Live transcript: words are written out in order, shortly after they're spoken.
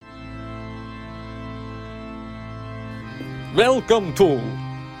Welcome to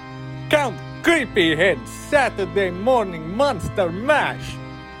Count Creepyhead's Saturday Morning Monster Mash.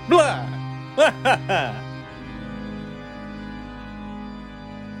 Blah!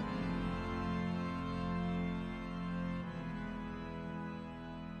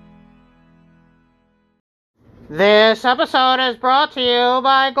 This episode is brought to you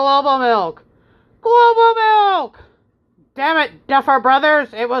by Global Milk. Global Milk! Damn it, Duffer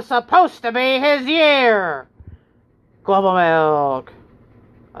Brothers, it was supposed to be his year! Global Milk,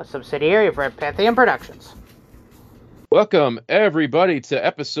 a subsidiary of Red Pantheon Productions. Welcome, everybody, to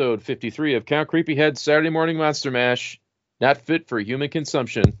episode 53 of Count Creepyhead's Saturday Morning Monster Mash, not fit for human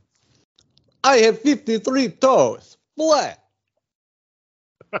consumption. I have 53 toes. Blah.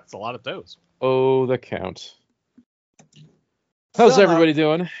 That's a lot of toes. Oh, the count. How's everybody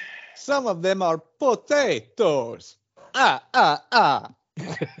doing? Some of them are potatoes.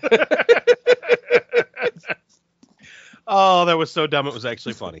 Oh, that was so dumb. It was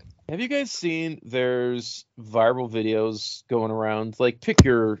actually funny. Have you guys seen there's viral videos going around? Like, pick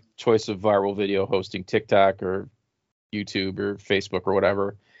your choice of viral video hosting, TikTok or YouTube or Facebook or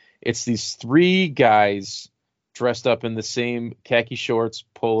whatever. It's these three guys dressed up in the same khaki shorts,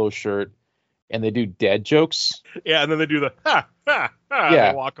 polo shirt, and they do dad jokes. Yeah, and then they do the ha, ha, ha, Yeah.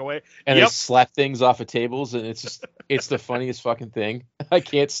 and they walk away. And Yep. they slap things off of tables, and it's the funniest fucking thing. I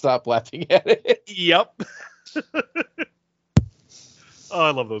can't stop laughing at it. Yep. Oh,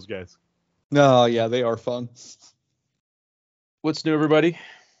 I love those guys. No, yeah, they are fun. What's new, everybody?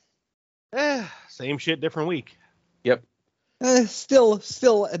 Same shit, different week. Yep. Still,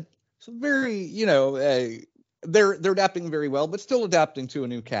 very, they're adapting very well, but still adapting to a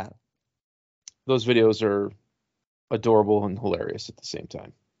new cat. Those videos are adorable and hilarious at the same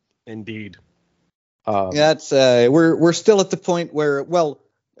time. Indeed. That's we're still at the point where,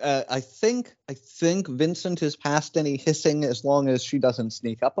 I think Vincent has passed any hissing as long as she doesn't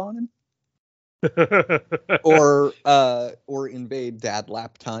sneak up on him or invade dad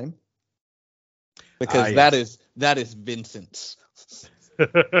lap time, because yes. that is Vincent's.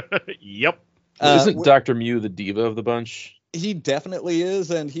 Yep. Isn't Dr. Mew the diva of the bunch? He definitely is,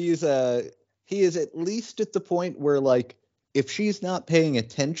 and he is at least at the point where, like, if she's not paying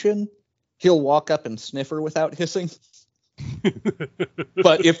attention, he'll walk up and sniff her without hissing.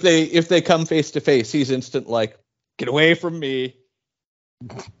 But if they come face to face, he's instant like, get away from me.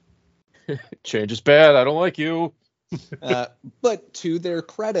 Change is bad. I don't like you. But to their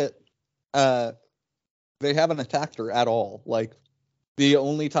credit, they haven't attacked her at all. Like, the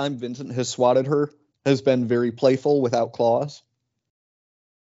only time Vincent has swatted her has been very playful without claws.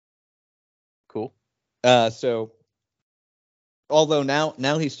 Cool. So, although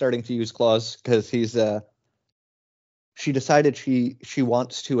now he's starting to use claws because she decided she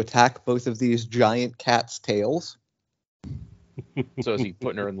wants to attack both of these giant cats' tails. So is he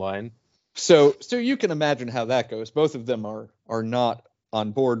putting her in line? So you can imagine how that goes. Both of them are not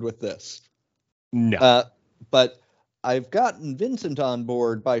on board with this. No. But I've gotten Vincent on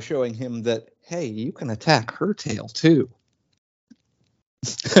board by showing him that, hey, you can attack her tail too.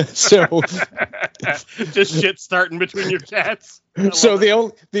 So just shit starting between your cats. So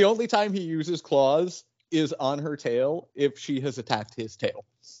the only time he uses claws is on her tail if she has attacked his tail.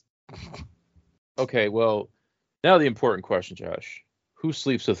 Okay, well, now the important question, Josh. Who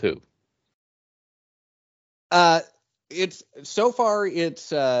sleeps with who? It's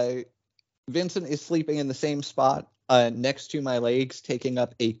Vincent is sleeping in the same spot next to my legs, taking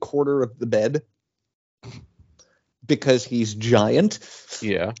up a quarter of the bed because he's giant.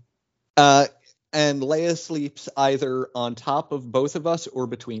 Yeah. And Leia sleeps either on top of both of us or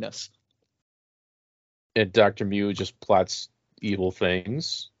between us. And Dr. Mew just plots evil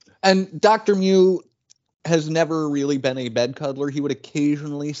things. And Dr. Mew has never really been a bed cuddler. He would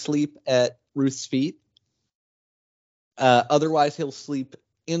occasionally sleep at Ruth's feet. Otherwise, he'll sleep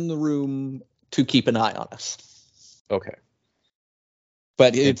in the room to keep an eye on us. Okay.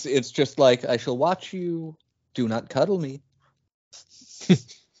 But it's just like, I shall watch you. Do not cuddle me.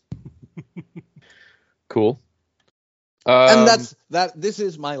 Cool. And this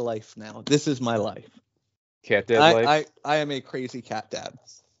is my life now. This is my life. Cat dad life? I am a crazy cat dad.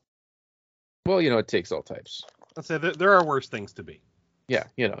 Well, it takes all types. I'll say there are worse things to be. Yeah,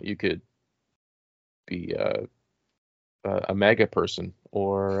 you could be a mega person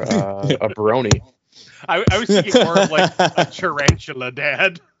or a brony. I was thinking more of like a tarantula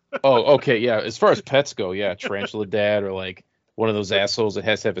dad. Oh, okay, yeah. As far as pets go, yeah, tarantula dad, or like one of those assholes that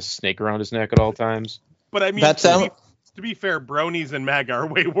has to have a snake around his neck at all times. But I mean, to be fair, bronies and MAGA are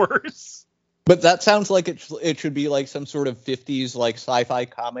way worse. But that sounds like it should be like some sort of 50s like sci-fi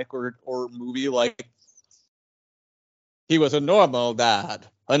comic or movie. Like, He was a normal dad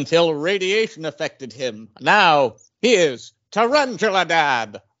until radiation affected him. Now he is Tarantula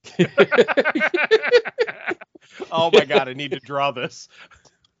Dad. Oh my god, I need to draw this.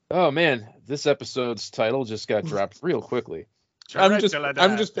 Oh man, this episode's title just got dropped real quickly. I'm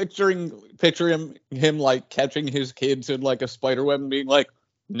just picturing him like catching his kids in like a spider web and being like,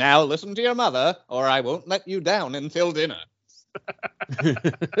 "Now listen to your mother, or I won't let you down until dinner."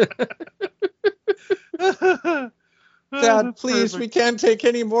 Dad, please, we can't take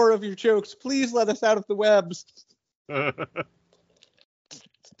any more of your jokes. Please let us out of the webs.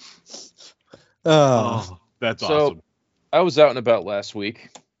 Oh, that's awesome. I was out and about last week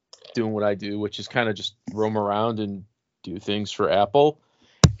doing what I do, which is kind of just roam around and do things for Apple.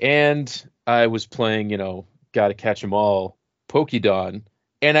 And I was playing, Gotta Catch 'Em All, Pokédawn,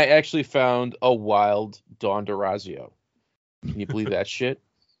 and I actually found a wild Dawn Durazio. Can you believe that shit?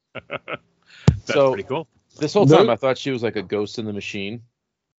 That's pretty cool. This whole time I thought she was like a ghost in the machine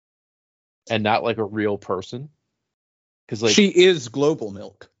and not like a real person. Because like she is Global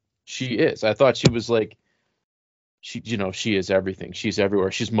Milk. She is. I thought she was like, she is everything. She's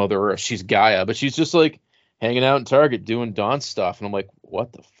everywhere. She's Mother Earth. She's Gaia, but she's just like hanging out in Target doing Dawn stuff. And I'm like,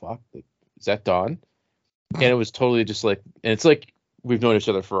 what the fuck? Like, is that Dawn? And it was totally just like, and it's like we've known each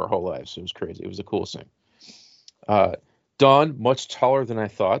other for our whole lives. So it was crazy. It was the coolest thing. Dawn, much taller than I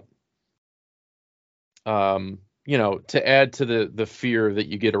thought. To add to the fear that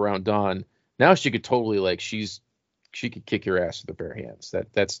you get around Dawn, now she could totally like she could kick your ass with her bare hands.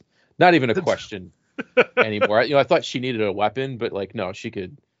 That's not even a question anymore. I thought she needed a weapon, but like no, she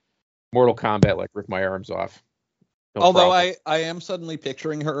could Mortal Kombat like rip my arms off. No Although problem. I am suddenly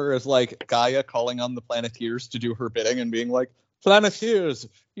picturing her as like Gaia calling on the Planeteers to do her bidding and being like, "Planeteers,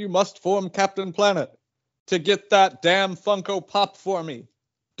 you must form Captain Planet to get that damn Funko Pop for me.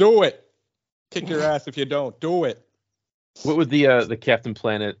 Do it. Kick your ass if you don't. Do it." What would the Captain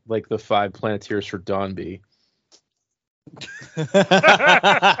Planet, like the 5 Planeteers for Dawn be? Because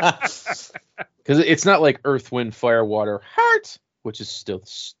it's not like Earth, Wind, Fire, Water, Heart, which is still the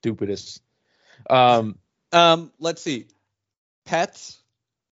stupidest. Let's see. Pets.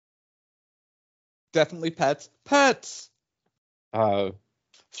 Definitely pets. Pets.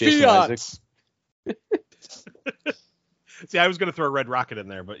 Jason Fiat. Isaacs. See, I was going to throw a Red Rocket in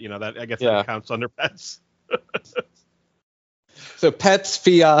there, but that I guess that counts under pets. So pets,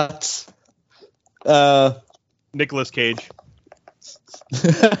 Fiat. Nicolas Cage.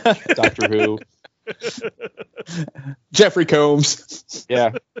 Doctor Who. Jeffrey Combs.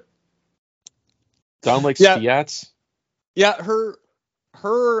 Yeah. Dawn likes Fiats. Yeah,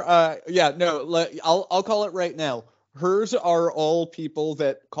 I'll call it right now. Hers are all people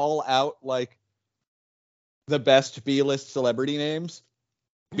that call out like the best B-list celebrity names,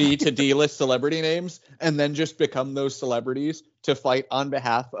 B to D-list celebrity names, and then just become those celebrities to fight on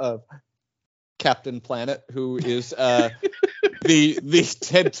behalf of Captain Planet, who is the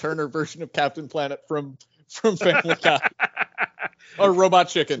Ted Turner version of Captain Planet from Family Guy. Or Robot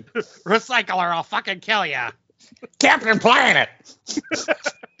Chicken. Recycle or I'll fucking kill ya. Captain Planet!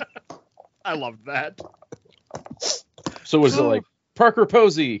 I love that. So was it like Parker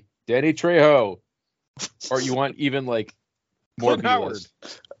Posey, Danny Trejo, or you want even like more Clint Howard?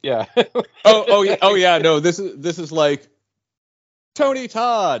 Yeah. Oh yeah. No, this is like Tony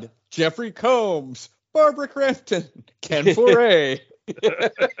Todd, Jeffrey Combs, Barbara Crampton, Ken Foray.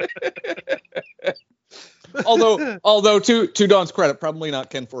 Although to Dawn's credit, probably not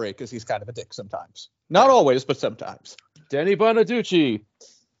Ken Foray because he's kind of a dick sometimes. Not always, but sometimes. Danny Bonaducci.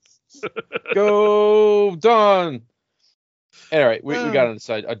 Go Dawn. All right, we got on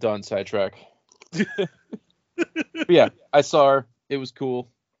a Dawn sidetrack. But yeah, I saw her. It was cool.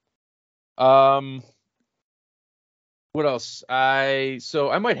 What else? I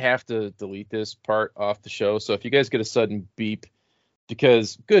might have to delete this part off the show. So if you guys get a sudden beep,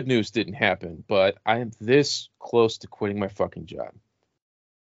 because good news didn't happen, but I am this close to quitting my fucking job.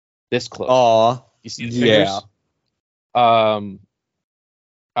 This close. Aw. You see the figures? Yeah.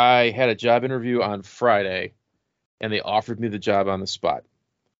 I had a job interview on Friday, and they offered me the job on the spot.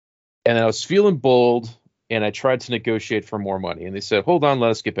 And I was feeling bold, and I tried to negotiate for more money. And they said, hold on, let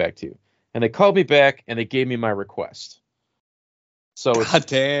us get back to you. And they called me back, and they gave me my request. So it's God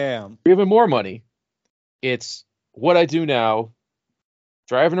damn. even more money. It's what I do now,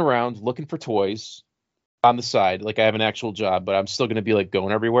 driving around, looking for toys on the side. Like I have an actual job, but I'm still going to be like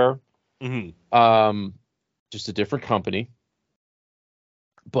going everywhere. Mm-hmm. Just a different company.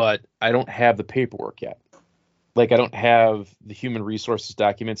 But I don't have the paperwork yet. Like I don't have the human resources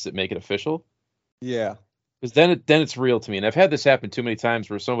documents that make it official. Yeah. Because then it's real to me. And I've had this happen too many times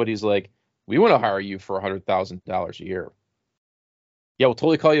where somebody's like, we want to hire you for $100,000 a year. Yeah, we'll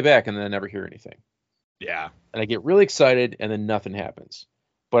totally call you back, and then I never hear anything. Yeah. And I get really excited, and then nothing happens.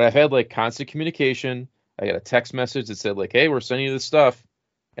 But I've had like constant communication. I got a text message that said like, "Hey, we're sending you this stuff."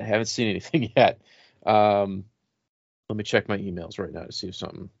 I haven't seen anything yet. Let me check my emails right now to see if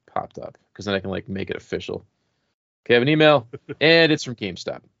something popped up, because then I can like make it official. Okay, I have an email, and it's from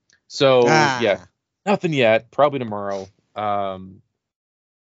GameStop. So yeah, nothing yet. Probably tomorrow. Because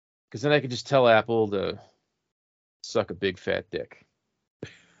then I can just tell Apple to suck a big fat dick.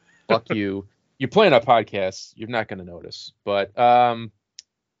 Fuck you. You're playing on podcasts. You're not going to notice. But I've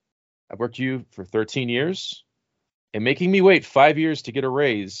worked you for 13 years, and making me wait 5 years to get a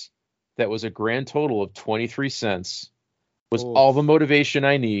raise that was a grand total of 23 cents was all the motivation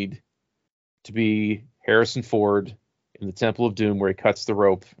I need to be Harrison Ford in the Temple of Doom, where he cuts the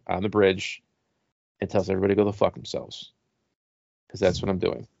rope on the bridge and tells everybody to go the fuck themselves. Because that's what I'm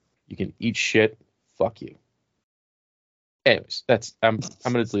doing. You can eat shit. Fuck you. Anyways, I'm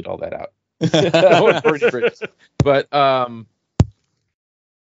going to delete all that out. But I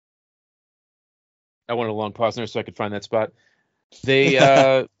wanted a long pause there so I could find that spot. They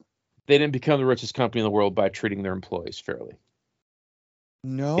didn't become the richest company in the world by treating their employees fairly.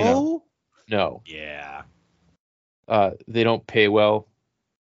 No. You know? No. Yeah. They don't pay well.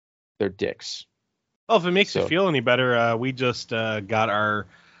 They're dicks. Well, if it makes you feel any better, we just got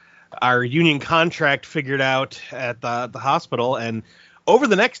our union contract figured out at the hospital, and over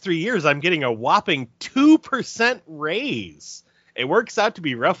the next 3 years, I'm getting a whopping 2% raise. It works out to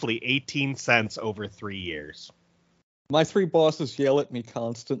be roughly 18 cents over 3 years. My 3 bosses yell at me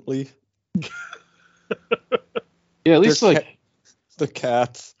constantly. Yeah, at least like the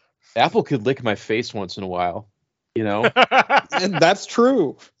cats. Apple could lick my face once in a while, you know. And that's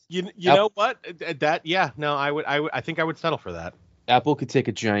true. You know what? I think I would settle for that. Apple could take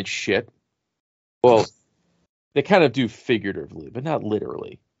a giant shit. Well, they kind of do figuratively, but not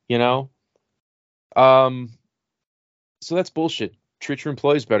literally, you know? So that's bullshit. Treat your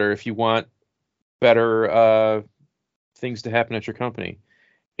employees better if you want better things to happen at your company.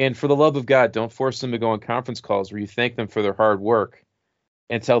 And for the love of God, don't force them to go on conference calls where you thank them for their hard work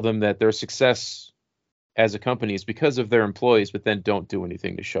and tell them that their success as a company is because of their employees, but then don't do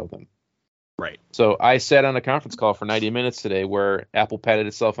anything to show them. Right. So I sat on a conference call for 90 minutes today where Apple patted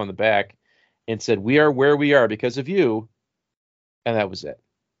itself on the back and said, "We are where we are because of you." And that was it.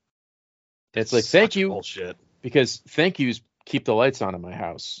 And it's like, thank you. Bullshit. Because thank yous keep the lights on in my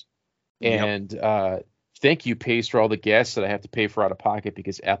house. And thank you pays for all the gas that I have to pay for out of pocket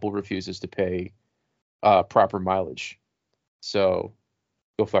because Apple refuses to pay proper mileage. So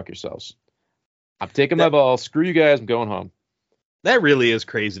go fuck yourselves. I'm taking my ball. Screw you guys. I'm going home. That really is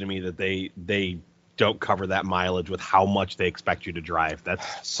crazy to me that they don't cover that mileage with how much they expect you to drive.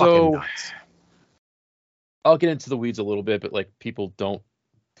 That's fucking nuts. I'll get into the weeds a little bit, but like people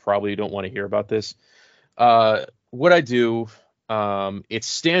probably don't want to hear about this. What I do, it's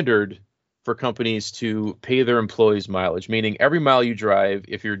standard for companies to pay their employees mileage, meaning every mile you drive,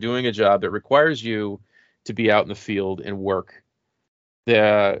 if you're doing a job that requires you to be out in the field and work,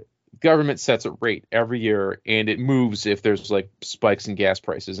 the government sets a rate every year, and it moves if there's like spikes in gas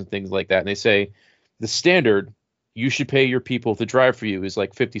prices and things like that. And they say the standard you should pay your people to drive for you is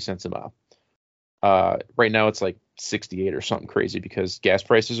like 50 cents a mile. Right now it's like 68 or something crazy because gas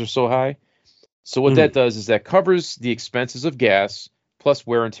prices are so high. So what that does is that covers the expenses of gas plus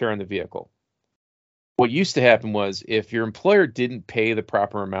wear and tear on the vehicle. What used to happen was if your employer didn't pay the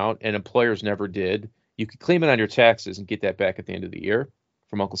proper amount, and employers never did, you could claim it on your taxes and get that back at the end of the year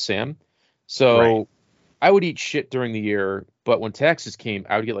from Uncle Sam. So I would eat shit during the year, but when taxes came,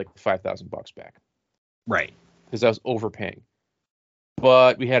 I would get like $5,000 back. Right. Because I was overpaying.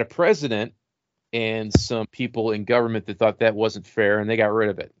 But we had a president and some people in government that thought that wasn't fair, and they got rid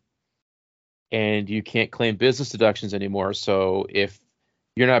of it. And you can't claim business deductions anymore. So if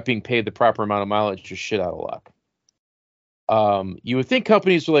you're not being paid the proper amount of mileage, you're shit out of luck. You would think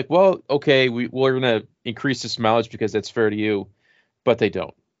companies are like, well, okay, we're going to increase this mileage because that's fair to you. But they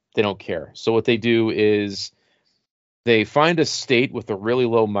don't. They don't care. So what they do is they find a state with a really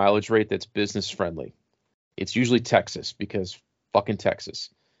low mileage rate that's business friendly. It's usually Texas because fucking Texas.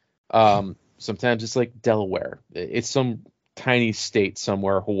 Sometimes it's like Delaware. It's some tiny state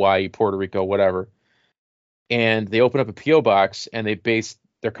somewhere, Hawaii, Puerto Rico, whatever. And they open up a P.O. box and they base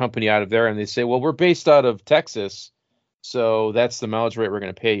their company out of there. And they say, well, we're based out of Texas, so that's the mileage rate we're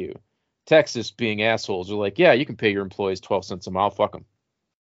going to pay you. Texas, being assholes, are like, yeah, you can pay your employees 12 cents a mile. Fuck them.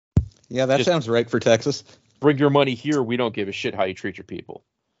 Yeah, that sounds right for Texas. Bring your money here. We don't give a shit how you treat your people.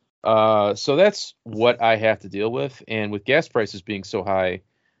 So that's what I have to deal with. And with gas prices being so high,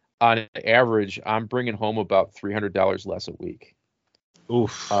 on average, I'm bringing home about $300 less a week.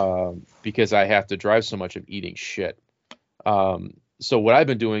 Oof. Because I have to drive so much, I'm eating shit. So what I've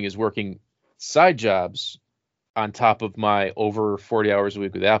been doing is working side jobs on top of my over 40 hours a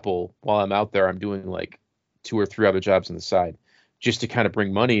week with Apple. While I'm out there, I'm doing like 2 or 3 other jobs on the side just to kind of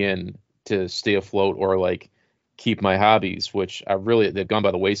bring money in to stay afloat or like keep my hobbies, which they've gone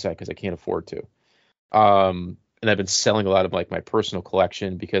by the wayside because I can't afford to. And I've been selling a lot of like my personal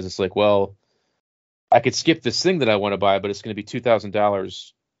collection because it's like, well, I could skip this thing that I want to buy, but it's going to be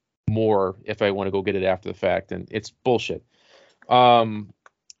 $2,000 more if I want to go get it after the fact. And it's bullshit. And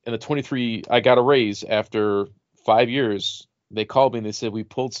the 23, I got a raise after 5 years. They called me and they said, we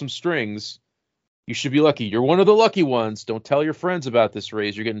pulled some strings. You should be lucky. You're one of the lucky ones. Don't tell your friends about this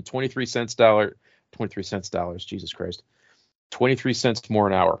raise. You're getting 23 cents dollars, Jesus Christ. 23 cents more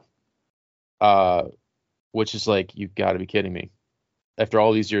an hour. Which is like, you've got to be kidding me. After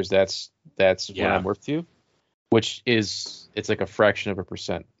all these years, that's what I'm worth to you, it's like a fraction of a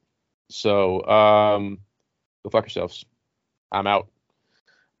percent. So, go fuck yourselves. I'm out.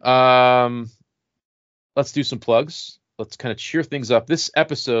 Let's do some plugs. Let's kind of cheer things up. This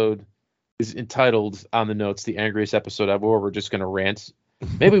episode is entitled on the notes, the angriest episode ever. We're just going to rant.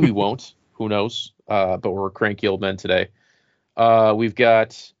 Maybe we won't. Who knows? But we're cranky old men today. We've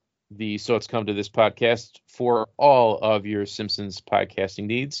got So It's Come to This podcast for all of your Simpsons podcasting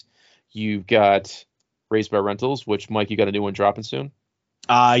needs. You've got Raised by Rentals, which, Mike, you got a new one dropping soon?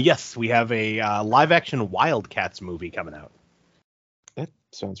 Yes, we have a live-action Wildcats movie coming out. That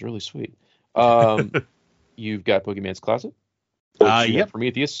sounds really sweet. You've got Boogeyman's Closet. Yep.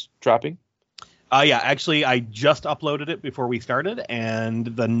 Prometheus dropping. Yeah, actually, I just uploaded it before we started, and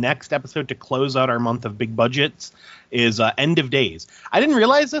the next episode to close out our month of big budgets is End of Days. I didn't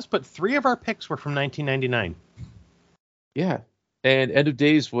realize this, but 3 of our picks were from 1999. Yeah, and End of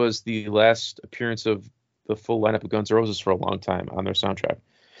Days was the last appearance of the full lineup of Guns N' Roses for a long time on their soundtrack.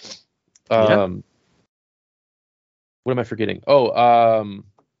 What am I forgetting?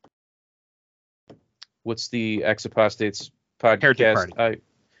 What's the Ex-Apostates podcast? Heretic Party.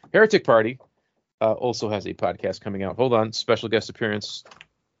 Heretic Party also has a podcast coming out. Hold on, special guest appearance.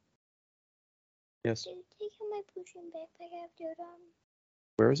 Yes. Did you take out my Pusheen backpack after you're done?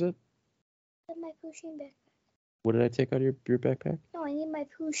 Where is it? My Pusheen backpack. What did I take out of your backpack? No, I need my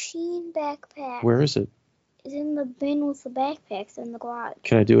Pusheen backpack. Where is it? It's in the bin with the backpacks in the garage.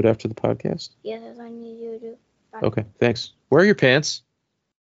 Can I do it after the podcast? Yeah, that's what I need you to do. Bye. Okay, thanks. Where are your pants?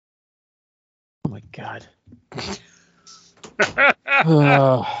 Oh my God.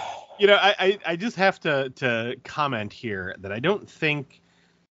 You know, I just have to comment here that I don't think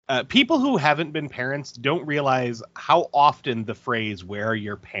people who haven't been parents don't realize how often the phrase "wear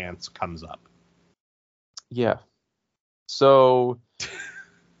your pants" comes up. Yeah. So.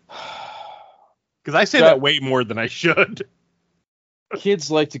 Because I say that way more than I should. Kids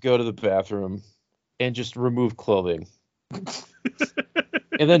like to go to the bathroom and just remove clothing.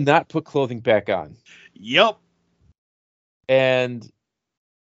 And then not put clothing back on. Yep. And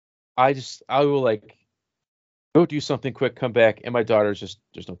I will like go do something quick, come back, and my daughter's just,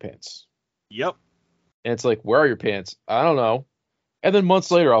 there's no pants. Yep. And it's like, where are your pants? I don't know. And then months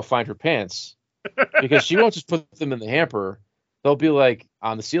later, I'll find her pants because she won't just put them in the hamper. They'll be like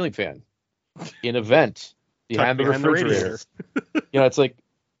on the ceiling fan in a vent behind the refrigerator. It's like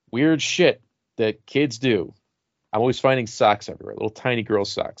weird shit that kids do. I'm always finding socks everywhere, little tiny girl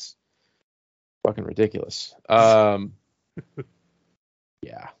socks. Fucking ridiculous. Yeah.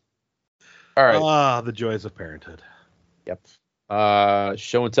 All right. The joys of parenthood. Yep.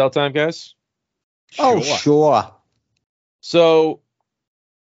 Show and tell time, guys. Oh, sure. So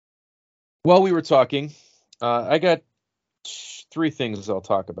while we were talking, I got 3 things I'll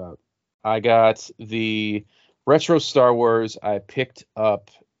talk about. I got the retro Star Wars. I picked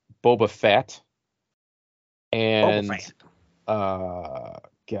up Boba Fett. And God,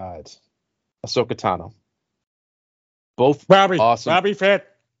 Ahsoka Tano. Both awesome. Bobby Fett.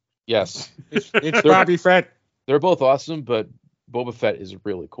 Yes. It's Bobby Fett. They're both awesome, but Boba Fett is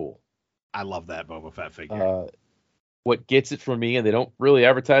really cool. I love that Boba Fett figure. What gets it for me, and they don't really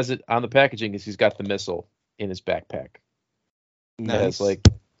advertise it on the packaging, is he's got the missile in his backpack. Nice. That is like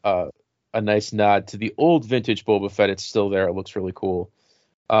a nice nod to the old vintage Boba Fett. It's still there. It looks really cool.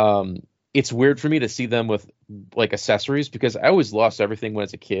 It's weird for me to see them with like accessories because I always lost everything when I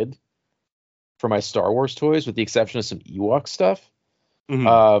was a kid for my Star Wars toys, with the exception of some Ewok stuff.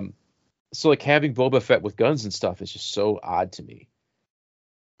 Mm-hmm. So like having Boba Fett with guns and stuff is just so odd to me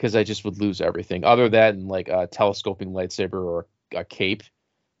because I just would lose everything other than like a telescoping lightsaber or a cape.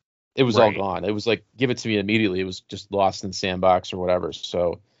 It was all gone. It was like, give it to me immediately. It was just lost in the sandbox or whatever.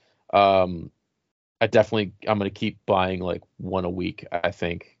 So I'm going to keep buying like one a week, I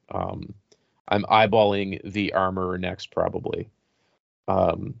think. I'm eyeballing the Armor next probably.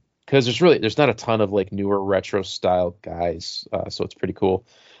 Because there's not a ton of like newer retro style guys. So it's pretty cool.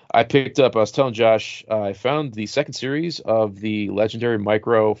 I was telling Josh, I found the second series of the legendary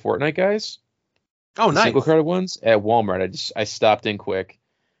Micro Fortnite guys. Oh, nice. Single carded ones at Walmart. I stopped in quick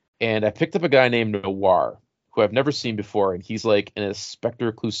and I picked up a guy named Noir, who I've never seen before. And he's like an Inspector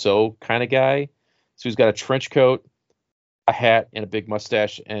Clouseau kind of guy. So he's got a trench coat, a hat, and a big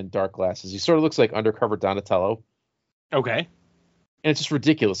mustache and dark glasses. He sort of looks like undercover Donatello. Okay. And it's just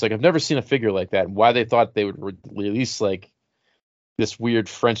ridiculous. Like, I've never seen a figure like that. And why they thought they would release like this weird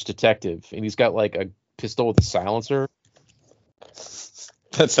French detective. And he's got like a pistol with a silencer.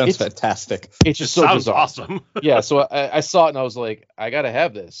 That sounds fantastic. It's just so sounds bizarre. Awesome. Yeah, so I saw it and I was like, I gotta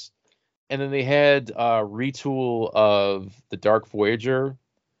have this. And then they had a retool of the Dark Voyager,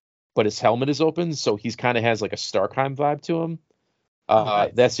 but his helmet is open, so he's kind of has like a Starkheim vibe to him.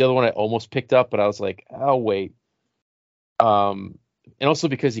 Nice. That's the other one I almost picked up, but I was like, oh wait. And also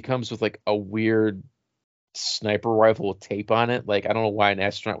because he comes with like a weird sniper rifle with tape on it. Like, I don't know why an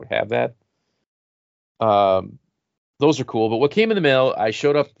astronaut would have that. Those are cool. But what came in the mail, I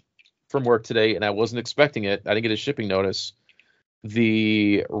showed up from work today and I wasn't expecting it. I didn't get a shipping notice.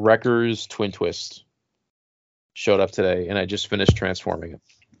 The Wreckers Twin Twist showed up today and I just finished transforming it.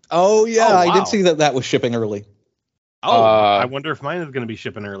 Oh, yeah. Oh, wow. I did see that was shipping early. Oh, I wonder if mine is going to be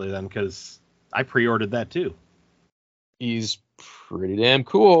shipping early then, because I pre-ordered that too. He's pretty damn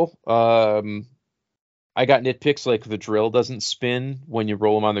cool. I got nitpicks like the drill doesn't spin when you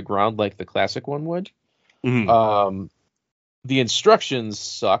roll him on the ground like the classic one would. Mm-hmm. The instructions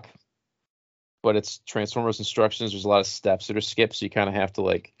suck, but it's Transformers instructions. There's a lot of steps that are skipped, so you kind of have to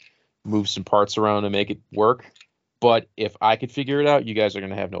like move some parts around to make it work. But if I could figure it out, you guys are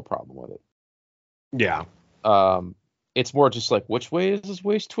going to have no problem with it. Yeah. It's more just like, which way is this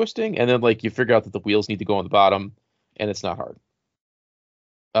waist twisting? And then like you figure out that the wheels need to go on the bottom, and it's not hard.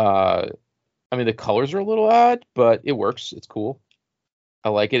 I mean, the colors are a little odd, but it works. It's cool. I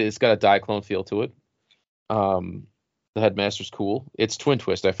like it. It's got a Diaclone feel to it. The Headmaster's cool. It's Twin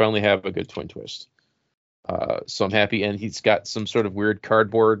Twist. I finally have a good Twin Twist. So I'm happy. And he's got some sort of weird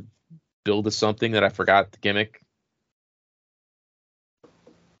cardboard build of something that I forgot the gimmick.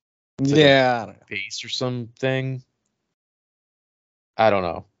 It's yeah. Like base or something. I don't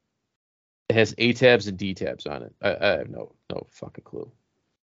know. It has A tabs and D tabs on it. I have no fucking clue.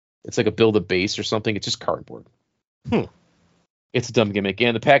 It's like a build a base or something. It's just cardboard. It's a dumb gimmick.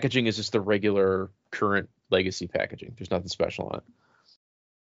 And the packaging is just the regular current Legacy packaging. There's nothing special on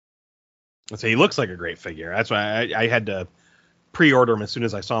it. So he looks like a great figure. That's why I had to pre-order him as soon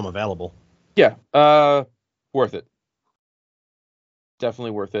as I saw him available. Yeah. Worth it.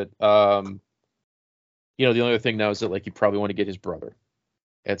 Definitely worth it. The only other thing now is that like you probably want to get his brother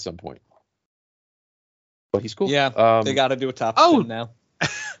at some point. But he's cool. Yeah. They got to do a top spin now.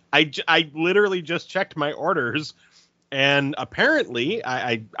 I literally just checked my orders, and apparently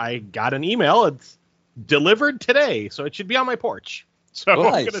I got an email. It's delivered today, so it should be on my porch. So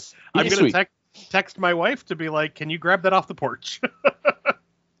nice. I'm gonna text my wife to be like, "Can you grab that off the porch?"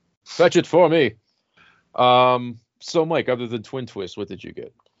 Fetch it for me. So Mike, other than Twin Twist, what did you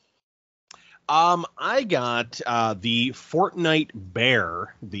get? I got the Fortnite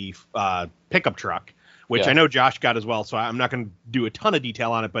Bear, the pickup truck, which I know Josh got as well, so I'm not going to do a ton of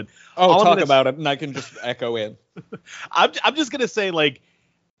detail on it. But talk about it, and I can just echo in. I'm just going to say, like,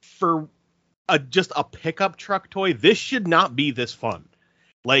 for just a pickup truck toy, this should not be this fun.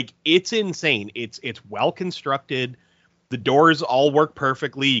 Like, it's insane. It's well constructed. The doors all work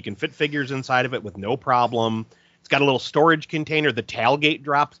perfectly. You can fit figures inside of it with no problem. It's got a little storage container. The tailgate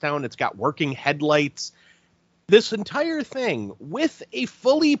drops down. It's got working headlights. This entire thing with a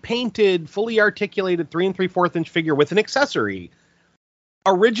fully painted, fully articulated 3 3/4 inch figure with an accessory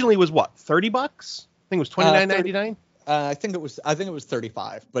originally was what, $30? I think it was $29.99. I think it was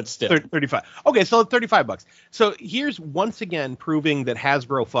 35, but still 35. Okay, so $35. So here's once again proving that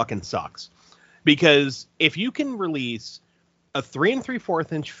Hasbro fucking sucks, because if you can release a 3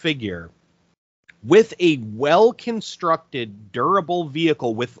 3/4 inch figure with a well constructed, durable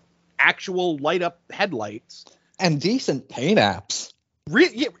vehicle with actual light up headlights and decent paint apps.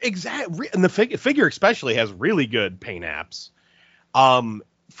 Exactly. And the figure especially has really good paint apps.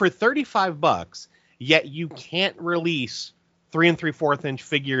 For $35, yet you can't release 3 3/4 inch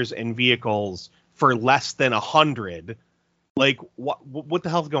figures and vehicles for less than $100. Like, what the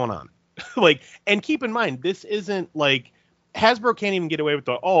hell's going on? Like, and keep in mind, this isn't like Hasbro can't even get away with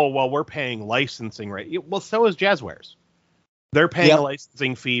we're paying licensing, right? Well, so is Jazzwares. They're paying a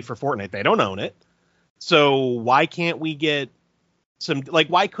licensing fee for Fortnite. They don't own it. So why can't we get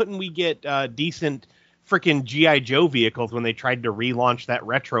why couldn't we get decent freaking G.I. Joe vehicles when they tried to relaunch that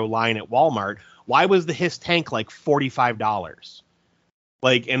retro line at Walmart? Why was the Hiss tank like $45?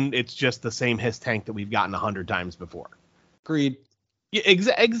 And it's just the same Hiss tank that we've gotten 100 times before. Agreed. Yeah,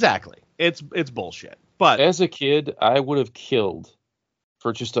 exactly. It's bullshit. But as a kid, I would have killed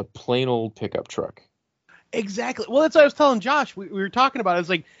for just a plain old pickup truck. Exactly. Well, that's what I was telling Josh. We were talking about it. It's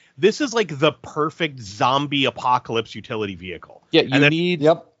like, this is like the perfect zombie apocalypse utility vehicle. Yeah, you need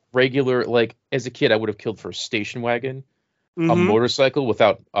regular, as a kid, I would have killed for a station wagon, a motorcycle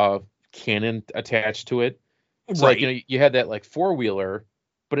without a cannon attached to it. So right. You had that four-wheeler,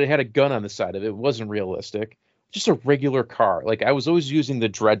 but it had a gun on the side of it. It wasn't realistic. Just a regular car. I was always using the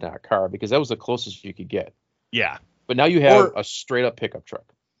Dreadnought car because that was the closest you could get. Yeah. But now you have a straight-up pickup truck.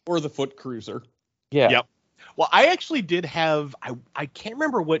 Or the Foot Cruiser. Yeah. Yep. Well, I actually did have, I can't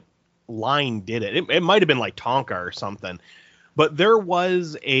remember what line did it. It might have been like Tonka or something. But there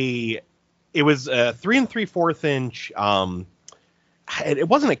was it was a 3 3/4 inch, it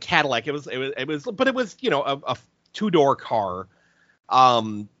wasn't a Cadillac. It was, but it was, a two-door car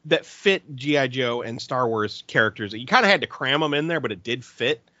that fit G.I. Joe and Star Wars characters. You kind of had to cram them in there, but it did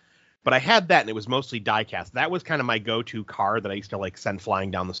fit. But I had that, and it was mostly die-cast. That was kind of my go-to car that I used to send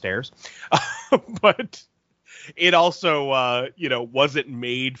flying down the stairs. But it also, wasn't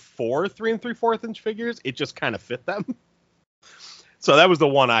made for 3 3/4 inch figures. It just kind of fit them. So that was the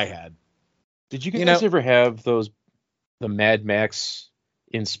one I had. Did you guys ever have the Mad Max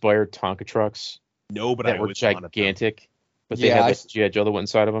inspired Tonka trucks? No, but that were gigantic. But they had this G.I. Joe that went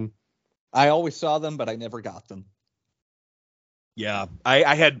inside of them. I always saw them, but I never got them. Yeah,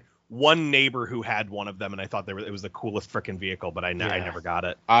 I had one neighbor who had one of them, and I thought it was the coolest freaking vehicle, but I never got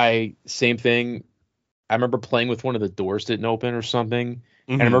it. Same thing. I remember playing with one of the doors didn't open or something,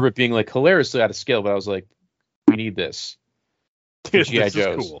 and I remember it being hilariously out of scale. But I was like, "We need this." G.I.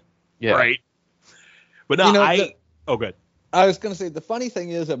 Joes. Cool. Yeah. Right. But no, good. I was going to say the funny thing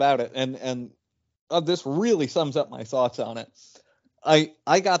is about it, and this really sums up my thoughts on it.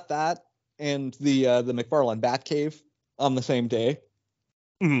 I got that and the McFarlane Batcave on the same day.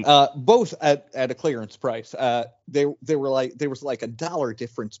 Both at a clearance price. There was $1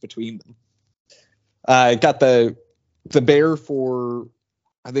 difference between them. I got the Bear for,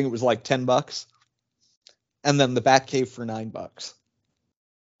 I think it was $10, and then the Batcave for $9.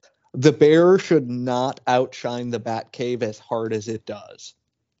 The Bear should not outshine the Batcave as hard as it does.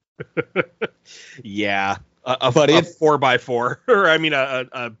 Yeah, a 4x4, or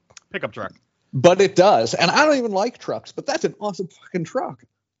a pickup truck. But it does, and I don't even like trucks, but that's an awesome fucking truck.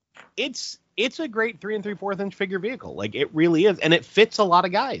 It's a great 3 3/4 inch figure vehicle. It really is, and it fits a lot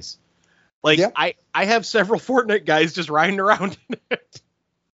of guys. I have several Fortnite guys just riding around in it.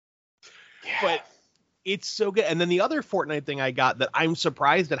 Yeah. But it's so good. And then the other Fortnite thing I got that I'm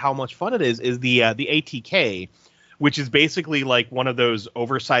surprised at how much fun it is the ATK, which is basically one of those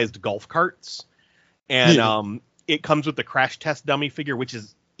oversized golf carts. And it comes with the crash test dummy figure, which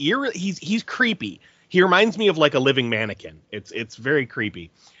is he's creepy. He reminds me of a living mannequin. It's very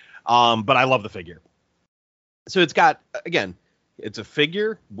creepy. But I love the figure. So it's got, again, it's a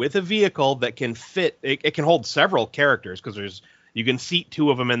figure with a vehicle that can fit. It can hold several characters because you can seat 2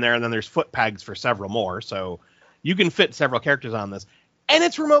 of them in there, and then there's foot pegs for several more. So you can fit several characters on this. And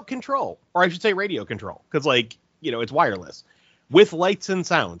it's remote control, or I should say radio control, because it's wireless with lights and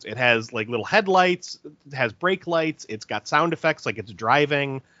sounds. It has little headlights, it has brake lights, it's got sound effects like it's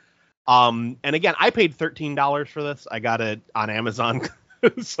driving. And again, I paid $13 for this. I got it on Amazon,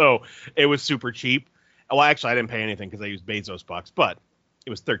 so it was super cheap. Well, actually, I didn't pay anything because I used Bezos bucks, but it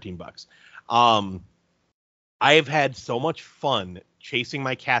was $13. I have had so much fun chasing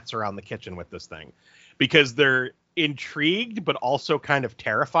my cats around the kitchen with this thing because they're intrigued, but also kind of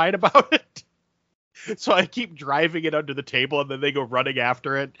terrified about it. So I keep driving it under the table, and then they go running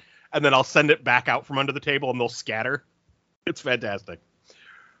after it, and then I'll send it back out from under the table, and they'll scatter. It's fantastic.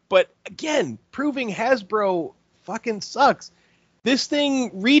 But again, proving Hasbro fucking sucks. This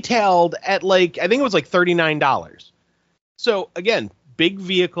thing retailed at I think it was $39. So again, big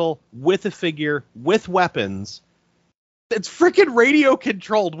vehicle with a figure with weapons. It's freaking radio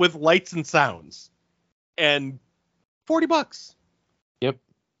controlled with lights and sounds, and $40. Yep.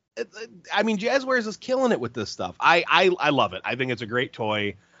 Jazzwares is killing it with this stuff. I love it. I think it's a great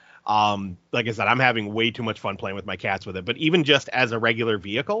toy. Like I said, I'm having way too much fun playing with my cats with it. But even just as a regular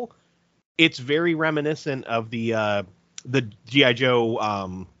vehicle, it's very reminiscent of the G.I. Joe.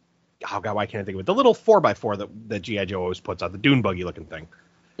 Oh god, why can't I think of it? The little 4x4 that G.I. Joe always puts out, the dune buggy looking thing.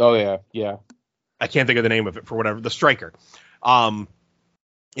 Oh yeah. I can't think of the name of it for whatever. The Striker.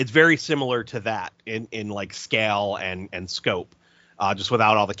 It's very similar to that in like scale and scope, just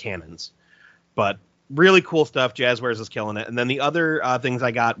without all the cannons. But really cool stuff. Jazzwares is killing it. And then the other things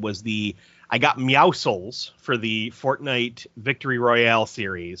I got was I got Meowscles for the Fortnite Victory Royale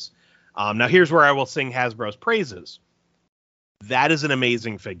series. Now here's where I will sing Hasbro's praises. That is an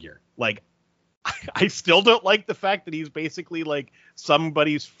amazing figure. Like, I still don't like the fact that he's basically like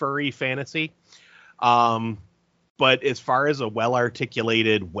somebody's furry fantasy. But as far as a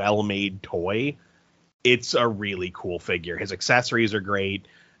well-articulated, well-made toy, it's a really cool figure. His accessories are great.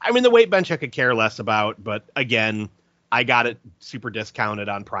 I mean, the weight bench I could care less about, but again, I got it super discounted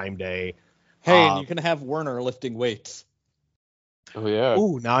on Prime Day. Hey, and you can have Werner lifting weights. Oh, yeah.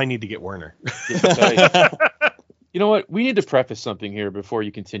 Ooh, now I need to get Werner. You know what? We need to preface something here before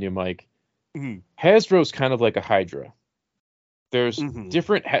you continue, Mike. Mm-hmm. Hasbro's kind of like a Hydra. There's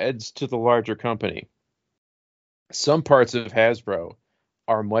different heads to the larger company. Some parts of Hasbro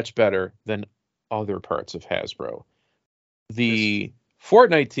are much better than other parts of Hasbro. The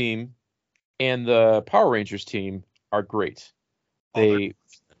Fortnite team and the Power Rangers team are great. They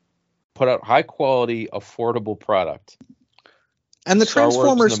put out high quality, affordable product. And the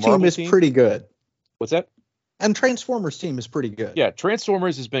Transformers team is pretty good. What's that? And Transformers team is pretty good. Yeah,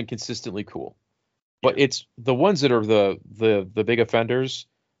 Transformers has been consistently cool. But it's the ones that are the big offenders: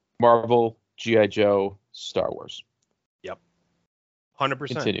 Marvel, G.I. Joe, Star Wars. Yep. 100%.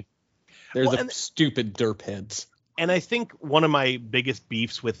 Continue. They're the stupid derp heads. And I think one of my biggest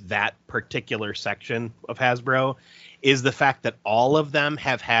beefs with that particular section of Hasbro is the fact that all of them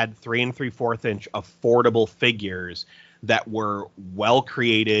have had 3 3/4 inch affordable figures that were well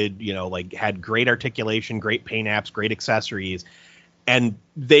created, you know, like had great articulation, great paint apps, great accessories, and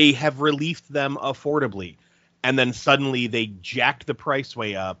they have released them affordably. And then suddenly they jacked the price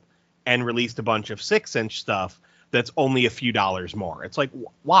way up and released a bunch of 6-inch stuff that's only a few dollars more. It's like,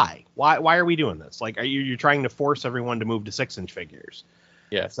 why? Why are we doing this? Like, are you're trying to force everyone to move to 6-inch figures?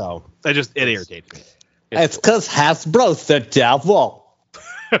 Yeah. So it irritates me. It's because Hasbro's the devil.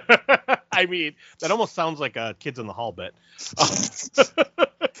 I mean, that almost sounds like a Kids in the Hall bit.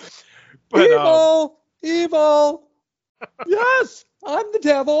 But, evil. Yes, I'm the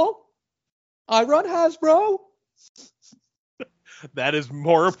devil. I run Hasbro. That is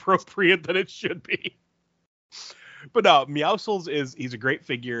more appropriate than it should be. But no, Meowscles he's a great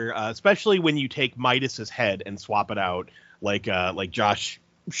figure, especially when you take Midas's head and swap it out, like Josh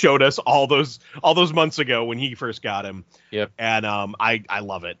showed us all those months ago when he first got him. Yep. And I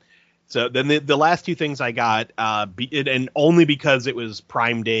love it. So then the last two things I got, and only because it was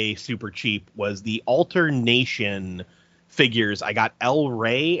Prime Day super cheap, was the Alternation figures. I got El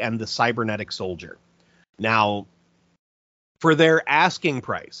Rey and the Cybernetic Soldier. Now, for their asking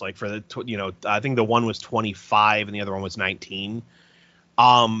price, like for the, I think the one was 25 and the other one was 19.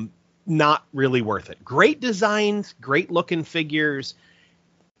 Not really worth it. Great designs, great looking figures,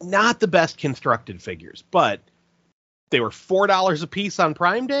 not the best constructed figures, but they were $4 a piece on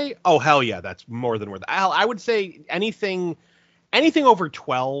Prime Day. Oh, hell yeah. That's more than worth it. I would say anything over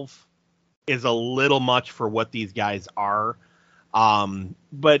 12 is a little much for what these guys are.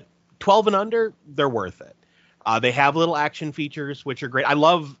 But 12 and under, they're worth it. They have little action features, which are great. I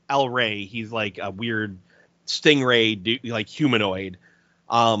love El Rey. He's like a weird stingray, like humanoid.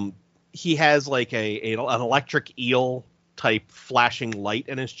 He has like an electric eel type flashing light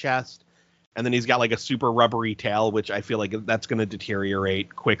in his chest. And then he's got like a super rubbery tail, which I feel like that's going to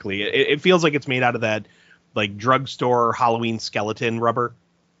deteriorate quickly. It feels like it's made out of that like drugstore Halloween skeleton rubber.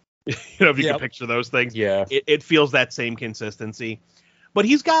 If you can picture those things. Yeah. It feels that same consistency. But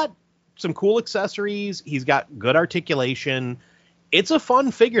he's got some cool accessories. He's got good articulation. It's a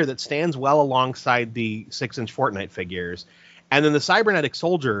fun figure that stands well alongside the 6-inch Fortnite figures. And then the Cybernetic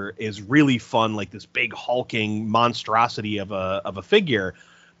Soldier is really fun, like this big hulking monstrosity of a figure,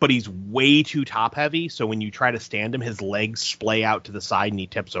 but he's way too top heavy. So when you try to stand him, his legs splay out to the side and he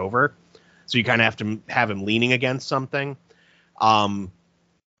tips over. So you kind of have to have him leaning against something.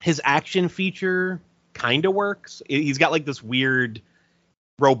 His action feature kind of works. He's got like this weird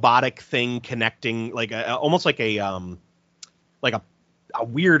robotic thing connecting, like almost like a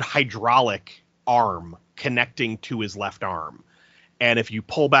weird hydraulic arm connecting to his left arm. And if you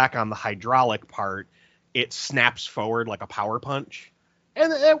pull back on the hydraulic part, it snaps forward like a power punch.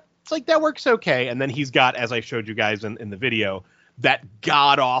 And it's like, that works okay. And then he's got, as I showed you guys in the video, that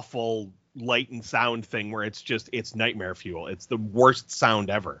god-awful light and sound thing where it's nightmare fuel. It's the worst sound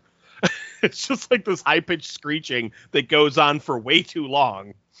ever. It's just like this high-pitched screeching that goes on for way too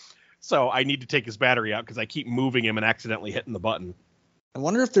long. So I need to take his battery out because I keep moving him and accidentally hitting the button. I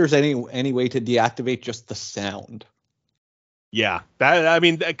wonder if there's any way to deactivate just the sound. Yeah,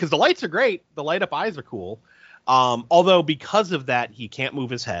 because the lights are great. The light up eyes are cool. Although because of that, he can't move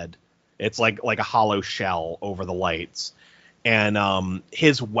his head. It's like a hollow shell over the lights. And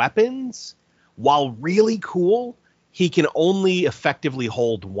his weapons, while really cool, he can only effectively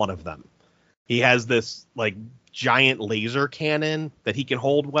hold one of them. He has this like giant laser cannon that he can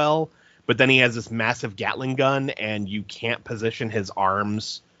hold well, but then he has this massive Gatling gun, and you can't position his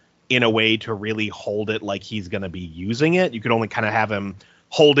arms in a way to really hold it like he's going to be using it. You can only kind of have him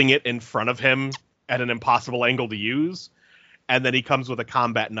holding it in front of him at an impossible angle to use. And then he comes with a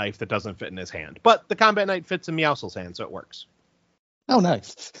combat knife that doesn't fit in his hand. But the combat knife fits in Meowscles' hand, so it works. Oh,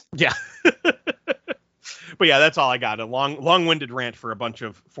 nice. Yeah. But yeah, that's all I got. A long-winded rant for a bunch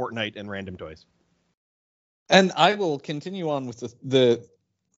of Fortnite and random toys. And I will continue on with the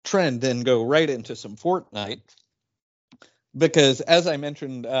trend and go right into some Fortnite. Because as I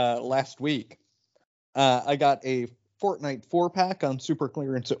mentioned last week, I got a Fortnite 4-pack on super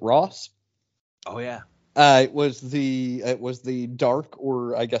clearance at Ross. Oh, yeah. It was the Dark,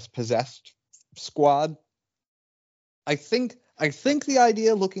 or I guess Possessed squad. I think the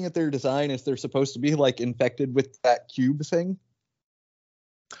idea, looking at their design, is they're supposed to be like infected with that cube thing.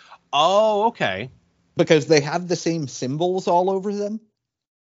 Oh, okay. Because they have the same symbols all over them.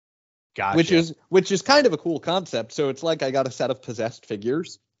 Gotcha. Which is kind of a cool concept. So it's like I got a set of Possessed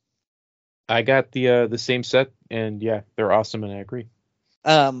figures. I got the same set, and yeah, they're awesome, and I agree.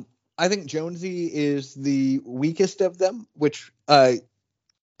 I think Jonesy is the weakest of them, which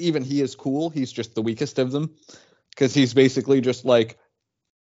even he is cool. He's just the weakest of them. Because he's basically just like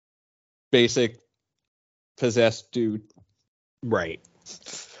basic possessed dude. Right.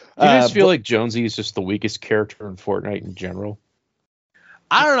 You just feel like Jonesy is just the weakest character in Fortnite in general.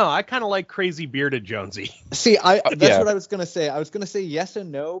 I don't know. I kind of like crazy bearded Jonesy. See, that's what I was going to say. I was going to say yes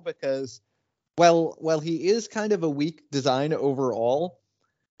and no because, well, he is kind of a weak design overall.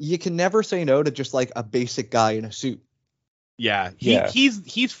 You can never say no to just like a basic guy in a suit. Yeah. He's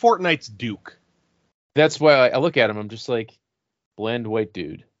Fortnite's Duke. That's why I look at him. I'm just like bland white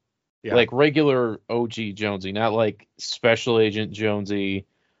dude, like regular OG Jonesy, not like Special Agent Jonesy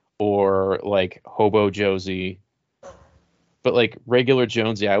or like Hobo Josie, but like regular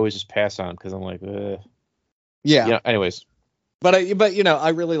Jonesy. I always just pass on because I'm like, yeah. Anyways, but I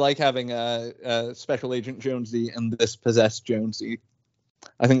really like having a Special Agent Jonesy and this Possessed Jonesy.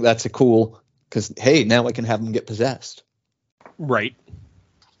 I think that's a cool because hey, now I can have him get possessed. Right.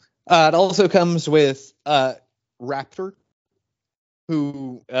 It also comes with Raptor,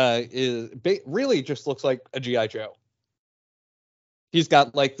 who really just looks like a G.I. Joe. He's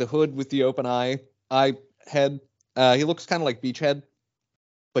got like the hood with the open eye head. He looks kind of like Beachhead,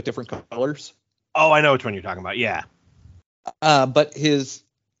 but different colors. Oh, I know which one you're talking about. Yeah. But his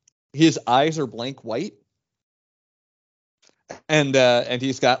eyes are blank white, and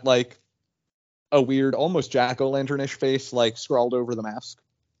he's got like a weird, almost jack-o'-lanternish face, like scrawled over the mask.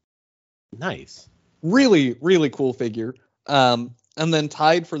 Nice. Really, really cool figure. And then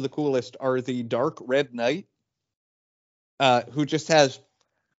tied for the coolest are the Dark Red Knight, who just has...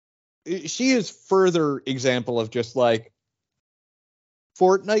 She is further example of just like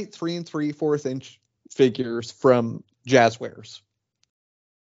Fortnite 3 3/4 inch figures from Jazzwares.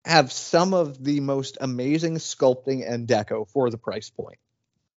 Have some of the most amazing sculpting and deco for the price point.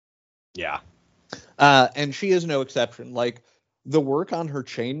 Yeah. And she is no exception. Like the work on her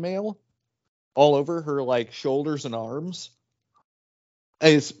chainmail all over her like shoulders and arms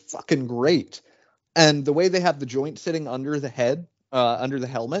is fucking great. And the way they have the joint sitting under the head, under the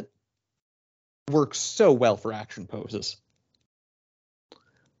helmet, works so well for action poses.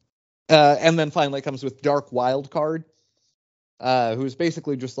 And then finally comes with Dark Wildcard, who's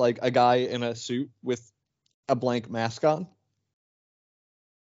basically just like a guy in a suit with a blank mask on.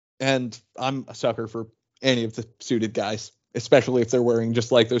 And I'm a sucker for any of the suited guys, especially if they're wearing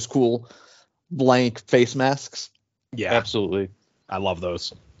just like those cool blank face masks. Yeah, absolutely. I love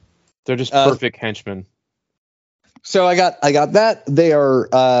those. They're just perfect henchmen. So I got that. They're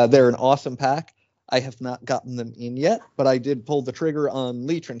an awesome pack. I have not gotten them in yet, but I did pull the trigger on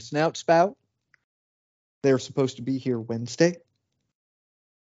Leech and Snout Spout. They're supposed to be here Wednesday.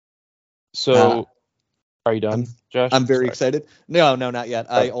 So are you done, Josh? I'm very excited. No, not yet.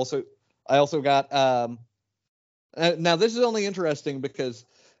 Oh. I also got now this is only interesting because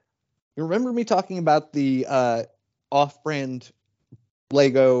you remember me talking about the off-brand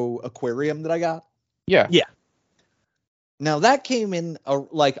Lego aquarium that I got? Yeah. Now that came in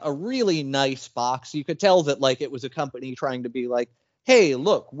a really nice box. You could tell that like it was a company trying to be like, hey,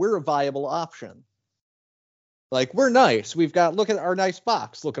 look, we're a viable option. Like, we're nice. Look at our nice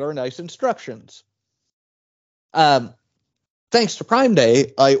box. Look at our nice instructions. thanks to Prime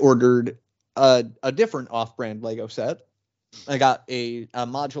Day, I ordered a different off-brand Lego set. I got a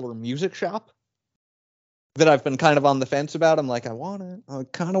modular music shop that I've been kind of on the fence about. I'm like, I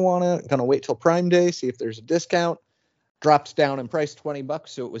kind of want it. Gonna wait till Prime Day, see if there's a discount. Dropped down in price $20,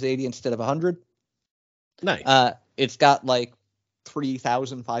 so it was $80 instead of $100. Nice. It's got like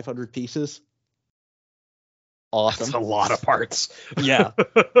 3,500 pieces. Awesome. That's a lot of parts. Yeah.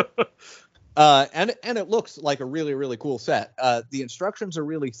 And it looks like a really, really cool set. The instructions are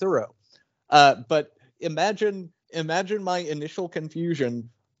really thorough. But imagine my initial confusion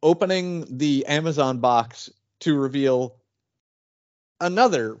opening the Amazon box to reveal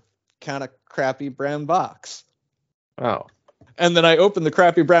another kind of crappy brown box. Oh. And then I open the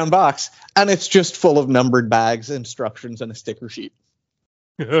crappy brown box, and it's just full of numbered bags, instructions, and a sticker sheet.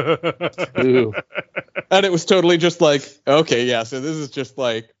 Ooh. And it was totally just like, okay, yeah, so this is just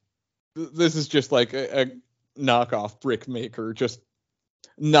like a knockoff brick maker, just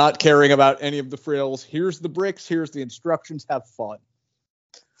not caring about any of the frills. Here's the bricks, here's the instructions, have fun.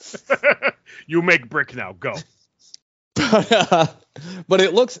 You make brick now, go. But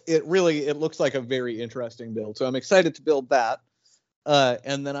it looks like a very interesting build, so I'm excited to build that.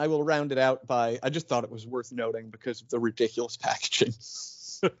 And then I will round it out by, I just thought it was worth noting because of the ridiculous packaging.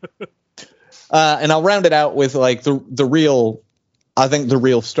 And I'll round it out with like the real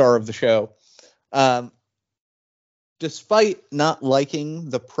star of the show. Despite not liking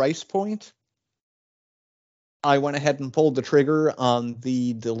the price point, I went ahead and pulled the trigger on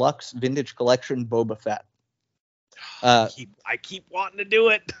the deluxe vintage collection Boba Fett. I keep wanting to do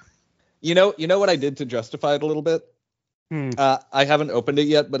it. You know what I did to justify it a little bit? I haven't opened it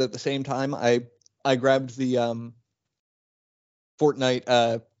yet, but at the same time, I grabbed the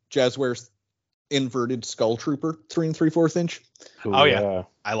Fortnite Jazzwares inverted Skull Trooper 3 3/4 inch. Ooh, Oh yeah,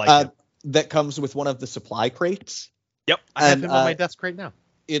 I like it. That comes with one of the supply crates. Yep, I have him on my desk right now.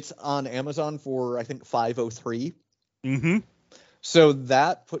 It's on Amazon for I think $503. Mm-hmm. So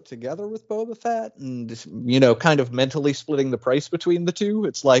that put together with Boba Fett and kind of mentally splitting the price between the two,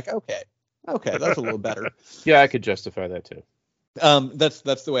 it's like okay, that's a little better. Yeah, I could justify that too.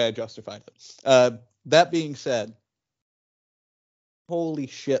 That's the way I justified it. That being said, holy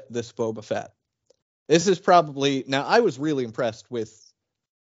shit, this Boba Fett. This is probably, now I was really impressed with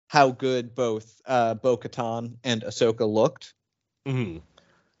how good both Bo-Katan and Ahsoka looked. Mm-hmm.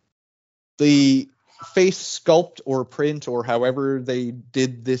 The face sculpt or print or however they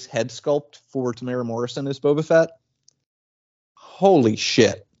did this head sculpt for Tamara Morrison as Boba Fett. Holy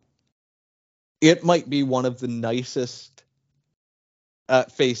shit. It might be one of the nicest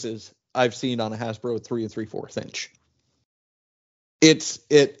faces I've seen on a Hasbro 3 3/4 inch. It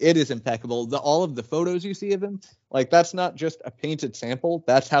is impeccable. All of the photos you see of him, like that's not just a painted sample.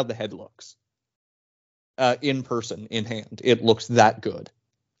 That's how the head looks. In person, in hand, it looks that good.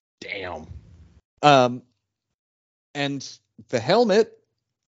 Damn. And the helmet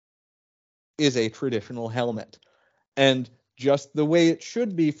is a traditional helmet, and just the way it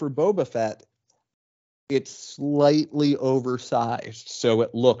should be for Boba Fett, it's slightly oversized, so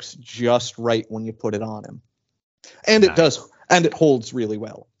it looks just right when you put it on him, and Nice. it does. And it holds really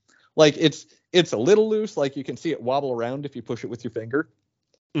well. Like it's a little loose, like you can see it wobble around if you push it with your finger.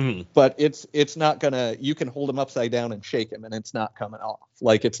 Mm-hmm. But it's not gonna, you can hold him upside down and shake him and it's not coming off.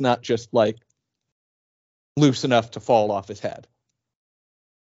 Like it's not just like loose enough to fall off his head.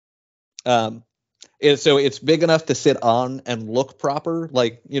 So it's big enough to sit on and look proper,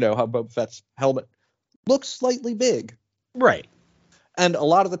 like how Boba Fett's helmet looks slightly big. Right. And a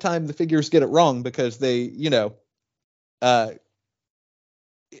lot of the time the figures get it wrong because they,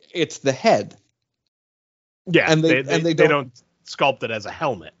 it's the head. Yeah, and they don't sculpt it as a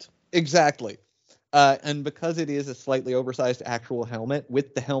helmet. Exactly. And because it is a slightly oversized actual helmet,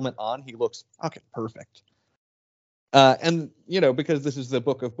 with the helmet on, he looks fucking perfect. And because this is the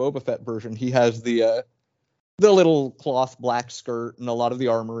Book of Boba Fett version, he has the little cloth black skirt, and a lot of the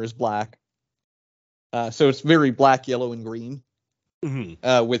armor is black. So it's very black, yellow, and green,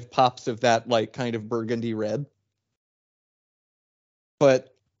 Mm-hmm. with pops of that like kind of burgundy red.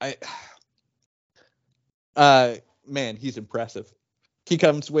 But man, he's impressive. He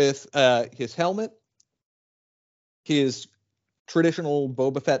comes with his helmet, his traditional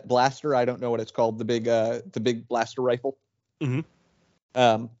Boba Fett blaster. I don't know what it's called. The big blaster rifle.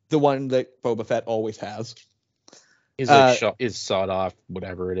 Mm-hmm. The one that Boba Fett always has. Is sawed off,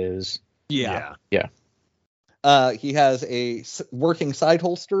 whatever it is. Yeah. He has a working side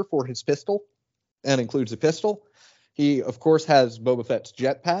holster for his pistol, and includes a pistol. He, of course, has Boba Fett's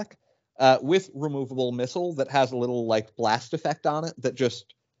jetpack with removable missile that has a little like blast effect on it that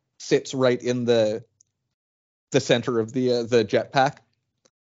just sits right in the center of the jetpack.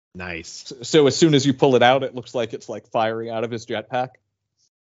 Nice. So as soon as you pull it out, it looks like it's like firing out of his jetpack.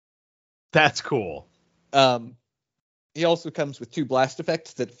 That's cool. He also comes with 2 blast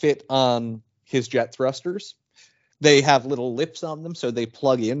effects that fit on his jet thrusters. They have little lips on them, so they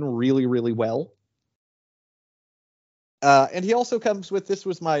plug in really, really well. And he also comes with, this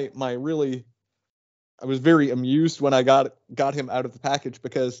was my really, I was very amused when I got him out of the package,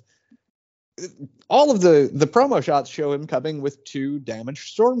 because all of the promo shots show him coming with 2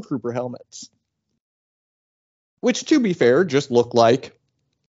 damaged Stormtrooper helmets, which, to be fair, just look like,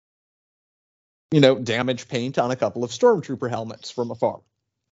 damaged paint on a couple of Stormtrooper helmets from afar.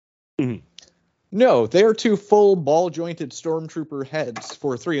 Mm-hmm. No, they're 2 full ball-jointed Stormtrooper heads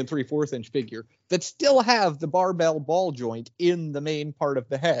for a 3 3/4 inch figure that still have the barbell ball joint in the main part of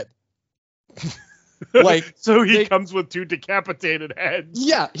the head. Like, so he comes with 2 decapitated heads.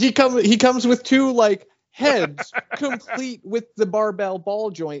 Yeah, he comes with 2 like heads complete with the barbell ball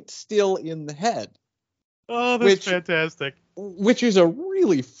joint still in the head. Oh, that's fantastic. Which is a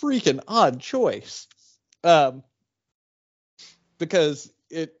really freaking odd choice. Because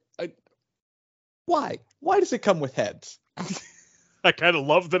why? Why does it come with heads? I kind of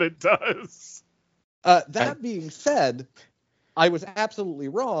love that it does. That being said, I was absolutely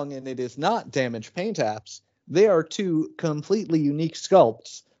wrong, and it is not damaged paint apps. They are 2 completely unique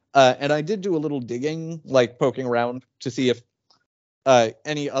sculpts. And I did do a little digging, like poking around to see if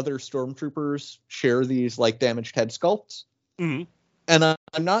any other Stormtroopers share these like damaged head sculpts. Mm-hmm. And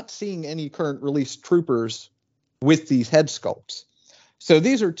I'm not seeing any current release troopers with these head sculpts. So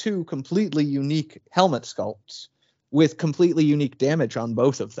these are 2 completely unique helmet sculpts with completely unique damage on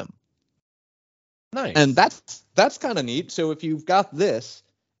both of them. Nice. And that's kind of neat. So if you've got this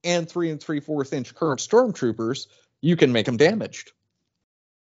and 3 3/4 inch current Stormtroopers, you can make them damaged.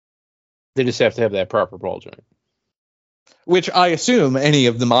 They just have to have that proper ball joint, which I assume any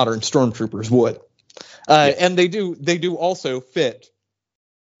of the modern Stormtroopers would. Yes. And they do also fit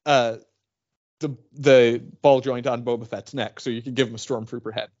the ball joint on Boba Fett's neck, so you can give him a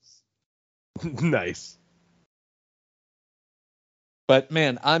Stormtrooper head. Nice. But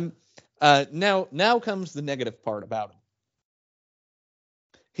man, I'm now comes the negative part about him.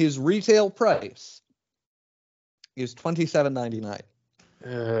 His retail price is $27.99.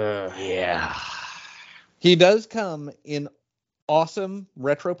 Yeah. He does come in awesome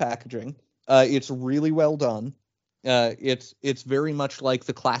retro packaging. It's really well done. It's very much like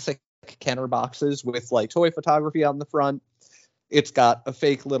the classic Kenner boxes with like toy photography on the front. It's got a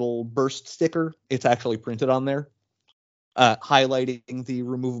fake little burst sticker. It's actually printed on there, highlighting the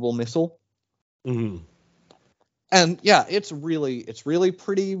removable missile. Mm-hmm. And yeah, it's really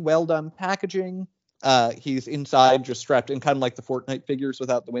pretty well done packaging. He's inside just strapped in, kind of like the Fortnite figures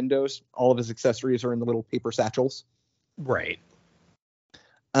without the windows. All of his accessories are in the little paper satchels. Right.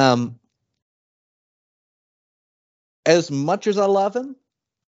 As much as I love him,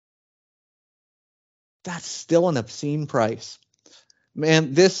 that's still an obscene price.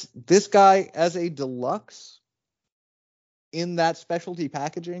 Man, this guy as a deluxe in that specialty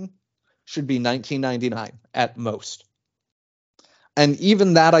packaging should be $19.99 at most. And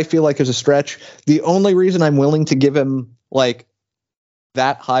even that I feel like is a stretch. The only reason I'm willing to give him like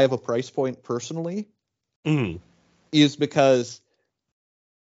that high of a price point personally is because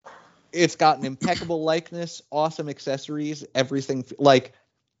it's got an impeccable likeness, awesome accessories, everything. Like,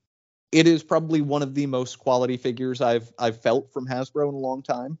 it is probably one of the most quality figures I've felt from Hasbro in a long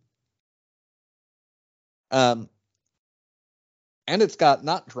time. And it's got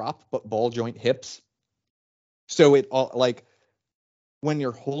not drop but ball joint hips. So it like when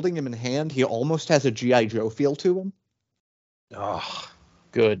you're holding him in hand, he almost has a G.I. Joe feel to him. Oh,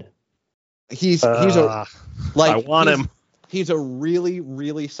 good. He's a like I want him. He's a really,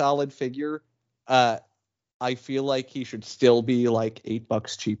 really solid figure. I feel like he should still be like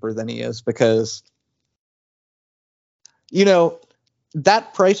 $8 cheaper than he is, because, you know,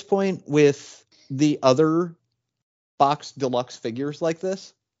 that price point with the other box deluxe figures like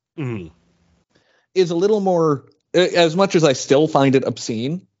this is a little more, as much as I still find it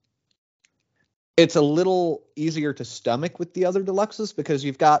obscene, it's a little easier to stomach with the other deluxes, because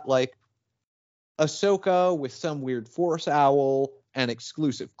you've got like Ahsoka with some weird Force owl, an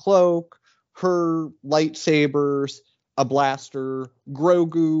exclusive cloak, her lightsabers, a blaster,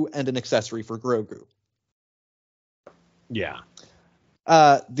 Grogu, and an accessory for Grogu. Yeah.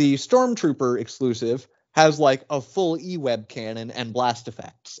 The Stormtrooper exclusive has like a full E-web cannon and blast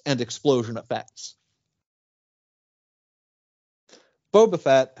effects and explosion effects. Boba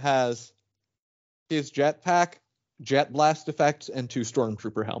Fett has his jetpack, jet blast effects, and 2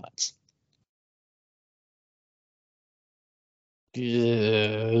 Stormtrooper helmets.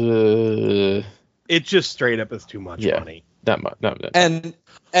 It just straight up is too much money. Not much. No.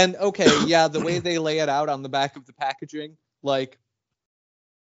 And okay, yeah, the way they lay it out on the back of the packaging, like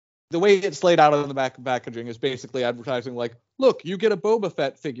the way it's laid out on the back of packaging is basically advertising like, look, you get a Boba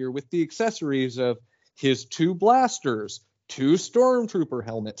Fett figure with the accessories of his 2 blasters, 2 stormtrooper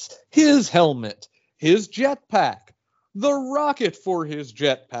helmets, his helmet, his jetpack, the rocket for his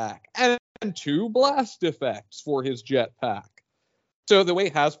jetpack, and 2 blast effects for his jetpack. So the way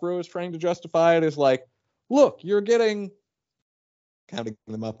Hasbro is trying to justify it is like, look, you're getting, counting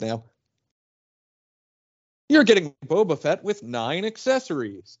them up now, you're getting Boba Fett with 9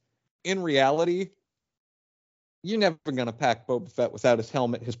 accessories. In reality, you're never going to pack Boba Fett without his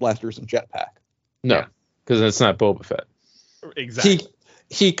helmet, his blasters, and jetpack. No, because it's not Boba Fett. Exactly.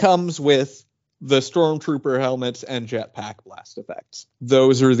 He comes with the Stormtrooper helmets and jetpack blast effects.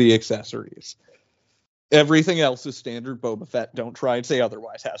 Those are the accessories. Everything else is standard Boba Fett. Don't try and say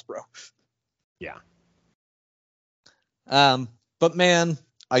otherwise, Hasbro. Yeah. But man,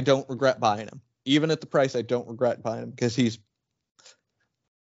 I don't regret buying him. Even at the price, I don't regret buying him because he's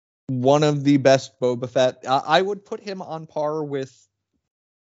one of the best Boba Fett. I would put him on par with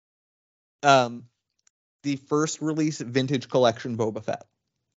the first release vintage collection Boba Fett.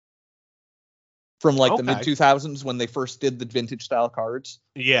 From like the mid 2000s when they first did the vintage style cards.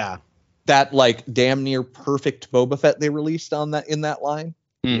 Yeah. That like damn near perfect Boba Fett they released on that in that line.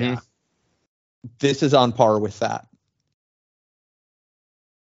 Mm-hmm. Yeah. This is on par with that.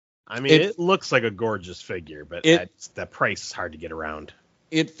 I mean, it looks like a gorgeous figure, but that price is hard to get around.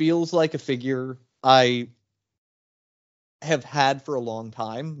 It feels like a figure I have had for a long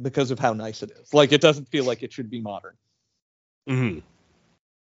time because of how nice it is. Like, it doesn't feel like it should be modern. Mm-hmm.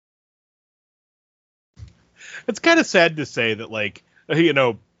 It's kind of sad to say that, like, you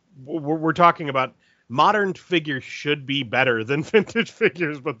know, we're talking about modern figures should be better than vintage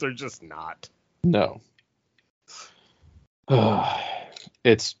figures, but they're just not. No.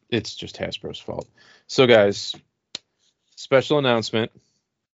 It's just Hasbro's fault. So, guys, special announcement.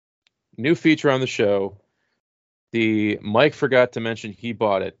 New feature on the show. The Mike forgot to mention he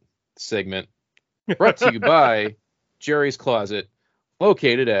bought it segment. Brought to you by Jerry's Closet,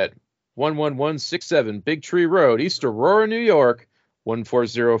 located at 11167 Big Tree Road, East Aurora, New York,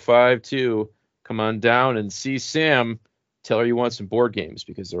 14052. Come on down and see Sam. Tell her you want some board games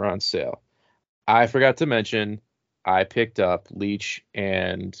because they're on sale. I forgot to mention I picked up Leech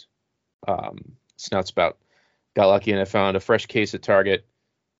and Snout Spout. Got lucky and I found a fresh case at Target.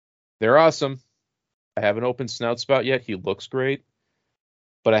 They're awesome. I haven't opened Snout Spout yet. He looks great.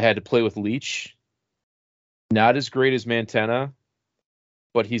 But I had to play with Leech. Not as great as Mantenna,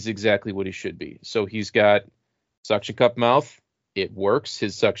 but he's exactly what he should be. So he's got suction cup mouth. It works.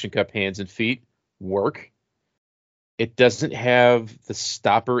 His suction cup hands and feet work. It doesn't have the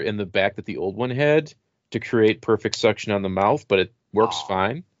stopper in the back that the old one had to create perfect suction on the mouth, but it works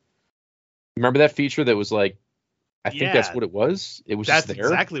fine. Remember that feature that was like, I think that's what it was. It was just there.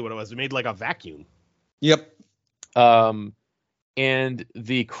 That's exactly what it was. It made like a vacuum. Yep. And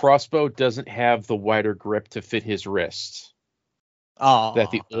the crossbow doesn't have the wider grip to fit his wrist that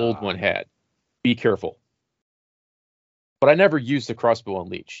the old one had. Be careful. But I never used the crossbow on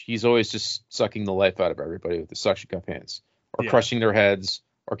Leech. He's always just sucking the life out of everybody with the suction cup hands, or crushing their heads,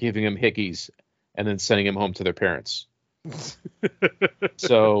 or giving them hickeys, and then sending them home to their parents.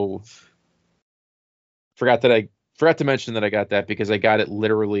 So, forgot to mention that I got that because I got it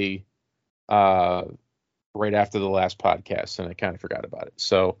literally right after the last podcast, and I kind of forgot about it.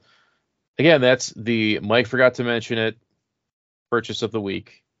 So, again, that's the Mike forgot to mention it purchase of the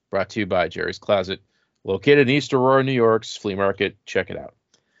week, brought to you by Jerry's Closet, located in East Aurora, New York's flea market. Check it out.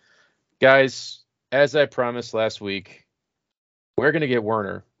 Guys, as I promised last week, we're going to get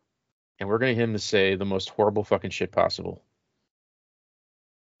Werner, and we're going to get him to say the most horrible fucking shit possible.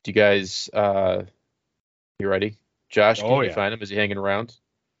 Do you guys, you ready? Josh, can you find him? Is he hanging around?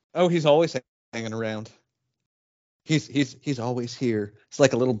 Oh, he's always hanging around. He's always here. It's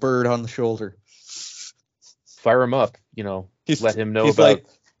like a little bird on the shoulder. Fire him up, let him know about...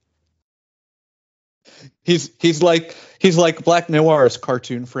 He's like Black Noir's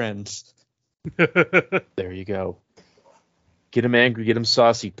cartoon friends. There you go. Get him angry, get him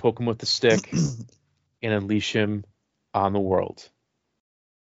saucy, poke him with the stick, and unleash him on the world.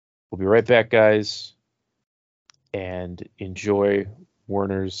 We'll be right back, guys, and enjoy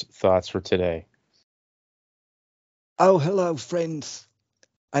Werner's thoughts for today. Oh, hello, friends.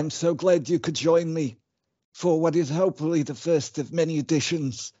 I'm so glad you could join me for what is hopefully the first of many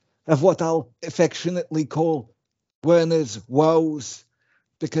editions of what I'll affectionately call Werner's Woes.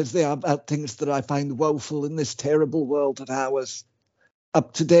 because they are about things that I find woeful in this terrible world of ours.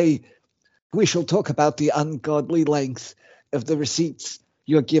 Up today, we shall talk about the ungodly length of the receipts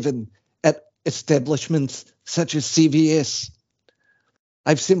you're given at establishments such as CVS.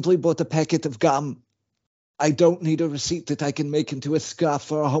 I've simply bought a packet of gum. I don't need a receipt that I can make into a scarf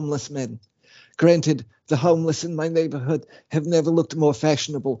for a homeless man. Granted, the homeless in my neighborhood have never looked more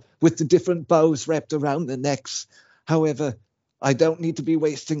fashionable with the different bows wrapped around their necks. However, I don't need to be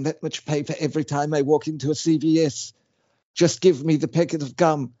wasting that much paper every time I walk into a CVS. Just give me the packet of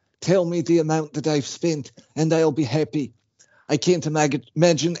gum, tell me the amount that I've spent, and I'll be happy. I can't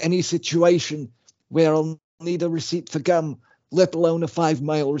imagine any situation where I'll need a receipt for gum, let alone a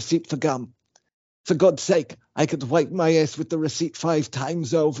 5-mile receipt for gum. For God's sake, I could wipe my ass with the receipt 5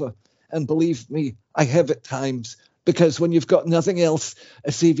 times over. And believe me, I have at times, because when you've got nothing else,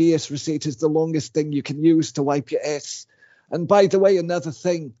 a CVS receipt is the longest thing you can use to wipe your ass. And by the way, another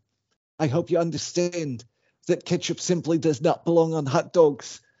thing, I hope you understand that ketchup simply does not belong on hot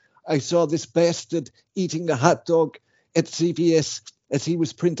dogs. I saw this bastard eating a hot dog at CVS as he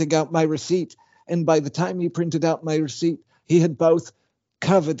was printing out my receipt. And by the time he printed out my receipt, he had both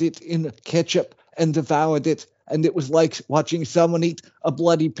covered it in ketchup and devoured it. And it was like watching someone eat a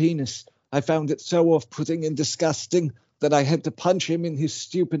bloody penis. I found it so off-putting and disgusting that I had to punch him in his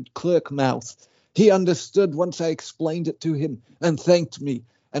stupid clerk mouth. He understood once I explained it to him and thanked me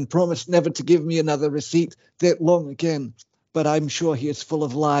and promised never to give me another receipt that long again. But I'm sure he is full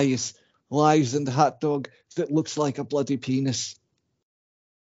of lies and hot dog that looks like a bloody penis.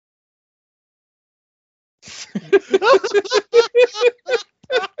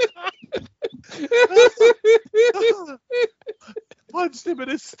 Punched him in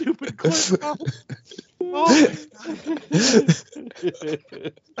his stupid clerk mouth. Oh.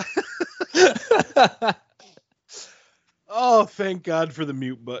 Oh, thank God for the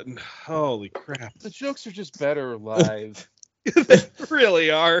mute button. Holy crap. The jokes are just better live. They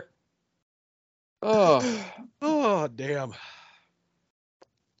really are. Oh, damn.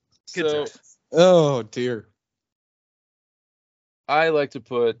 So, oh dear. I like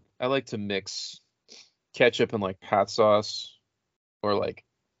to mix ketchup and like hot sauce or like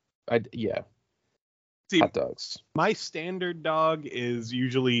hot dogs. My standard dog is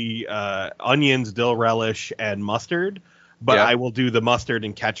usually onions, dill relish, and mustard, but I will do the mustard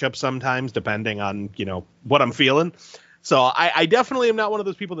and ketchup sometimes depending on, what I'm feeling. So I definitely am not one of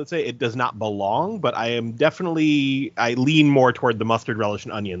those people that say it does not belong, but I lean more toward the mustard, relish,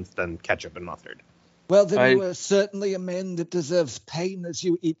 and onions than ketchup and mustard. Well, then you are certainly a man that deserves pain as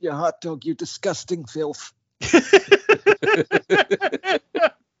you eat your hot dog, you disgusting filth.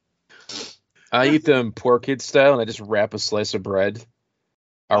 I eat them poor kid style, and I just wrap a slice of bread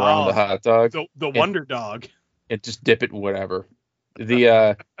around the hot dog. The Wonder Dog. And just dip it in whatever.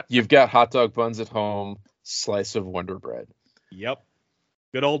 You've got hot dog buns at home, slice of Wonder Bread. Yep.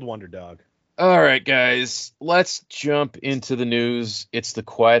 Good old Wonder Dog. All right, guys, let's jump into the news. It's the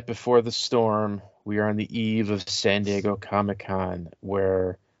quiet before the storm. We are on the eve of San Diego Comic-Con,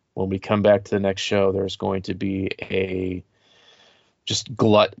 where when we come back to the next show, there's going to be a just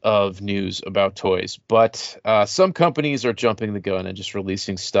glut of news about toys. But some companies are jumping the gun and just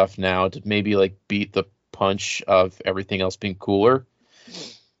releasing stuff now to maybe like beat the punch of everything else being cooler.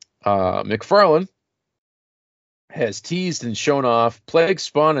 McFarlane has teased and shown off Plague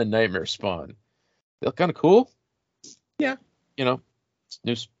Spawn and Nightmare Spawn. They look kind of cool. Yeah.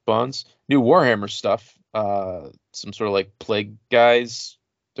 New spawns, new Warhammer stuff. Some sort of like plague guys.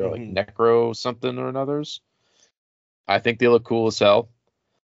 They're like Necro something or another's. I think they look cool as hell.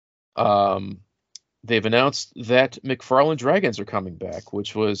 They've announced that McFarlane Dragons are coming back,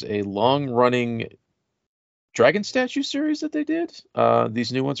 which was a long-running dragon statue series that they did.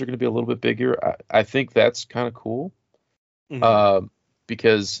 These new ones are going to be a little bit bigger. I think that's kind of cool.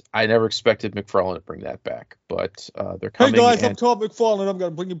 Because I never expected McFarlane to bring that back, but they're coming. Hey guys, I'm Todd McFarlane. I'm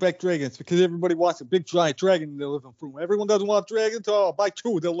going to bring you back dragons because everybody wants a big giant dragon in their living room. Everyone doesn't want dragons. Oh, buy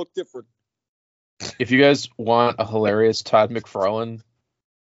 2; they'll look different. If you guys want a hilarious Todd McFarlane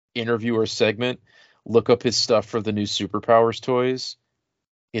interview or segment, look up his stuff for the new Superpowers toys.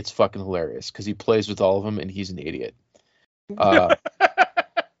 It's fucking hilarious because he plays with all of them and he's an idiot.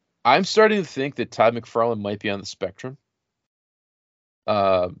 I'm starting to think that Todd McFarlane might be on the spectrum.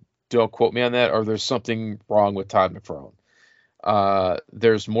 Don't quote me on that, or there's something wrong with Todd McFarlane.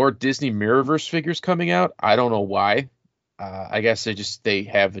 There's more Disney Mirrorverse figures coming out. I don't know why. I guess they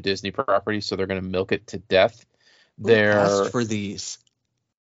have a Disney property, so they're going to milk it to death. Who asked for these?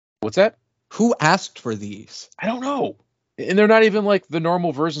 What's that? Who asked for these? I don't know. And they're not even like the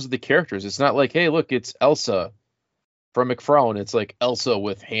normal versions of the characters. It's not like, hey, look, it's Elsa From McFarlane, it's like Elsa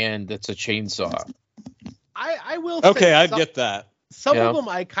with hand that's a chainsaw. I will say Okay, I get that. Some of them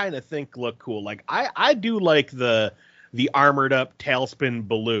I kind of think look cool. Like I do like the armored up Tailspin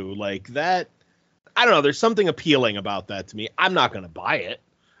Baloo. Like that, I don't know, there's something appealing about that to me. I'm not going to buy it,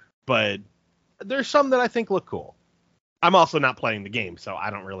 but there's some that I think look cool. I'm also not playing the game, so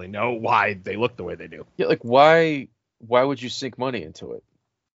I don't really know why they look the way they do. Yeah, like why would you sink money into it?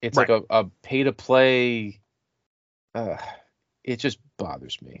 It's Right. like a pay to play. It just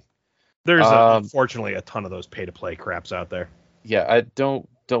bothers me. There's unfortunately a ton of those pay to play craps out there. Yeah, I don't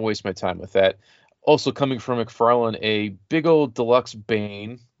waste my time with that. Also coming from McFarlane, a big old deluxe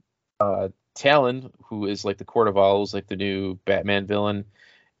Bane, Talon, who is like the Court of Owls, like the new Batman villain,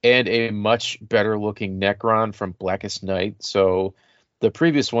 and a much better looking Necron from Blackest Night. So the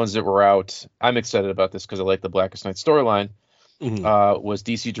previous ones that were out, I'm excited about this because I like the Blackest Night storyline. Was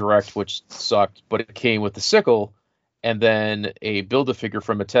DC Direct, which sucked, but it came with the sickle, and then a Build-A-Figure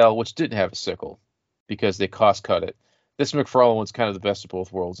from Mattel, which didn't have a sickle because they cost cut it. This McFarlane one's kind of the best of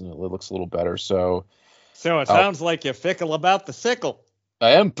both worlds, and it looks a little better. So it sounds like you're fickle about the sickle.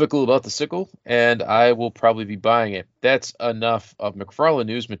 I am fickle about the sickle, and I will probably be buying it. That's enough of McFarlane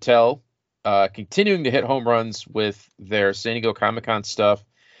news. Mattel, continuing to hit home runs with their San Diego Comic-Con stuff,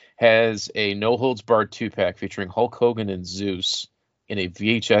 has a No Holds Barred 2-pack featuring Hulk Hogan and Zeus in a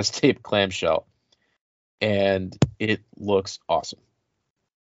VHS tape clamshell. And it looks awesome.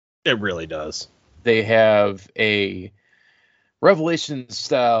 It really does. They have a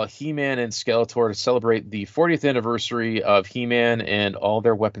Revelation-style He-Man and Skeletor to celebrate the 40th anniversary of He-Man, and all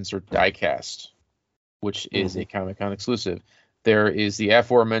their weapons are die-cast, which is a Comic-Con exclusive. There is the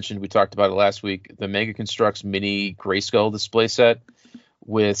aforementioned, we talked about it last week, the Mega Construx Mini Grayskull display set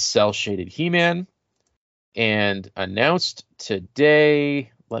with cel-shaded He-Man. And announced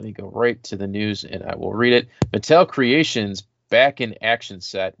today, let me go right to the news and I will read it. Mattel Creations Back in Action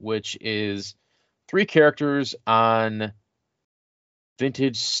set, which is 3 characters on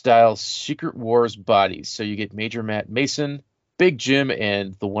vintage style Secret Wars bodies. So you get Major Matt Mason, Big Jim,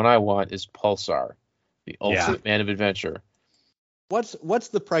 and the one I want is Pulsar, the ultimate man of adventure. What's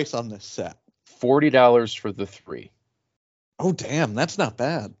the price on this set? $40 for the 3. Oh damn, that's not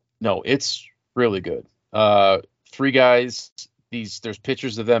bad. No, it's really good. 3 guys. There's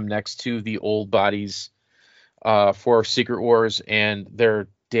pictures of them next to the old bodies for Secret Wars, and they're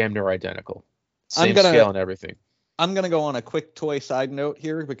damn near identical. Same scale and everything. I'm going to go on a quick toy side note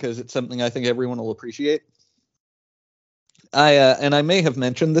here because it's something I think everyone will appreciate. I may have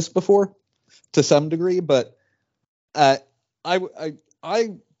mentioned this before to some degree, but I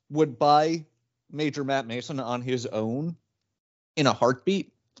would buy Major Matt Mason on his own in a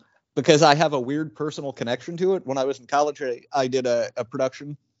heartbeat because I have a weird personal connection to it. When I was in college, I did a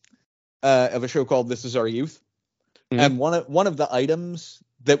production of a show called This Is Our Youth. And one of the items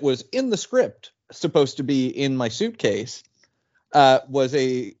that was in the script, supposed to be in my suitcase, was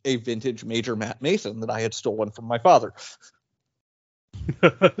a vintage Major Matt Mason that I had stolen from my father.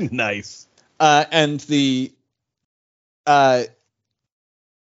 Nice. And the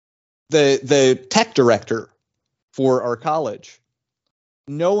tech director for our college,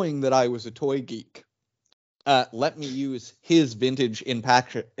 knowing that I was a toy geek, let me use his vintage in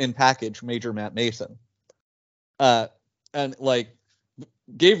package Major Matt Mason, and like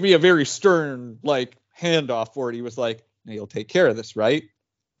gave me a very stern like handoff for it. He was like, "You'll take care of this, right?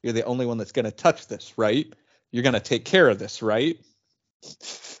 You're the only one that's going to touch this, right? You're going to take care of this, right?"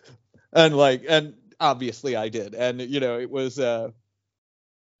 And obviously I did. And you know, it was a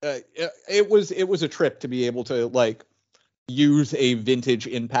trip to be able to like use a vintage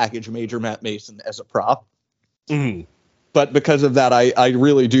in package Major Matt Mason as a prop. But because of that, I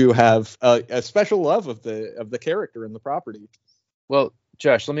really do have a special love of the character and the property. Well,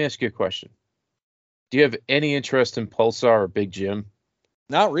 Josh, let me ask you a question. Do you have any interest in Pulsar or Big Jim?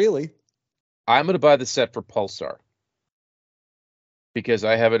 Not really. I'm going to buy the set for Pulsar because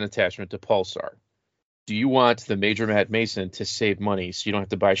I have an attachment to Pulsar. Do you want the Major Matt Mason to save money so you don't have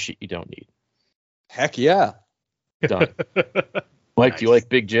to buy shit you don't need? Heck yeah. Done. Mike, do you like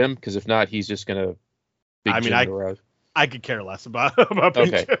Big Jim? Because if not, he's just going to I could care less about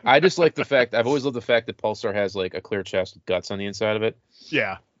Big Jim. I just like the fact, I've always loved the fact that Pulsar has like a clear chest with guts on the inside of it.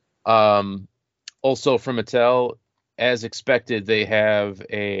 Yeah. Also from Mattel, as expected, they have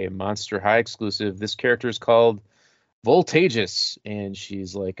a Monster High exclusive. This character is called Voltageous, and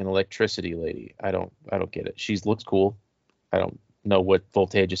she's like an electricity lady. I don't get it. She looks cool. I don't know what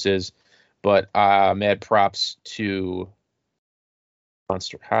Voltageous is, but mad props to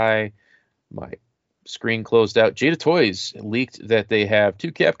Monster High. My screen closed out. Jada Toys leaked that they have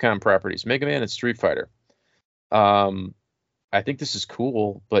 2 Capcom properties, Mega Man and Street Fighter. I think this is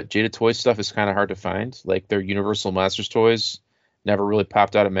cool, but Jada Toys stuff is kind of hard to find. Like their Universal Monsters toys never really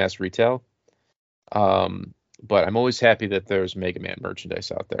popped out of mass retail. But I'm always happy that there's Mega Man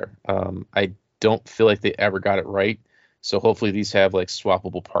merchandise out there. I don't feel like they ever got it right. So hopefully these have like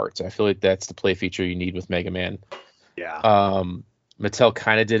swappable parts. I feel like that's the play feature you need with Mega Man. Yeah. Mattel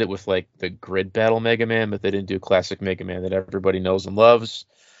kind of did it with like the Grid Battle Mega Man, but they didn't do classic Mega Man that everybody knows and loves.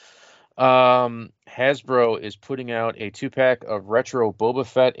 Hasbro is putting out a 2-pack of retro Boba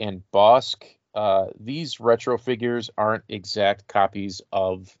Fett and Bosk. These retro figures aren't exact copies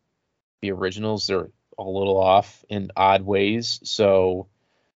of the originals. They're a little off in odd ways. So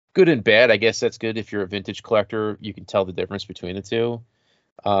good and bad. I guess that's good if you're a vintage collector. You can tell the difference between the two.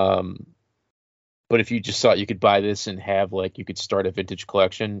 But if you just thought you could buy this and have like you could start a vintage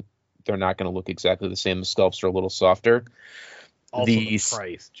collection, they're not going to look exactly the same. The sculpts are a little softer. Also the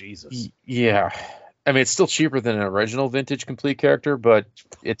price, Jesus. Yeah. I mean, it's still cheaper than an original vintage complete character, but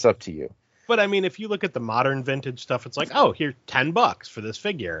it's up to you. But I mean, if you look at the modern vintage stuff, it's like, oh, here's $10 for this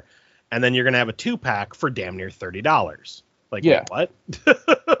figure. And then you're going to have a 2-pack for damn near $30. Like, yeah. What?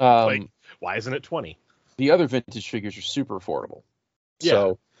 Like, why isn't it 20? The other vintage figures are super affordable. Yeah.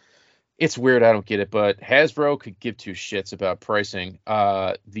 So it's weird. I don't get it, but Hasbro could give two shits about pricing.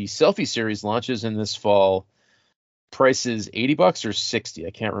 The Selfie series launches in this fall. Price is $80 or 60.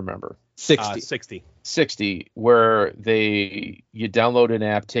 I can't remember. 60. 60, where you download an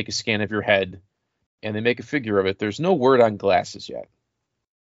app, take a scan of your head, and they make a figure of it. There's no word on glasses yet.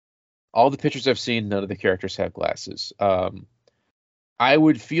 All the pictures I've seen, none of the characters have glasses. I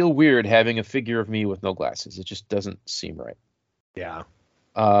would feel weird having a figure of me with no glasses. It just doesn't seem right. Yeah.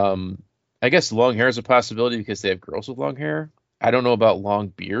 I guess long hair is a possibility because they have girls with long hair. I don't know about long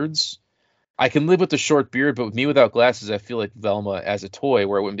beards. I can live with the short beard, but with me without glasses, I feel like Velma as a toy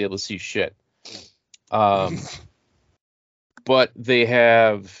where I wouldn't be able to see shit. But they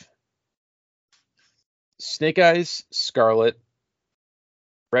have Snake Eyes, Scarlet,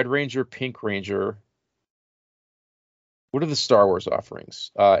 Red Ranger, Pink Ranger. What are the Star Wars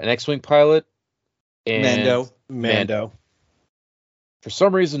offerings? An X-Wing pilot and Mando. For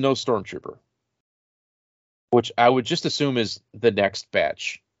some reason, no Stormtrooper, which I would just assume is the next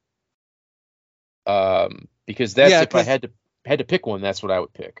batch. Because if I had to pick one, that's what I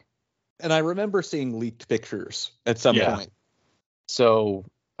would pick. And I remember seeing leaked pictures at some point. So,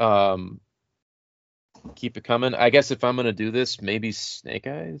 keep it coming. I guess if I'm going to do this, maybe Snake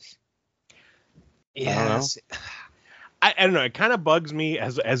Eyes. Yes. I don't know. It kind of bugs me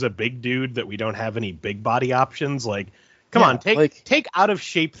as a big dude that we don't have any big body options. Like, come on, take out of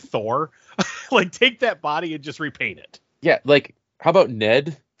shape Thor. Like, take that body and just repaint it. Yeah, like, how about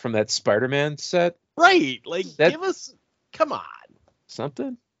Ned from that Spider-Man set? Right. Like, give us, come on.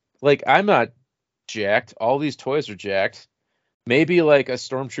 Something? Like, I'm not jacked. All these toys are jacked. Maybe, like, a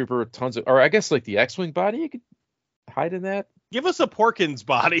Stormtrooper with tons of, or I guess, like, the X-Wing body, you could hide in that. Give us a Porkins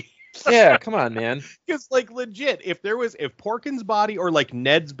body. Yeah, come on, man. Because, like, legit, if Porkins' body or, like,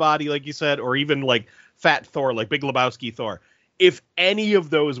 Ned's body, like you said, or even, like, Fat Thor, like Big Lebowski Thor, if any of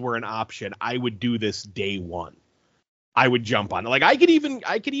those were an option, I would do this day one. I would jump on it. Like, I could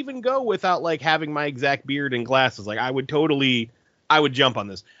even go without, like, having my exact beard and glasses. Like, I would jump on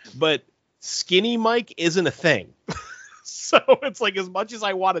this. But Skinny Mike isn't a thing. So it's like, as much as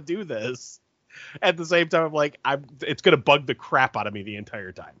I want to do this, at the same time, I'm like, it's going to bug the crap out of me the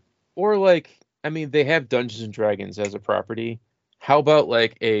entire time. Or, like, I mean, they have Dungeons and Dragons as a property. How about,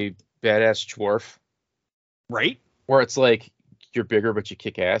 like, a badass dwarf? Right? Where it's like, you're bigger, but you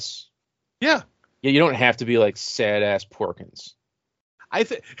kick ass. Yeah. Yeah, you don't have to be, like, sad-ass Porkins. I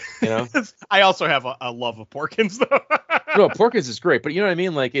think, you know? I also have a love of Porkins, though. No, Porkins is great, but you know what I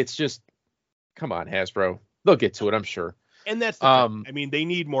mean? Like, it's just, come on, Hasbro. They'll get to it, I'm sure. And that's the thing. I mean, they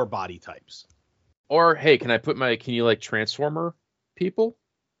need more body types. Or, hey, can you, like, Transformer people?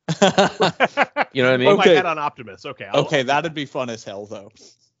 You know what I mean? Put my head on Optimus. Okay. That'd be fun as hell, though.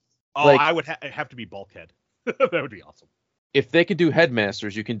 Oh, like, I would have to be Bulkhead. That would be awesome. If they could do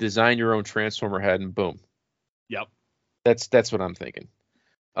Headmasters, you can design your own Transformer head and boom. Yep. That's what I'm thinking.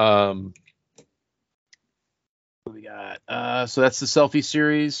 What we got? So that's the Selfie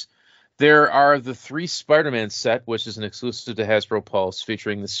series. There are the 3 Spider-Man set, which is an exclusive to Hasbro Pulse,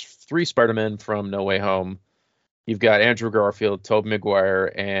 featuring the 3 Spider-Men from No Way Home. You've got Andrew Garfield, Tobey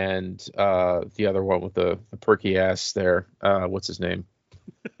Maguire, and the other one with the perky ass there. What's his name?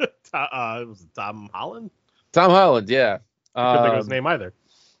 Was it Tom Holland? Tom Holland, yeah. I couldn't think of his name either.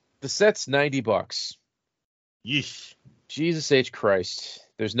 The set's $90. Yeesh. Jesus H. Christ.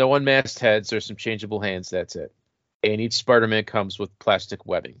 There's no unmasked heads. There's some changeable hands. That's it. And each Spider-Man comes with plastic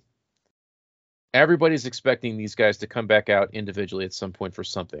webbing. everybody's expecting these guys to come back out individually at some point for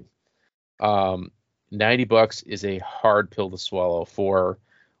something. $90 is a hard pill to swallow for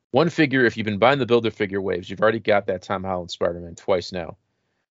one figure. If you've been buying the Build-A-Figure waves, you've already got that Tom Holland Spider-Man twice now.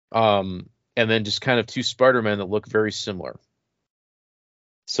 And then just kind of two Spider-Men that look very similar.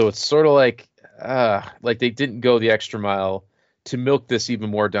 So it's sort of like they didn't go the extra mile to milk this even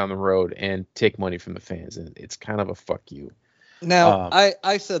more down the road and take money from the fans. And it's kind of a fuck you. Now,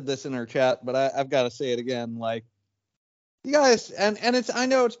 I said this in our chat, but I've got to say it again. Like, you guys, and I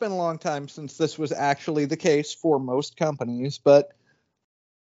know it's been a long time since this was actually the case for most companies, but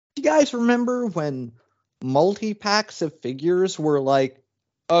do you guys remember when multi-packs of figures were like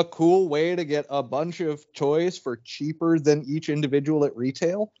a cool way to get a bunch of toys for cheaper than each individual at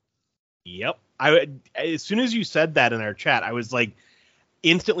retail? Yep. As soon as you said that in our chat, I was like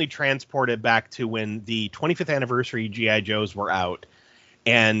instantly transported back to when the 25th anniversary G.I. Joes were out,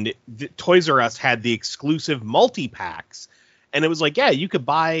 and Toys R Us had the exclusive multi-packs, and it was like, yeah, you could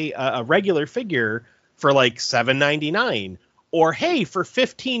buy a regular figure for like $7.99, or hey, for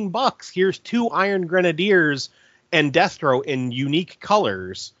 $15, here's 2 Iron Grenadiers and Deathstroke in unique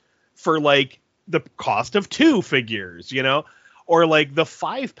colors for like the cost of 2 figures, you know, or like the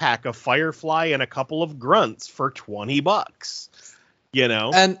 5-pack of Firefly and a couple of Grunts for $20, you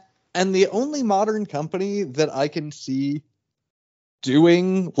know. And the only modern company that I can see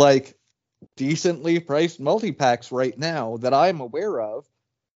doing like decently priced multi-packs right now that I'm aware of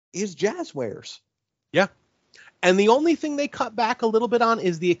is Jazzwares. Yeah. And the only thing they cut back a little bit on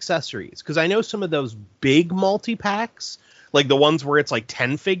is the accessories. Because I know some of those big multi-packs, like the ones where it's like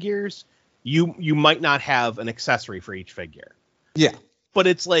 10 figures, you might not have an accessory for each figure. Yeah. But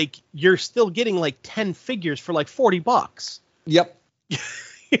it's like, you're still getting like 10 figures for like $40. Yep. You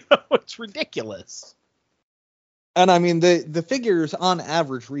know, it's ridiculous. And I mean, the figures on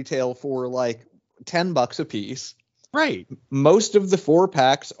average retail for like $10 a piece. Right. Most of the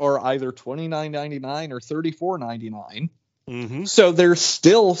 4-packs are either $29.99 or $34.99. Mm-hmm. So there's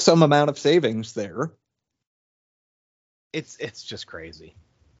still some amount of savings there. It's just crazy.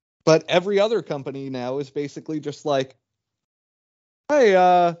 But every other company now is basically just like,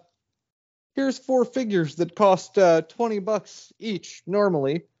 hey, here's 4 figures that cost $20 each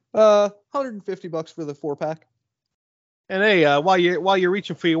normally. $150 for the 4-pack. And hey, while you're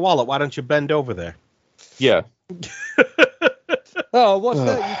reaching for your wallet, why don't you bend over there? Yeah. Oh, what's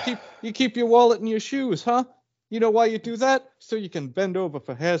that? You keep your wallet in your shoes, huh? You know why you do that? So you can bend over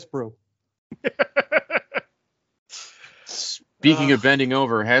for Hasbro. Speaking of bending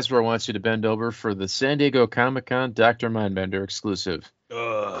over, Hasbro wants you to bend over for the San Diego Comic-Con Dr. Mindbender exclusive.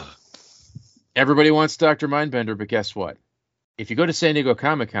 Ugh. Everybody wants Dr. Mindbender, but guess what? If you go to San Diego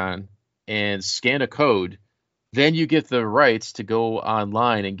Comic-Con and scan a code, then you get the rights to go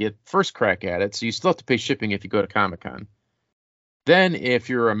online and get first crack at it. So you still have to pay shipping if you go to Comic-Con. Then if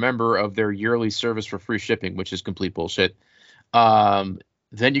you're a member of their yearly service for free shipping, which is complete bullshit,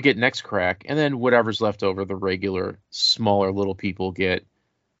 then you get next crack. And then whatever's left over, the regular, smaller little people get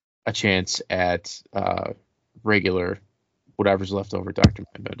a chance at regular, whatever's left over, Dr.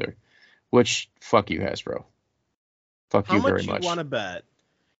 Mindbender. Which, fuck you, Hasbro. Fuck you very much. How much you want to bet?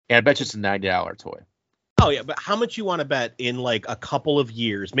 And I bet you it's a $90 toy. Oh, yeah, but how much you want to bet in like a couple of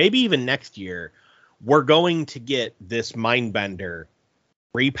years, maybe even next year, we're going to get this Mindbender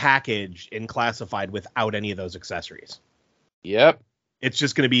repackaged and classified without any of those accessories? Yep. It's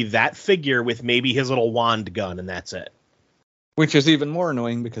just going to be that figure with maybe his little wand gun, and that's it. Which is even more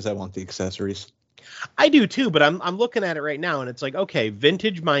annoying because I want the accessories. I do too, but I'm looking at it right now, and it's like, okay,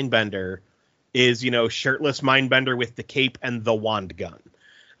 vintage Mindbender is, you know, shirtless Mindbender with the cape and the wand gun.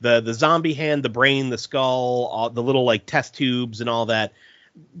 The zombie hand, the brain, the skull, all the little like test tubes and all that.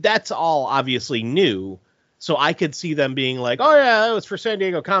 That's all obviously new. So I could see them being like, oh yeah, that was for San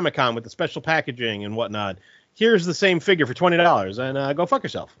Diego Comic-Con with the special packaging and whatnot. Here's the same figure for $20 and go fuck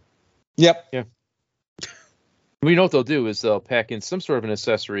yourself. Yep. Yeah. We know what they'll do is they'll pack in some sort of an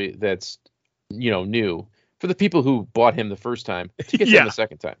accessory that's, you know, new for the people who bought him the first time to get them the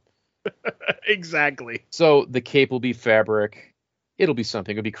second time. Exactly. So the cape will be fabric. It'll be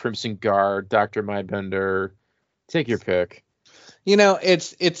something. It'll be Crimson Guard, Dr. Mindbender. Take your pick. You know,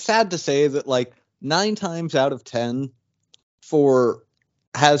 it's sad to say that like 9 times out of 10 for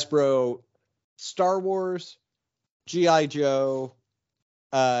Hasbro, Star Wars, G.I. Joe,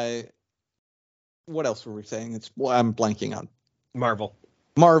 what else were we saying? I'm blanking on. Marvel.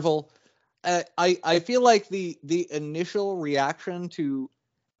 I feel like the initial reaction to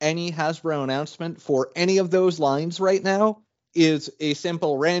any Hasbro announcement for any of those lines right now is a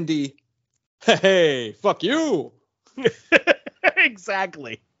simple Randy, hey, fuck you.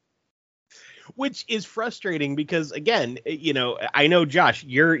 Exactly. Which is frustrating because, again, you know, I know, Josh,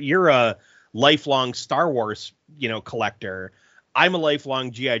 you're a lifelong Star Wars, you know, collector. I'm a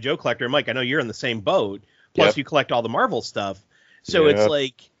lifelong G.I. Joe collector. Mike, I know you're in the same boat. Plus, you collect all the Marvel stuff. So it's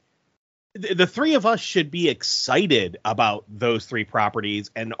like the three of us should be excited about those three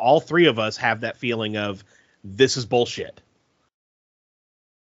properties, and all three of us have that feeling of this is bullshit.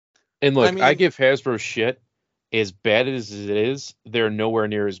 And look, I give Hasbro shit. As bad as it is, they're nowhere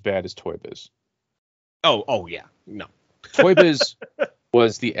near as bad as Toy Biz. Oh yeah, no. Toy Biz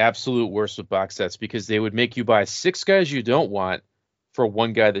was the absolute worst with box sets because they would make you buy 6 guys you don't want for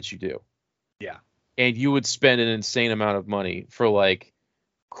 1 guy that you do. Yeah. And you would spend an insane amount of money for like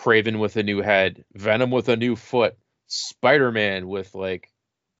Kraven with a new head, Venom with a new foot, Spider-Man with like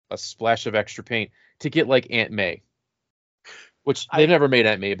a splash of extra paint to get like Aunt May. Which they've never made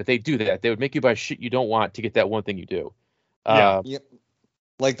Aunt May, but they do that. They would make you buy shit you don't want to get that one thing you do. Yep.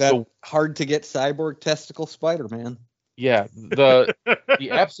 Like that hard to get cyborg testicle Spider-Man. Yeah. The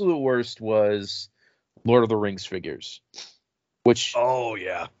absolute worst was Lord of the Rings figures. Which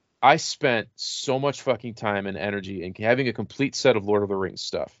I spent so much fucking time and energy in having a complete set of Lord of the Rings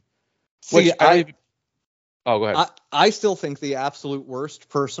stuff. See, go ahead. I still think the absolute worst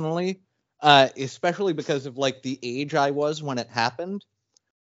personally, especially because of like the age I was when it happened,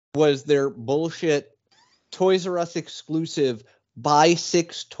 was their bullshit Toys R Us exclusive buy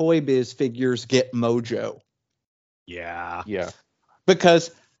 6 Toy Biz figures get Mojo. Yeah.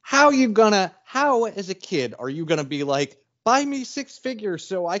 Because how as a kid are you gonna be like, buy me 6 figures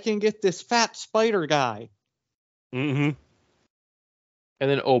so I can get this fat spider guy? Mm-hmm. And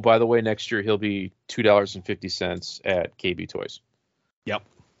then, oh, by the way, next year he'll be $2.50 at KB Toys. Yep.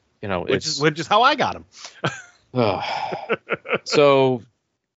 You know, which is how I got him. So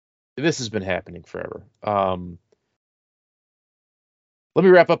this has been happening forever. Let me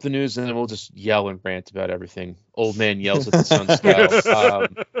wrap up the news and then we'll just yell and rant about everything. Old man yells at the sun style.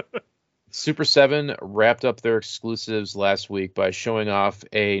 Super 7 wrapped up their exclusives last week by showing off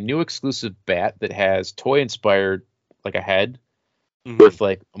a new exclusive bat that has toy-inspired, like a head with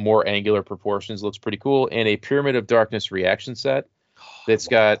like more angular proportions. Looks pretty cool. And a Pyramid of Darkness reaction set that's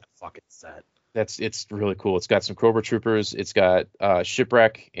got fucking set. It's really cool. It's got some Cobra Troopers. It's got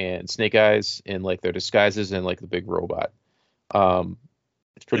Shipwreck and Snake Eyes in like their disguises and like the big robot.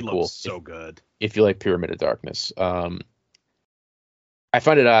 It's pretty cool. So good. If you like Pyramid of Darkness. I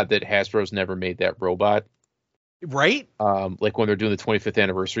find it odd that Hasbro's never made that robot. Right? Like when they're doing the 25th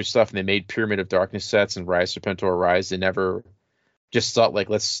anniversary stuff and they made Pyramid of Darkness sets and Rise Serpentor Rise, they never just thought like,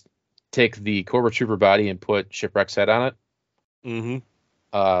 let's take the Cobra Trooper body and put Shipwreck's head on it.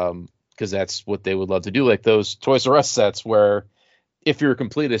 Mm-hmm. Because that's what they would love to do. Like those Toys R Us sets where if you're a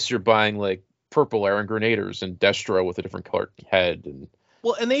completist, you're buying like purple Aaron Grenaders and Destro with a different colored head.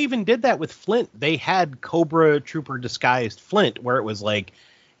 Well, and they even did that with Flint. They had Cobra Trooper disguised Flint, where it was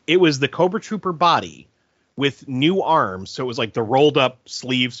the Cobra Trooper body with new arms. So it was like the rolled up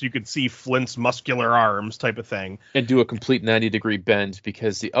sleeves, so you could see Flint's muscular arms type of thing. And do a complete 90-degree bend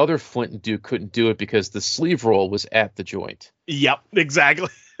because the other Flint and Duke couldn't do it because the sleeve roll was at the joint. Yep, exactly.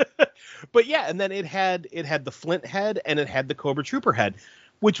 But yeah, and then it had the Flint head and it had the Cobra Trooper head,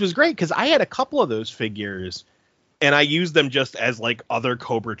 which was great because I had a couple of those figures. And I used them just as like other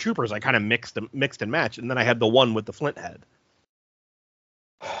Cobra Troopers. I kind of mixed and matched. And then I had the one with the Flint head.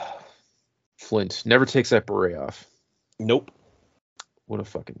 Flint never takes that beret off. Nope. What a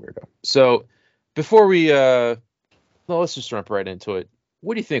fucking weirdo. So before we, let's just jump right into it.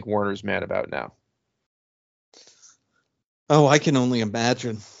 What do you think Warner's mad about now? Oh, I can only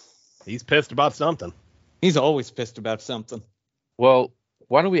imagine. He's pissed about something. He's always pissed about something. Well,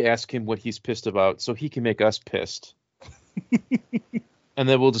 why don't we ask him what he's pissed about so he can make us pissed? And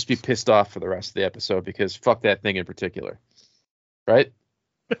then we'll just be pissed off for the rest of the episode because fuck that thing in particular. Right?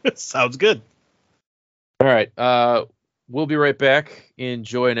 Sounds good. All right. We'll be right back.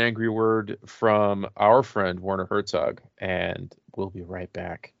 Enjoy an angry word from our friend Werner Herzog, and we'll be right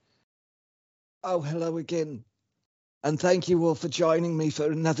back. Oh, hello again. And thank you all for joining me for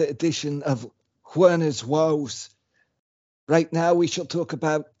another edition of Werner's Woes. Right now, we shall talk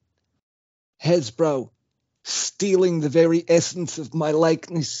about Hasbro stealing the very essence of my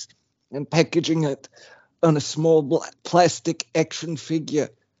likeness and packaging it on a small plastic action figure.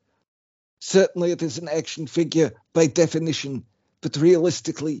 Certainly, it is an action figure by definition, but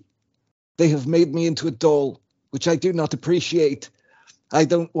realistically, they have made me into a doll, which I do not appreciate. I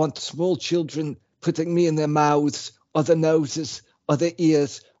don't want small children putting me in their mouths or their noses or their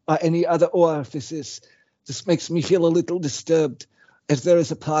ears or any other orifices. This makes me feel a little disturbed, as there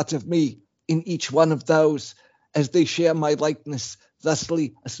is a part of me in each one of those, as they share my likeness,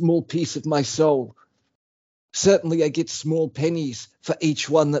 thusly a small piece of my soul. Certainly I get small pennies for each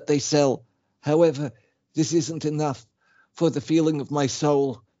one that they sell. However, this isn't enough for the feeling of my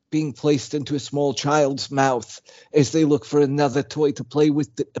soul being placed into a small child's mouth as they look for another toy to play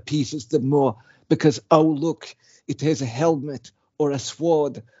with that appeases them more. Because, oh, look, it has a helmet or a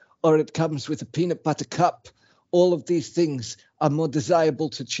sword, or it comes with a peanut butter cup. All of these things are more desirable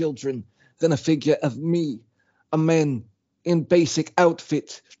to children than a figure of me, a man in basic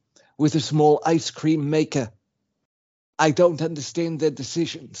outfit with a small ice cream maker. I don't understand their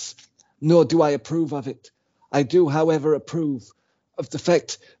decisions, nor do I approve of it. I do, however, approve of the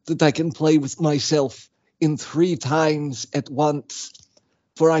fact that I can play with myself in 3 times at once,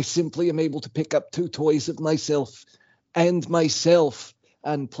 for I simply am able to pick up 2 toys of myself and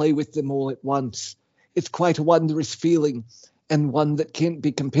play with them all at once. It's quite a wondrous feeling, and one that can't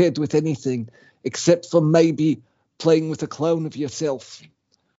be compared with anything, except for maybe playing with a clone of yourself.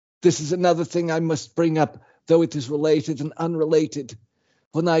 This is another thing I must bring up, though it is related and unrelated.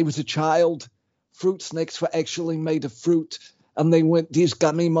 When I was a child, fruit snacks were actually made of fruit, and they weren't these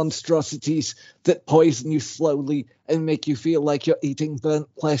gummy monstrosities that poison you slowly and make you feel like you're eating burnt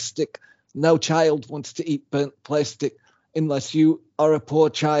plastic. No child wants to eat burnt plastic unless you are a poor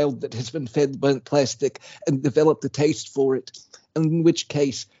child that has been fed burnt plastic and developed a taste for it, in which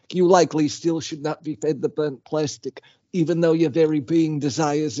case you likely still should not be fed the burnt plastic, even though your very being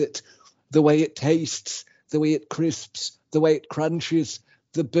desires it. The way it tastes, the way it crisps, the way it crunches,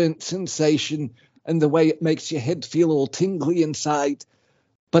 the burnt sensation, and the way it makes your head feel all tingly inside.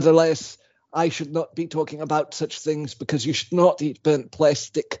 But alas, I should not be talking about such things because you should not eat burnt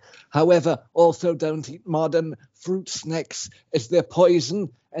plastic. However, also don't eat modern fruit snacks, as they're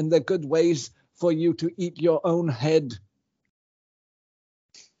poison and they're good ways for you to eat your own head.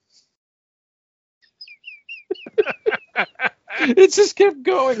 It just kept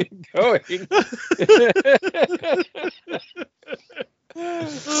going and going.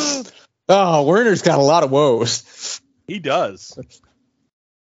 Oh, Werner's got a lot of woes. He does.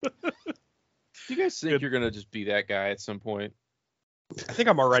 Do you guys think you're going to just be that guy at some point? I think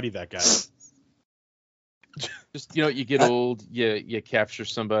I'm already that guy. Just, you get old, you capture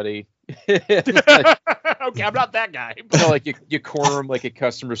somebody. Okay, I'm not that guy. Like you corner them like a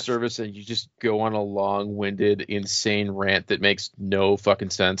customer service and you just go on a long-winded, insane rant that makes no fucking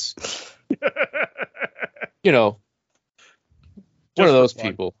sense. One of those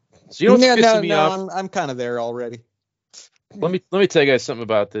people. So what's pissing me off? I'm kind of there already. Let me tell you guys something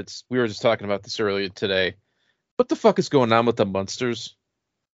about this. We were just talking about this earlier today. What the fuck is going on with the Munsters?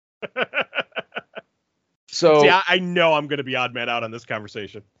 So see, I know I'm going to be odd man out on this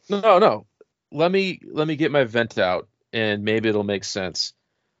conversation. No. Let me get my vent out, and maybe it'll make sense.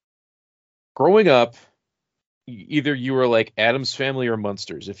 Growing up, either you were like Addams Family or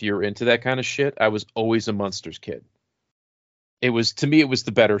Munsters. If you were into that kind of shit, I was always a Munsters kid. To me, it was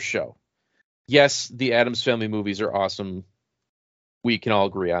the better show. Yes, the Addams Family movies are awesome. We can all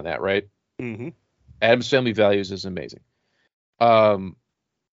agree on that, right? Mm-hmm. Addams Family Values is amazing.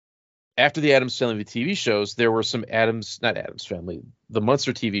 After the Addams Family TV shows, there were some the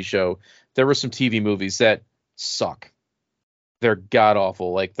Munster TV show, there were some TV movies that suck. They're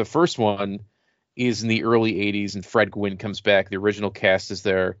god-awful. Like, the first one is in the early 80s, and Fred Gwynne comes back. The original cast is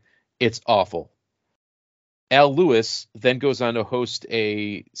there. It's awful. Al Lewis then goes on to host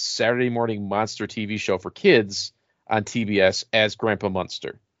a Saturday morning monster TV show for kids on TBS as Grandpa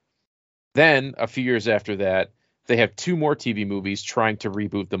Munster. Then, a few years after that, they have 2 more TV movies trying to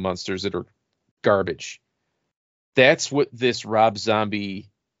reboot the Munsters that are garbage. That's what this Rob Zombie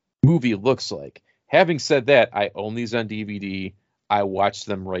movie looks like. Having said that, I own these on DVD. I watch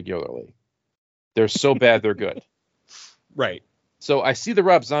them regularly. They're so bad, they're good. Right. So I see the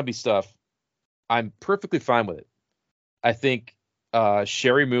Rob Zombie stuff. I'm perfectly fine with it. I think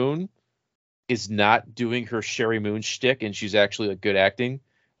Sherry Moon is not doing her Sherry Moon shtick, and she's actually good acting,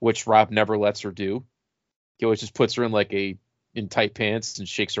 which Rob never lets her do. He always just puts her in tight pants and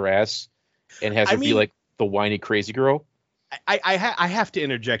shakes her ass and has her be like the whiny crazy girl. I have to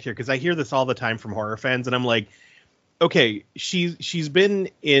interject here because I hear this all the time from horror fans, and I'm like, okay, she's been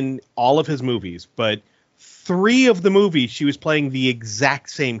in all of his movies, but 3 of the movies she was playing the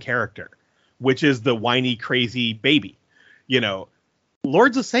exact same character, which is the whiny crazy baby.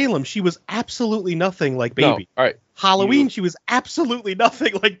 Lords of Salem, she was absolutely nothing like Baby. No. All right. Halloween, she was absolutely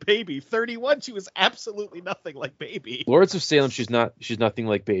nothing like Baby. 31, she was absolutely nothing like Baby. Lords of Salem, she's nothing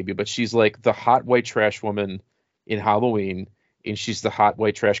like Baby, but she's like the hot white trash woman in Halloween, and she's the hot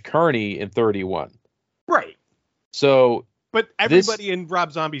white trash Carney in 31. Right. So, but everybody in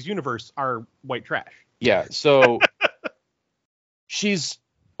Rob Zombie's universe are white trash. Yeah, so she's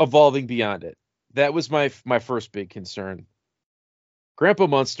evolving beyond it. That was my first big concern. Grandpa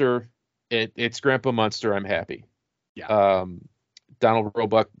Munster, it's Grandpa Munster. I'm happy. Yeah. Donald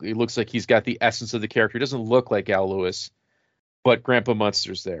Roebuck, it looks like he's got the essence of the character. He doesn't look like Al Lewis, but Grandpa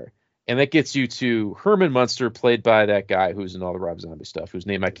Munster's there. And that gets you to Herman Munster, played by that guy who's in all the Rob Zombie stuff, whose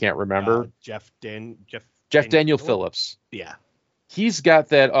name I can't remember. Jeff Daniel Phillips. Yeah. He's got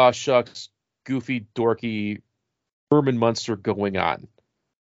that aw shucks, goofy, dorky Herman Munster going on,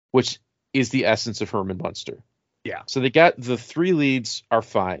 which is the essence of Herman Munster. Yeah. So they got the three leads are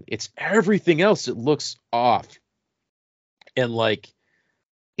fine. It's everything else that looks off. And like,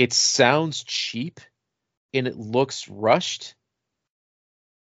 it sounds cheap and it looks rushed.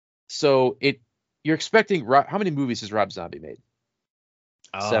 So you're expecting, how many movies has Rob Zombie made?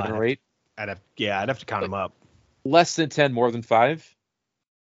 7 or 8? I'd have to count them up. Less than 10, more than 5?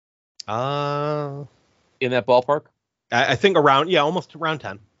 In that ballpark? I think almost around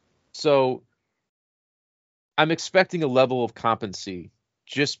 10. So I'm expecting a level of competency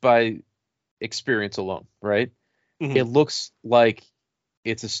just by experience alone, right? Mm-hmm. It looks like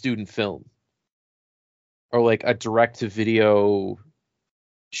it's a student film or like a direct-to-video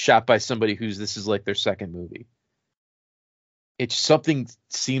shot by somebody this is like their second movie. It's something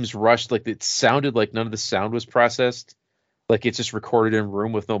seems rushed, like it sounded like none of the sound was processed, like it's just recorded in a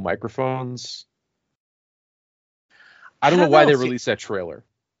room with no microphones. I don't know why they released that trailer.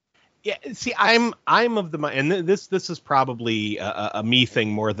 Yeah, see, I'm of the mind, and this is probably a me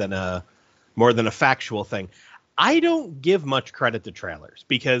thing more than a factual thing. I don't give much credit to trailers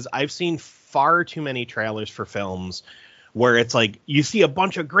because I've seen far too many trailers for films where it's like you see a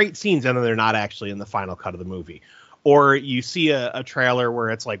bunch of great scenes and then they're not actually in the final cut of the movie. Or you see a trailer where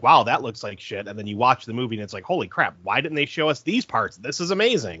it's like, wow, that looks like shit. And then you watch the movie and it's like, holy crap, why didn't they show us these parts? This is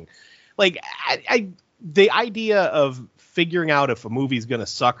amazing. Like, the idea of figuring out if a movie's going to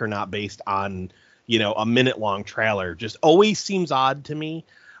suck or not based on, a minute-long trailer just always seems odd to me.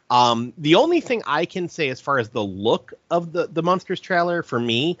 The only thing I can say as far as the look of the Monsters trailer for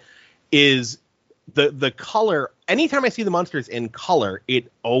me is the color. Anytime I see the Monsters in color,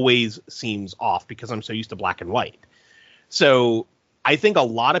 it always seems off because I'm so used to black and white. So I think a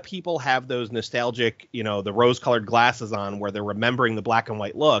lot of people have those nostalgic, the rose-colored glasses on where they're remembering the black and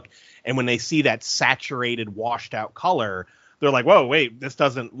white look. And when they see that saturated, washed-out color, they're like, whoa, wait, this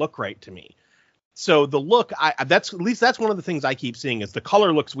doesn't look right to me. So the look, that's one of the things I keep seeing is the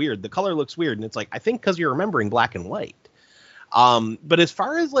color looks weird. The color looks weird. And it's like, I think because you're remembering black and white. But as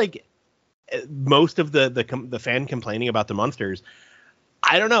far as like most of the fan complaining about the Monsters,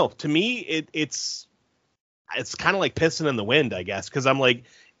 I don't know. To me, it's kind of like pissing in the wind, I guess, because I'm like,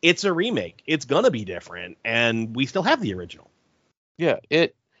 it's a remake. It's going to be different. And we still have the original. Yeah.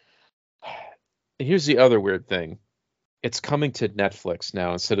 Here's the other weird thing. It's coming to Netflix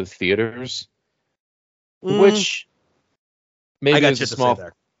now instead of theaters, which maybe is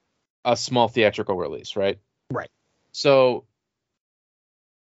a small theatrical release, right? Right. So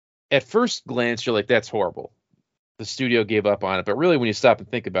at first glance, you're like, that's horrible. The studio gave up on it. But really, when you stop and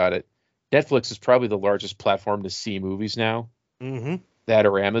think about it, Netflix is probably the largest platform to see movies now. Mm-hmm. That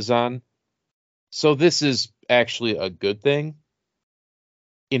or Amazon. So this is actually a good thing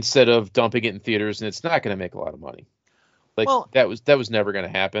instead of dumping it in theaters, and it's not going to make a lot of money. Like, that was never going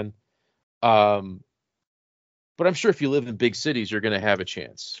to happen. But I'm sure if you live in big cities, you're going to have a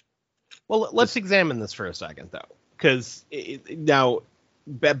chance. Well, let's examine this for a second, though, because now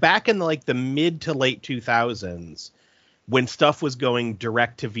back in like the mid to late 2000s, when stuff was going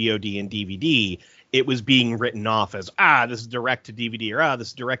direct to VOD and DVD, it was being written off as, this is direct to DVD or this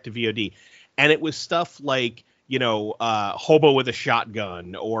is direct to VOD. And it was stuff like, Hobo with a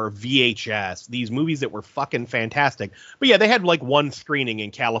Shotgun or VHS, these movies that were fucking fantastic. But yeah, they had like one screening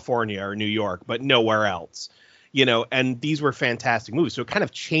in California or New York, but nowhere else, and these were fantastic movies. So it kind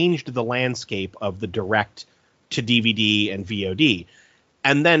of changed the landscape of the direct to DVD and VOD.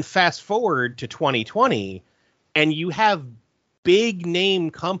 And then fast forward to 2020, and you have big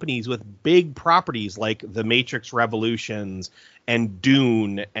name companies with big properties like The Matrix Revolutions and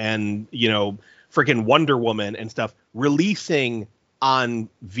Dune and, freaking Wonder Woman and stuff releasing on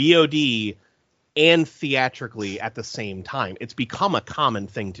VOD and theatrically at the same time. It's become a common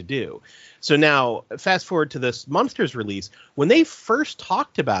thing to do. So now fast forward to this Monsters release. When they first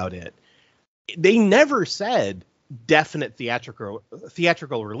talked about it, they never said definite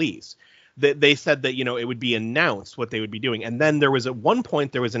theatrical release. They said that, it would be announced what they would be doing. And then there was at one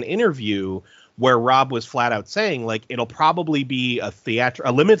point, there was an interview where Rob was flat out saying, like, it'll probably be a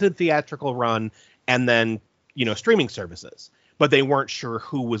limited theatrical run and then, streaming services. But they weren't sure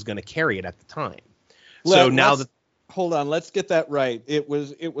who was going to carry it at the time. Hold on, let's get that right. It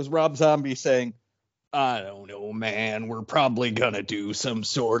was Rob Zombie saying, I don't know, man. We're probably going to do some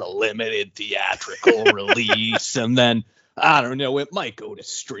sort of limited theatrical release. And then, I don't know, it might go to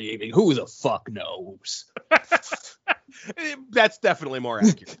streaming. Who the fuck knows? That's definitely more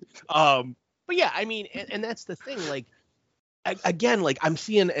accurate. But yeah, I mean, and that's the thing. Like, again, like I'm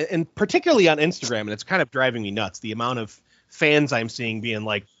seeing, and particularly on Instagram, and it's kind of driving me nuts, the amount of fans I'm seeing being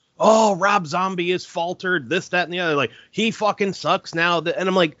like, oh, Rob Zombie is faltered, this, that, and the other. Like, he fucking sucks now. And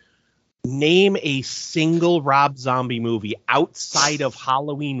I'm like, name a single Rob Zombie movie outside of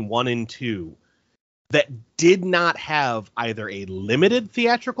Halloween 1 and 2 that did not have either a limited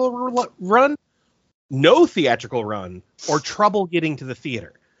theatrical run, no theatrical run, or trouble getting to the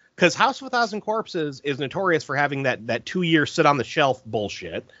theater. Because House of a Thousand Corpses is notorious for having that 2-year sit on the shelf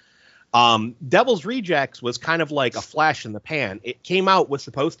bullshit. Devil's Rejects was kind of like a flash in the pan. It came out, was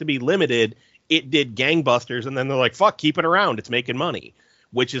supposed to be limited. It did gangbusters, and then they're like, fuck, keep it around. It's making money.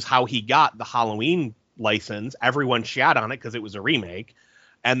 Which is how he got the Halloween license. Everyone shat on it because it was a remake.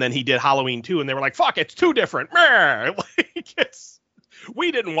 And then he did Halloween 2, and they were like, fuck, it's too different.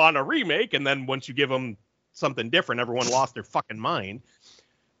 We didn't want a remake. And then once you give them something different, everyone lost their fucking mind.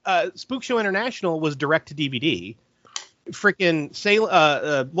 Spook Show International was direct to DVD.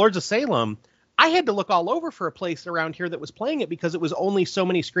 Freaking Lords of Salem, I had to look all over for a place around here that was playing it because it was only so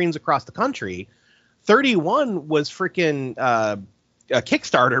many screens across the country. 31 was freaking... a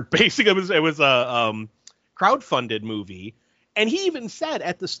Kickstarter, basically. It was a crowdfunded movie, and he even said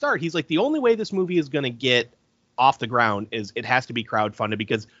at the start, he's like, the only way this movie is going to get off the ground is it has to be crowdfunded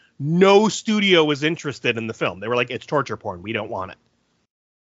because no studio was interested in the film. They were like, it's torture porn, we don't want it.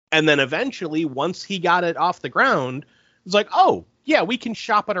 And then eventually, once he got it off the ground, it was like, oh yeah, we can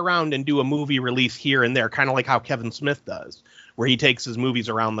shop it around and do a movie release here and there, kind of like how Kevin Smith does, where he takes his movies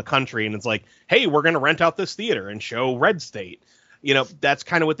around the country and it's like, hey, we're going to rent out this theater and show Red State. You know, that's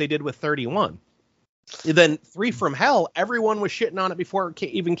kind of what they did with 31. Then 3 from Hell, everyone was shitting on it before it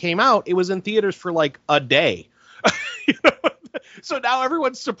even came out. It was in theaters for like a day. You know? So now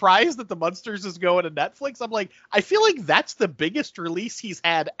everyone's surprised that The Munsters is going to Netflix. I'm like, I feel like that's the biggest release he's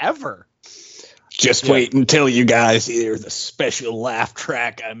had ever. Just wait until you guys hear the special laugh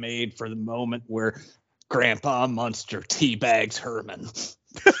track I made for the moment where Grandpa Munster teabags Herman.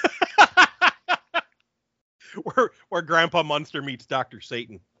 Where Grandpa Munster meets Dr.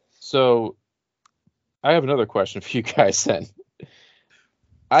 Satan. So, I have another question for you guys then.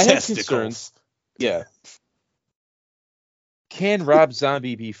 I have concerns. Yeah. Can Rob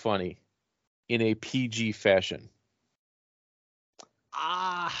Zombie be funny in a PG fashion?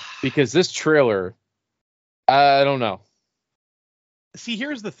 Because this trailer, I don't know. See,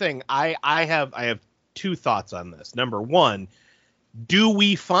 here's the thing. I have 2 thoughts on this. Number 1, do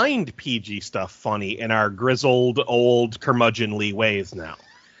we find PG stuff funny in our grizzled, old, curmudgeonly ways now?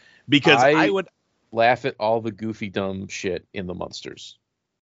 Because I would laugh at all the goofy, dumb shit in The Munsters.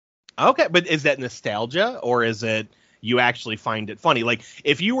 Okay, but is that nostalgia, or is it you actually find it funny? Like,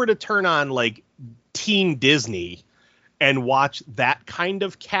 if you were to turn on, like, teen Disney and watch that kind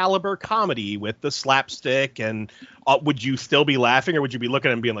of caliber comedy with the slapstick, and would you still be laughing, or would you be looking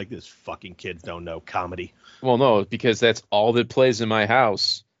at them and being like, this fucking kids don't know comedy? Well, no, because that's all that plays in my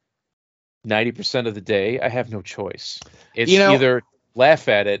house 90% of the day. I have no choice. It's either laugh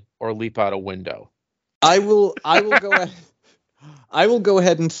at it or leap out a window. I will go ahead. I will go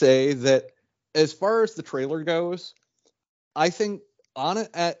ahead and say that as far as the trailer goes, I think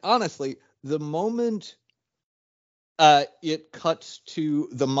honestly, the moment it cuts to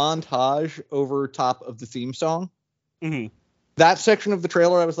the montage over top of the theme song, that section of the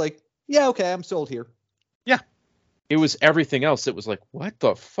trailer, I was like, yeah, okay, I'm sold here. Yeah. It was everything else that was like, what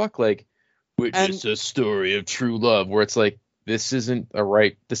the fuck? Like, witness a story of true love, where it's like, this doesn't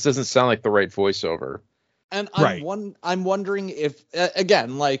sound like the right voiceover. And I'm wondering if,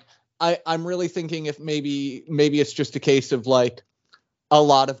 again, like, I'm really thinking if maybe it's just a case of, like, a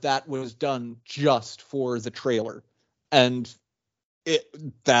lot of that was done just for the trailer. And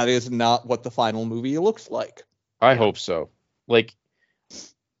that is not what the final movie looks like. I hope so. Like,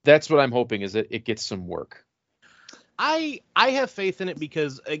 that's what I'm hoping, is that it gets some work. I have faith in it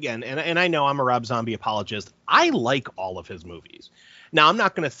because, again, and I know I'm a Rob Zombie apologist, I like all of his movies. Now, I'm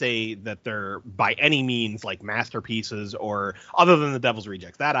not going to say that they're by any means like masterpieces, or other than The Devil's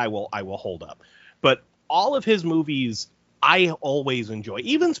Rejects. That I will hold up. But all of his movies I always enjoy.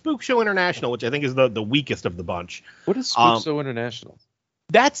 Even Spook Show International, which I think is the weakest of the bunch. What is Spook Show International?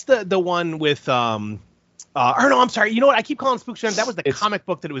 That's the one with or no, I'm sorry. You know what? I keep calling Spook Show. That was the comic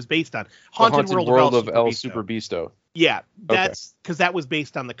book that it was based on. Haunted World of El Superbeasto. Yeah, that's because that was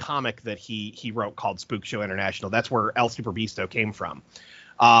based on the comic that he wrote called Spook Show International. That's where El Super Beasto came from.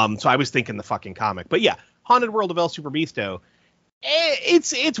 So I was thinking the fucking comic. But yeah, Haunted World of El Super Beasto.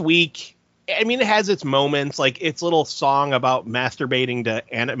 It's weak. I mean, it has its moments. Like, its little song about masturbating to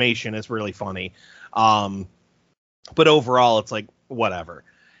animation is really funny. But overall, it's like, whatever.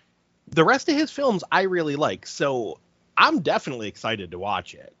 The rest of his films I really like. So I'm definitely excited to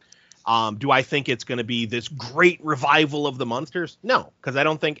watch it. Do I think it's going to be this great revival of the Munsters? No, because I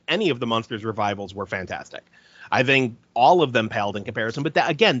don't think any of the Munsters revivals were fantastic. I think all of them paled in comparison. But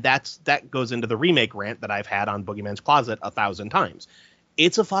that goes into the remake rant that I've had on Boogeyman's Closet 1,000 times.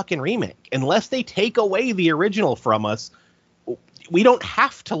 It's a fucking remake. Unless they take away the original from us, we don't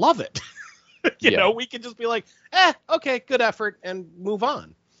have to love it. You know, we can just be like, okay, good effort, and move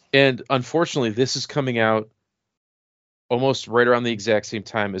on. And unfortunately, this is coming out almost right around the exact same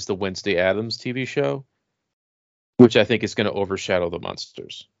time as the Wednesday Addams TV show, which I think is going to overshadow the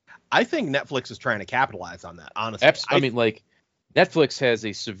Munsters. I think Netflix is trying to capitalize on that, honestly. I mean, like, Netflix has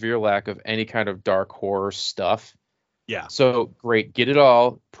a severe lack of any kind of dark horror stuff. Yeah. So, great. Get it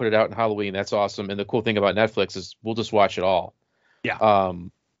all. Put it out in Halloween. That's awesome. And the cool thing about Netflix is we'll just watch it all. Yeah.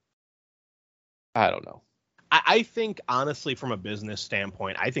 I don't know. I think, honestly, from a business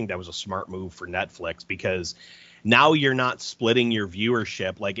standpoint, I think that was a smart move for Netflix, because now you're not splitting your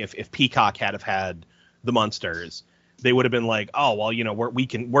viewership. Like, if Peacock had the Munsters, they would have been like, oh, well, you know,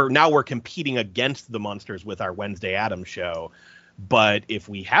 we're competing against the Munsters with our Wednesday Addams show. But if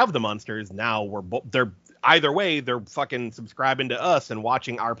we have the Munsters, now they're either way, they're fucking subscribing to us and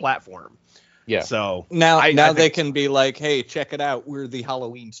watching our platform. Yeah. So now they can be like, hey, check it out. We're the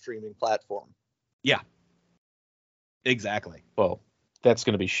Halloween streaming platform. Yeah. Exactly. Well, that's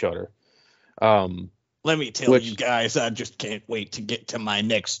going to be Shudder. Let me tell you guys, I just can't wait to get to my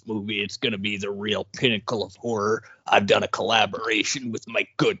next movie. It's going to be the real pinnacle of horror. I've done a collaboration with my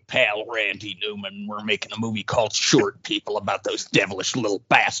good pal, Randy Newman. We're making a movie called Short People about those devilish little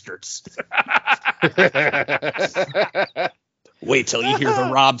bastards. Wait till you hear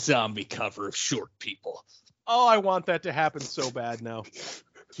the Rob Zombie cover of Short People. Oh, I want that to happen so bad now.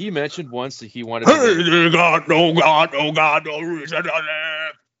 He mentioned once that he wanted to... God, no God, no God, no reason to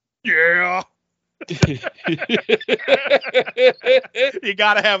live. Yeah. You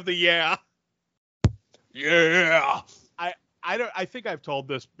gotta have the yeah. Yeah. I think I've told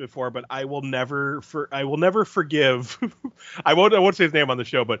this before, but I will never forgive. I won't say his name on the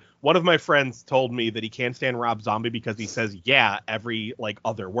show, but one of my friends told me that he can't stand Rob Zombie because he says yeah every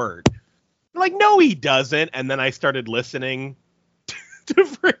other word. I'm like, no, he doesn't. And then I started listening to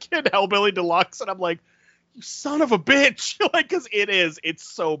freaking Hellbilly Deluxe, and I'm like, you son of a bitch. Like, because it's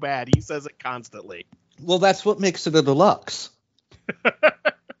so bad. He says it constantly. Well, that's what makes it a deluxe.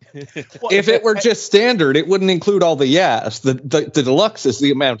 If it were just standard, it wouldn't include all the yes. The deluxe is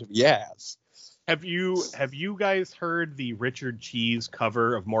the amount of yes. Have you guys heard the Richard Cheese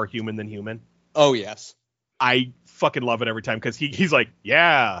cover of More Human Than Human? Oh, yes. I fucking love it every time, because he's like,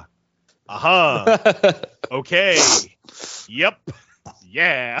 yeah, uh-huh, okay, yep,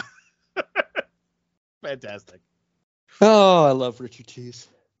 yeah. Fantastic. Oh, I love Richard Cheese.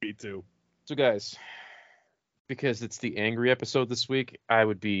 Me too. So, guys, because it's the angry episode this week, I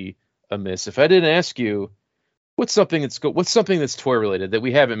would be amiss if I didn't ask you what's something that's toy related that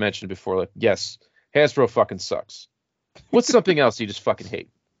we haven't mentioned before. Like, yes, Hasbro fucking sucks. What's something else you just fucking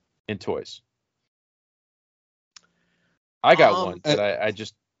hate in toys? I got one that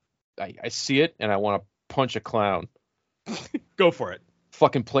I see it and I want to punch a clown. Go for it.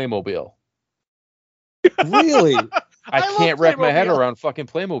 Fucking Playmobil. Really? I can't wrap my head around fucking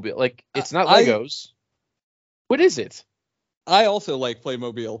Playmobil. Like, it's not Legos. What is it? I also like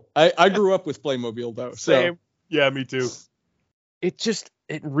Playmobil. I grew up with Playmobil, though. Same. So. Yeah, me too.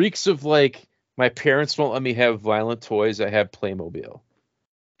 It reeks of, like, my parents won't let me have violent toys. I have Playmobil.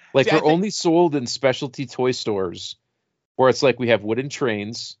 Like, they're only sold in specialty toy stores where it's like we have wooden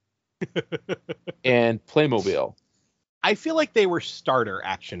trains and Playmobil. I feel like they were starter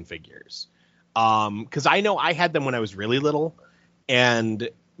action figures. Because I know I had them when I was really little, and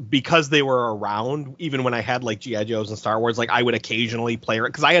because they were around, even when I had like G.I. Joes and Star Wars, like I would occasionally play,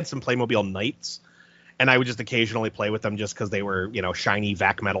 because I had some Playmobil Knights, and I would just occasionally play with them just because they were, shiny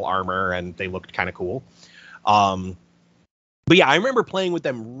vac metal armor and they looked kind of cool. But yeah, I remember playing with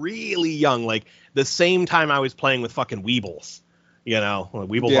them really young, like the same time I was playing with fucking Weebles.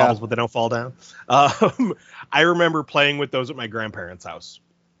 Weeble bobbles, but they don't fall down. I remember playing with those at my grandparents' house.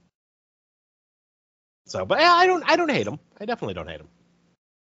 So, but I don't hate them. I definitely don't hate them.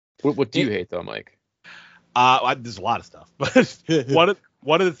 What do you hate though, Mike? There's a lot of stuff, but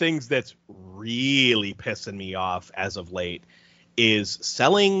one of the things that's really pissing me off as of late is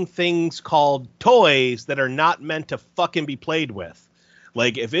selling things called toys that are not meant to fucking be played with.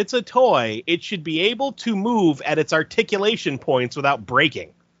 Like, if it's a toy, it should be able to move at its articulation points without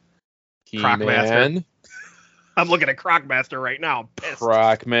breaking. Crocmaster. I'm looking at Crocmaster right now. I'm pissed.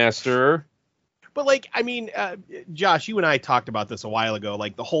 Crocmaster. But, like, I mean, Josh, you and I talked about this a while ago.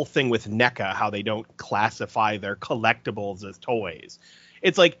 Like, the whole thing with NECA, how they don't classify their collectibles as toys.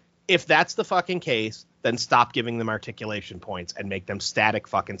 It's like, if that's the fucking case, then stop giving them articulation points and make them static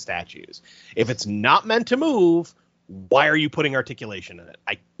fucking statues. If it's not meant to move, why are you putting articulation in it?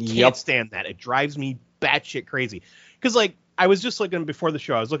 I can't stand that. It drives me batshit crazy. Because, like, I was just looking before the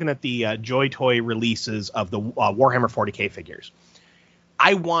show, I was looking at the Joy Toy releases of the Warhammer 40K figures.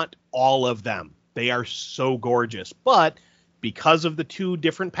 I want all of them. They are so gorgeous. But because of the 2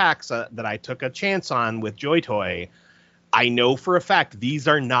 different packs that I took a chance on with Joy Toy, I know for a fact these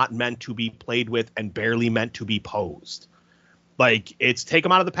are not meant to be played with and barely meant to be posed. Like, it's take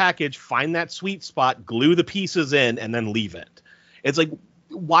them out of the package, find that sweet spot, glue the pieces in, and then leave it. It's like,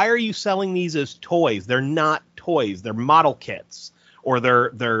 why are you selling these as toys? They're not toys. They're model kits. Or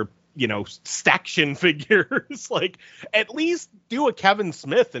they're you know, staction figures. Like, at least do a Kevin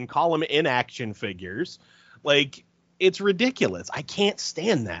Smith and call them in-action figures. Like, it's ridiculous. I can't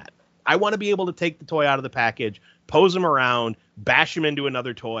stand that. I want to be able to take the toy out of the package, pose him around, bash him into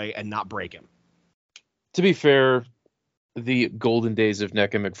another toy, and not break him. To be fair, the golden days of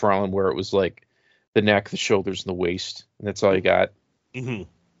NECA McFarlane, where it was like the neck, the shoulders, and the waist, and that's all you got. Mm-hmm.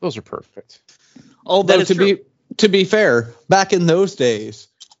 Those are perfect. Although to be fair, back in those days,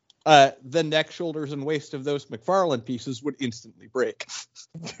 the neck, shoulders, and waist of those McFarlane pieces would instantly break.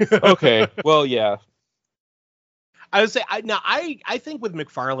 Okay, well, yeah. I would say I think with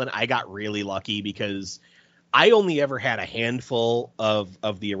McFarlane I got really lucky because I only ever had a handful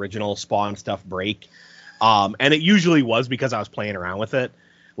of the original Spawn stuff break, and it usually was because I was playing around with it.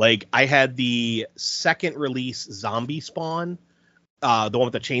 Like, I had the second release Zombie Spawn, the one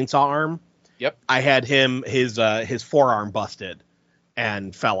with the chainsaw arm. Yep. I had his forearm busted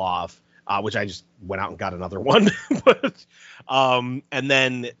and fell off, which I just went out and got another one. But and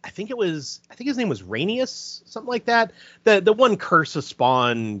then I think his name was Rainius, something like that. The one Curse of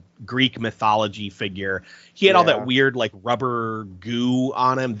Spawn Greek mythology figure. He had all that weird like rubber goo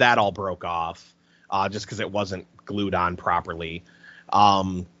on him. That all broke off just because it wasn't glued on properly.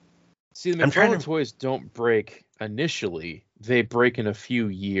 See, the McFarlane toys don't break initially. They break in a few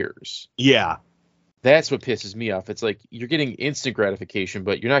years. Yeah. That's what pisses me off. It's like you're getting instant gratification,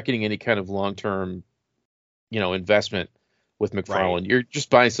 but you're not getting any kind of long-term, investment with McFarlane. Right. You're just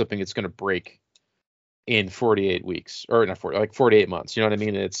buying something that's going to break in 48 weeks, or not 48 months. You know what I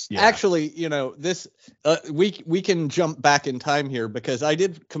mean? It's actually, this we can jump back in time here because I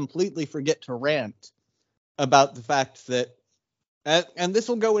did completely forget to rant about the fact that, and this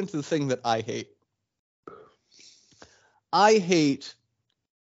will go into the thing that I hate. I hate.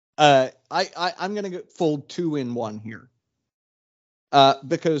 I'm going to fold 2 in 1 here.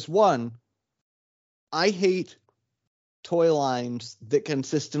 Because 1, I hate toy lines that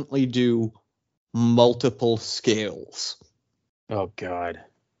consistently do multiple scales. Oh, God.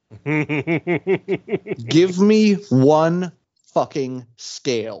 Give me 1 fucking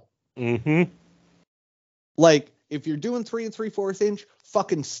scale. Mm-hmm. Like, if you're doing 3 3/4 inch,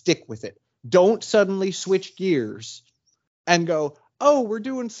 fucking stick with it. Don't suddenly switch gears and go, oh, we're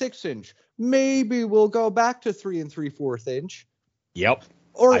doing 6 inch. Maybe we'll go back to 3 3/4 inch. Yep.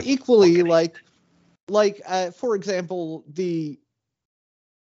 Or equally, like, for example, the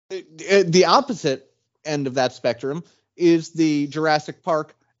opposite end of that spectrum is the Jurassic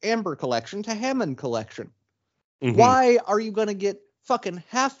Park Amber Collection to Hammond Collection. Mm-hmm. Why are you going to get fucking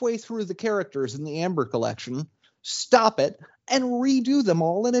halfway through the characters in the Amber Collection, stop it, and redo them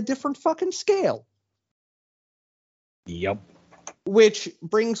all in a different fucking scale? Yep. Which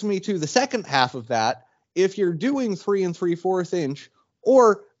brings me to the second half of that. If you're doing 3 3/4 inch,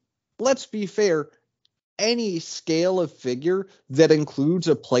 or let's be fair, any scale of figure that includes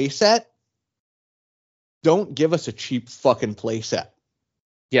a playset, don't give us a cheap fucking playset.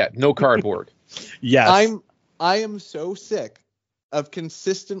 Yeah, no cardboard. Yes. I am so sick of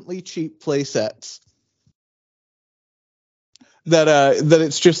consistently cheap playsets that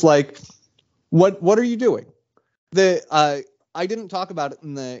it's just like, what are you doing? I didn't talk about it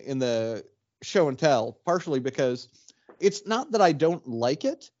in the show and tell, partially because it's not that I don't like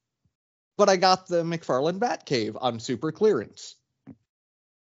it, but I got the McFarlane Batcave on super clearance,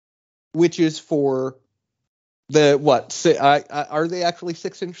 which is for the are they actually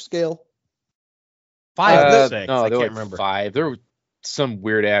 6 inch scale? 5 or 6? No, I they're can't like remember. 5. They're some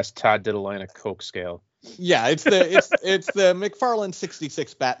weird ass Todd Diddlina Coke scale. Yeah, it's the McFarlane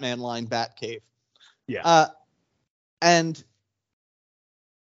 66 Batman line Batcave. Yeah. And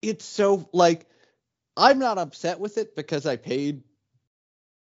it's so, like, I'm not upset with it because I paid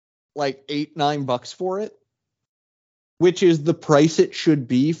like $8-9 for it, which is the price it should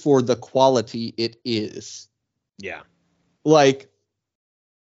be for the quality it is. Yeah. Like,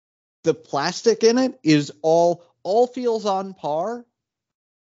 the plastic in it is all feels on par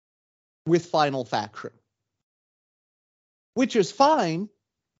with Final Faction, which is fine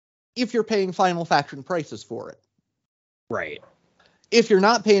if you're paying Final Faction prices for it. Right. If you're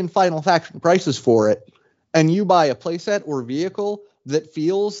not paying Final Faction prices for it, and you buy a playset or vehicle that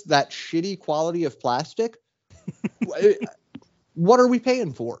feels that shitty quality of plastic, what are we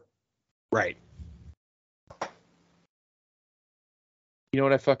paying for? Right. You know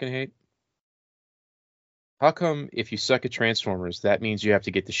what I fucking hate? How come if you suck at Transformers, that means you have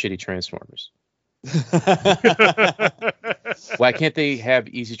to get the shitty Transformers? Why can't they have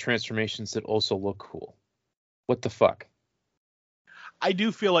easy transformations that also look cool? What the fuck? I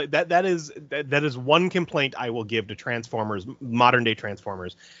do feel like that is one complaint I will give to Transformers, modern day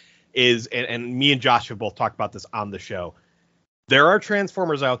Transformers, is, and me and Josh have both talked about this on the show. There are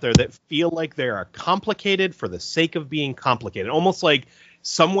Transformers out there that feel like they are complicated for the sake of being complicated. Almost like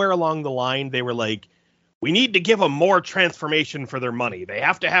somewhere along the line, they were like, we need to give them more transformation for their money. They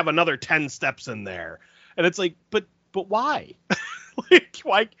have to have another 10 steps in there. And it's like, but why?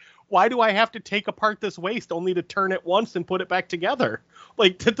 Like, why do I have to take apart this waist only to turn it once and put it back together?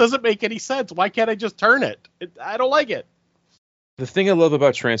 Like, that doesn't make any sense. Why can't I just turn it? I don't like it. The thing I love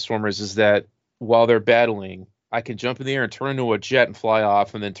about Transformers is that while they're battling, I can jump in the air and turn into a jet and fly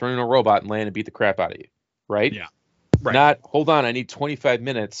off, and then turn into a robot and land and beat the crap out of you. Right? Yeah. Right. Not, hold on, I need 25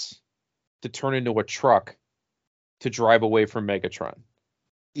 minutes to turn into a truck to drive away from Megatron.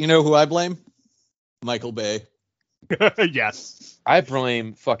 You know who I blame? Michael Bay. Yes. I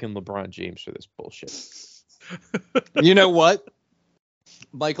blame fucking LeBron James for this bullshit. You know what?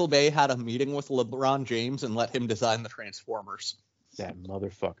 Michael Bay had a meeting with LeBron James and let him design the Transformers. That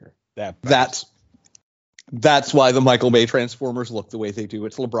motherfucker. That's why the Michael Bay Transformers look the way they do.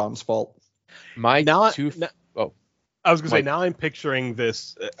 It's LeBron's fault. I was going to say, now I'm picturing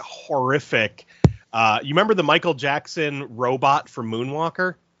this horrific... you remember the Michael Jackson robot from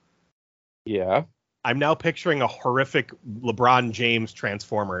Moonwalker? Yeah. I'm now picturing a horrific LeBron James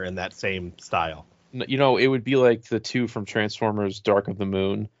Transformer in that same style. You know, it would be like the two from Transformers Dark of the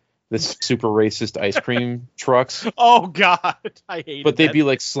Moon, the super racist ice cream trucks. Oh, God. I hate it. But they'd be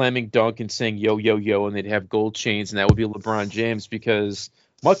like slamming dunk and saying yo, yo, yo, and they'd have gold chains, and that would be LeBron James because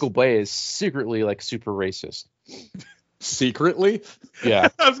Michael Bay is secretly like super racist. Secretly? Yeah.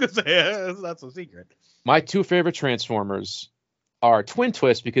 I was going to say, that's a secret. My two favorite Transformers are Twin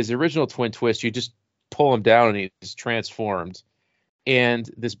Twist, because the original Twin Twist, you just pull him down and he's transformed. And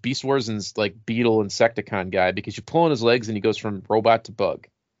this Beast War's like Beetle Insecticon guy, because you pull on his legs and he goes from robot to bug.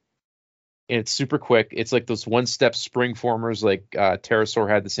 And it's super quick. It's like those one-step spring formers, like Pterosaur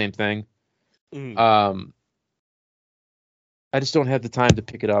had the same thing. I just don't have the time to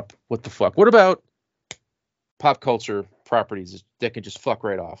pick it up. What the fuck? What about pop culture properties that can just fuck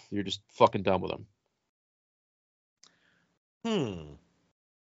right off? You're just fucking done with them.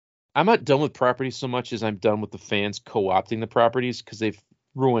 I'm not done with properties so much as I'm done with the fans co-opting the properties, because they've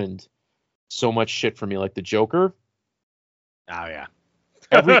ruined so much shit for me, like the Joker. Oh, yeah.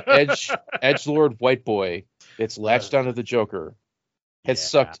 Every edgelord white boy that's latched onto the Joker has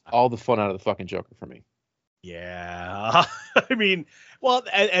sucked all the fun out of the fucking Joker for me. Yeah. I mean, well,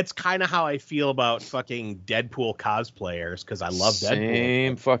 it's kind of how I feel about fucking Deadpool cosplayers, because I love Deadpool.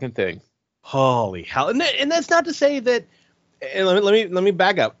 Same fucking thing. Holy hell. And that's not to say that... And let me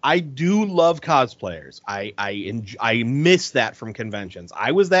back up. I do love cosplayers. I miss that from conventions.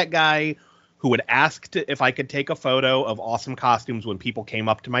 I was that guy who would ask if I could take a photo of awesome costumes when people came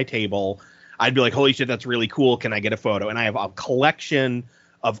up to my table. I'd be like, holy shit, that's really cool. Can I get a photo? And I have a collection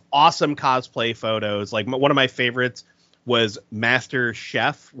of awesome cosplay photos. Like one of my favorites was Master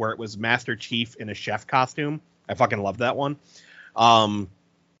Chef, where it was Master Chief in a chef costume. I fucking love that one. I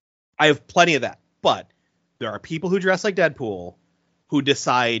have plenty of that, but there are people who dress like Deadpool who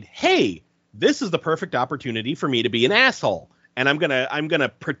decide, hey, this is the perfect opportunity for me to be an asshole. And I'm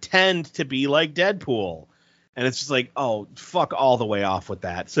gonna pretend to be like Deadpool. And it's just like, oh, fuck all the way off with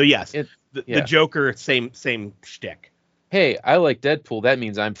that. So yes, the Joker, same shtick. Hey, I like Deadpool. That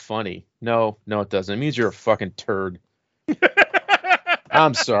means I'm funny. No, it doesn't. It means you're a fucking turd.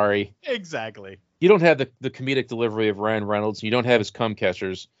 I'm sorry. Exactly. You don't have the comedic delivery of Ryan Reynolds. And you don't have his cum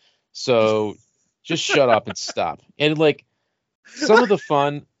catchers. So just shut up and stop. And like, some of the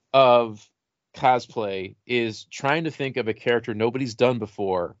fun of cosplay is trying to think of a character nobody's done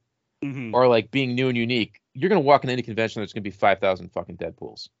before, or like being new and unique. You're gonna walk in any convention, there's gonna be 5,000 fucking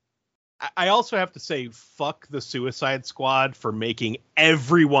Deadpools. I also have to say, fuck the Suicide Squad for making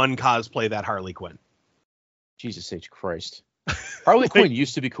everyone cosplay that Harley Quinn. Jesus H. Christ. Harley Quinn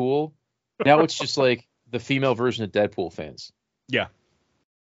used to be cool. Now it's just like the female version of Deadpool fans. Yeah.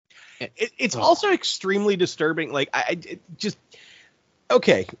 It's also extremely disturbing. Like,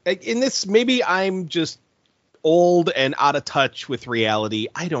 okay, in this, maybe I'm just old and out of touch with reality.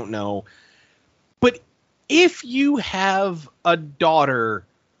 I don't know. But if you have a daughter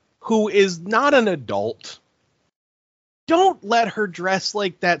who is not an adult, don't let her dress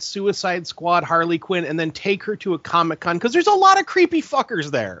like that Suicide Squad Harley Quinn and then take her to a Comic-Con, because there's a lot of creepy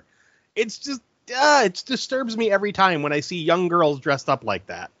fuckers there. It's just, it disturbs me every time when I see young girls dressed up like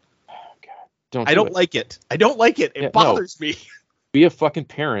that. Oh, God. I don't like it. I don't like it. It bothers me. Be a fucking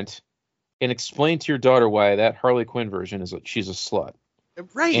parent and explain to your daughter why that Harley Quinn version she's a slut.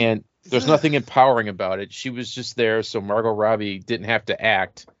 Right. And there's nothing empowering about it. She was just there so Margot Robbie didn't have to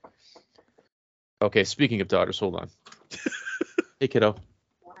act. Okay, speaking of daughters, hold on. Hey, kiddo.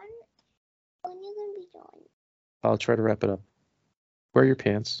 When are you going to be done? I'll try to wrap it up. Wear your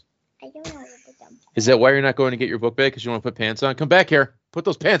pants. I don't want to put them. Is that why you're not going to get your book bag? Because you want to put pants on? Come back here. Put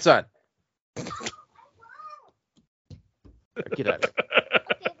those pants on. Get out of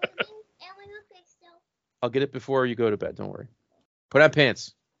here. I'll get it before you go to bed. Don't worry. Put on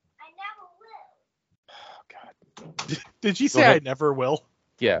pants. I never will. Oh, God. Did she say I never will?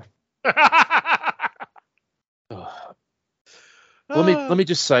 Yeah. Let me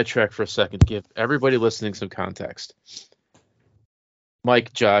just sidetrack for a second to give everybody listening some context.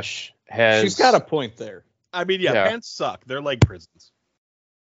 Mike, Josh has. She's got a point there. I mean, yeah. Pants suck. They're like prisons.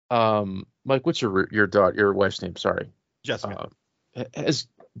 Mike, what's your wife's name? Sorry, Jessica.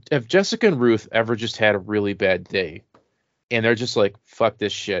 Have Jessica and Ruth ever just had a really bad day, and they're just like, "Fuck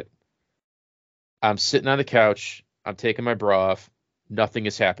this shit. I'm sitting on the couch. I'm taking my bra off. Nothing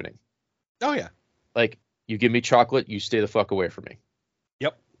is happening." Oh yeah. Like, you give me chocolate, you stay the fuck away from me.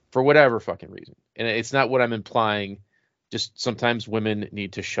 Yep. For whatever fucking reason. And it's not what I'm implying. Just sometimes women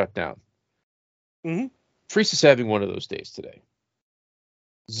need to shut down. Mm-hmm. Teresa's having one of those days today.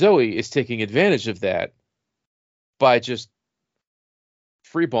 Zoe is taking advantage of that by just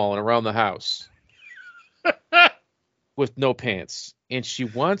freeballing around the house with no pants. And she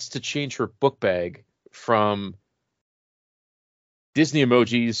wants to change her book bag from Disney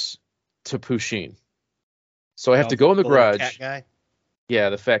emojis to Pusheen. So I have to go in the garage. Cat guy? Yeah,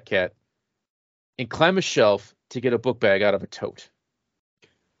 the fat cat. And climb a shelf to get a book bag out of a tote.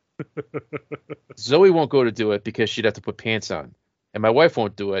 Zoe won't go to do it because she'd have to put pants on. And my wife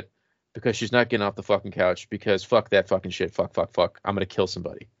won't do it because she's not getting off the fucking couch because fuck that fucking shit. Fuck. I'm going to kill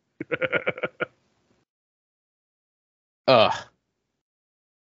somebody.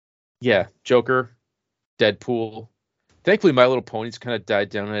 Yeah, Joker, Deadpool. Thankfully, My Little Ponies kind of died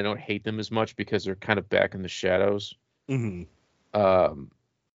down, and I don't hate them as much because they're kind of back in the shadows. Mm-hmm.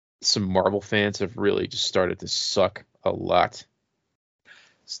 Some Marvel fans have really just started to suck a lot.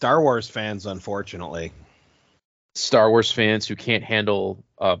 Star Wars fans, unfortunately. Star Wars fans who can't handle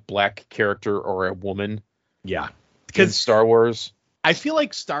a black character or a woman. Yeah. Because Star Wars. I feel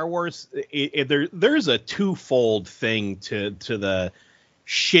like Star Wars, there's a twofold thing to the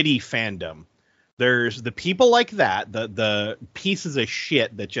shitty fandom. There's the people like that, the pieces of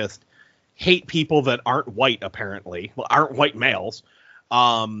shit that just hate people that aren't white, apparently. Well, aren't white males.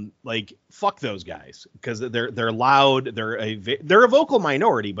 Like, fuck those guys, because they're loud. They're a vocal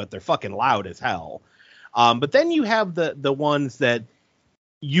minority, but they're fucking loud as hell. But then you have the ones that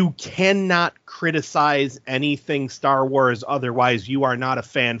you cannot criticize anything Star Wars, otherwise you are not a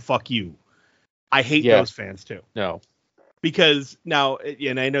fan. Fuck you. I hate those fans too. No. Because now,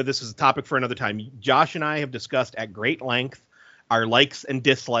 and I know this is a topic for another time, Josh and I have discussed at great length our likes and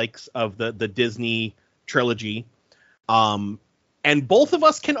dislikes of the Disney trilogy. And both of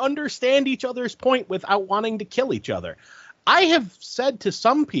us can understand each other's point without wanting to kill each other. I have said to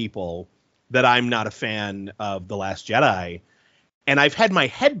some people that I'm not a fan of The Last Jedi, and I've had my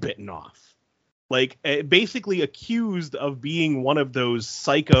head bitten off. Like, basically accused of being one of those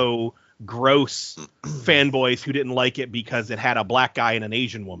psycho, gross fanboys who didn't like it because it had a black guy and an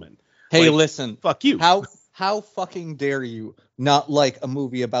Asian woman. Hey, listen. Fuck you. How fucking dare you not like a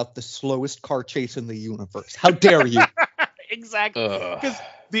movie about the slowest car chase in the universe? How dare you? Exactly.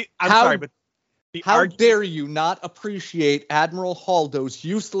 How dare you not appreciate Admiral Holdo's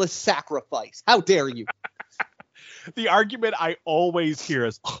useless sacrifice? How dare you? The argument I always hear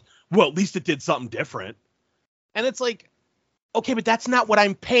is, well, at least it did something different. And it's like, Okay, but that's not what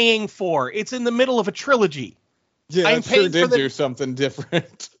I'm paying for. It's in the middle of a trilogy. Yeah, I'm it sure paying did for the- do something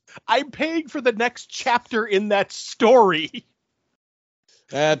different. I'm paying for the next chapter in that story.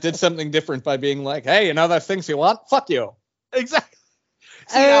 It did something different by being like, hey, you know those things you want? Fuck you. Exactly.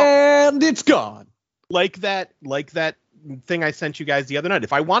 See, now, And it's gone. like that thing I sent you guys the other night.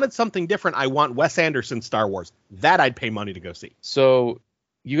 If I wanted something different, I want Wes Anderson Star Wars. That I'd pay money to go see. So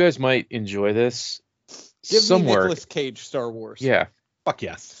you guys might enjoy this. Give Somewhere. me Nicolas Cage Star Wars. Yeah. Fuck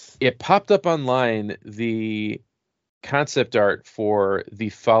yes. It popped up online, the concept art for the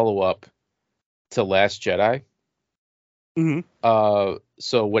follow-up to Last Jedi. Mm-hmm.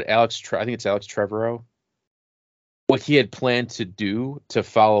 So what I think it's Alex Trevorrow, what he had planned to do to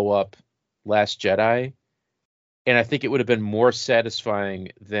follow up Last Jedi, and I think it would have been more satisfying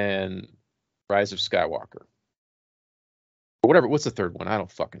than Rise of Skywalker. Or whatever. What's the third one? I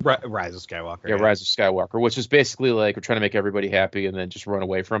don't fucking know. Rise of Skywalker. Yeah, Rise of Skywalker, which is basically like we're trying to make everybody happy and then just run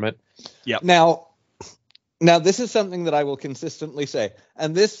away from it. Yep. Now this is something that I will consistently say,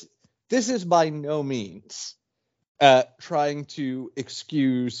 and this is by no means trying to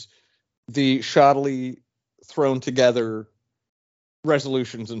excuse the shoddily thrown together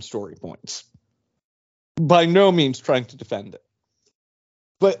resolutions and story points. By no means trying to defend it.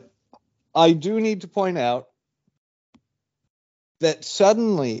 But I do need to point out that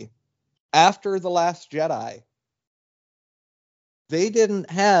suddenly, after The Last Jedi, they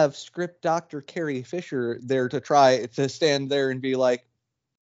didn't have script Dr. Carrie Fisher there to try to stand there and be like,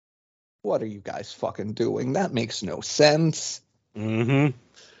 what are you guys fucking doing? That makes no sense. Mm-hmm.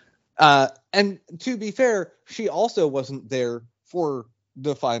 And to be fair, she also wasn't there for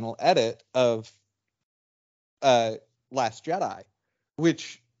the final edit of Last Jedi,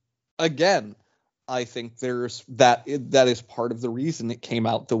 which, again, I think there's that is part of the reason it came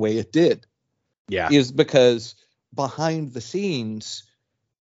out the way it did. Yeah. Is because behind the scenes,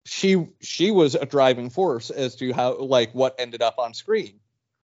 she was a driving force as to how, like, what ended up on screen.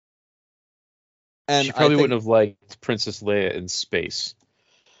 And She probably wouldn't have liked Princess Leia in space.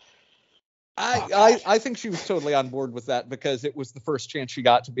 I think she was totally on board with that because it was the first chance she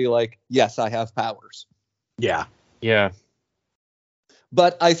got to be like, yes, I have powers. Yeah. Yeah.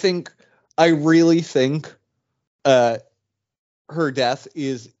 But I really think her death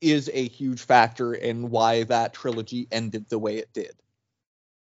is a huge factor in why that trilogy ended the way it did.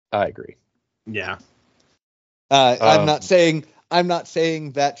 I agree. Yeah. I'm not saying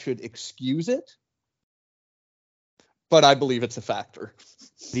that should excuse it, but I believe it's a factor.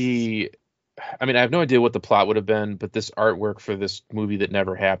 I mean, I have no idea what the plot would have been, but this artwork for this movie that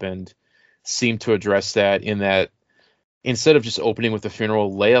never happened seemed to address that, in that instead of just opening with the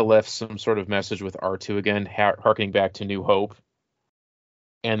funeral, Leia left some sort of message with R2 again, harkening back to New Hope.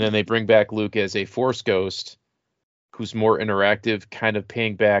 And then they bring back Luke as a Force ghost who's more interactive, kind of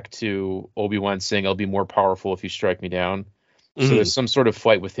paying back to Obi-Wan saying, I'll be more powerful if you strike me down. Mm-hmm. So there's some sort of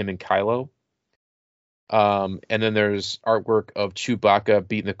fight with him and Kylo. And then there's artwork of Chewbacca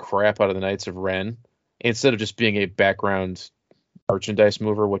beating the crap out of the Knights of Ren, instead of just being a background merchandise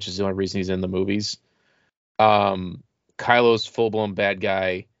mover, which is the only reason he's in the movies. Kylo's full-blown bad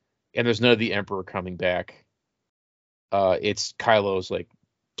guy, and there's none of the Emperor coming back. It's Kylo's like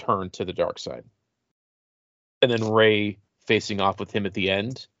turn to the dark side, and then Rey facing off with him at the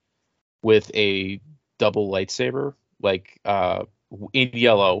end with a double lightsaber, like in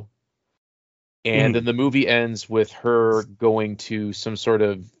yellow. And then the movie ends with her going to some sort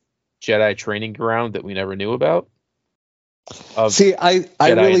of Jedi training ground that we never knew about. See, I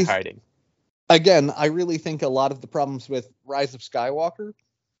Jedi really in hiding. Again, I really think a lot of the problems with Rise of Skywalker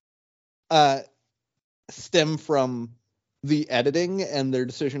stem from the editing and their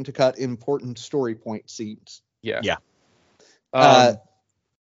decision to cut important story point scenes. Yeah. You're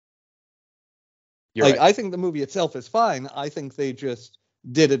Like, right. I think the movie itself is fine. I think they just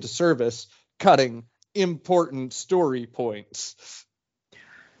did a disservice cutting important story points.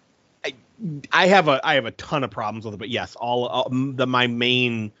 I have a ton of problems with it, but yes, my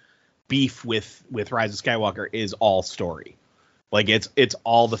main beef with Rise of Skywalker is all story. Like it's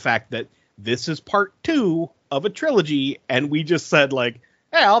all the fact that this is part 2 of a trilogy, and we just said like,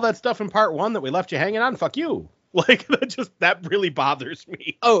 hey, all that stuff in part 1 that we left you hanging on, fuck you. Like that really bothers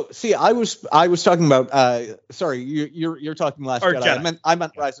me. Oh, see, I was talking about sorry, you're talking Last Jedi. I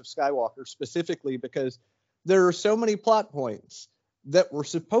meant Rise of Skywalker specifically because there are so many plot points that were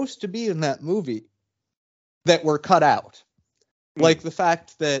supposed to be in that movie that were cut out. Like the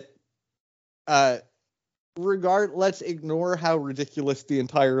fact that let's ignore how ridiculous the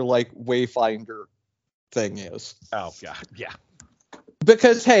entire like Wayfinder thing is. Oh god, yeah.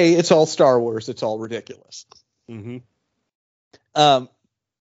 Because hey, it's all Star Wars, it's all ridiculous. Mm-hmm. But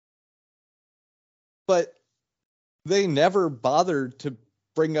they never bothered to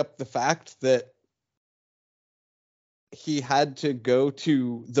bring up the fact that he had to go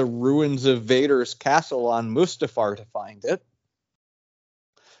to the ruins of Vader's castle on Mustafar to find it,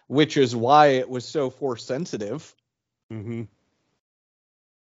 which is why it was so Force sensitive. Mm-hmm.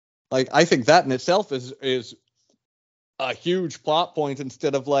 Like, I think that in itself is a huge plot point,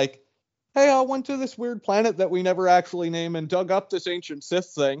 instead of like, hey, I went to this weird planet that we never actually name and dug up this ancient Sith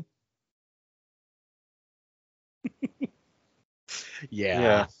thing.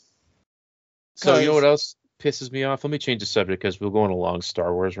 Yeah. So you know what else pisses me off? Let me change the subject because we'll go on a long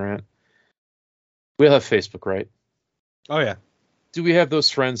Star Wars rant. We all have Facebook, right? Oh, yeah. Do we have those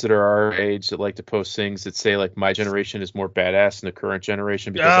friends that are our age that like to post things that say, like, my generation is more badass than the current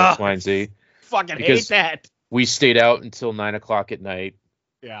generation because X, Y, and Z? Fucking Because hate that. we stayed out until 9 o'clock at night.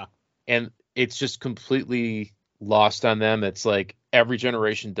 Yeah. And it's just completely lost on them. It's like every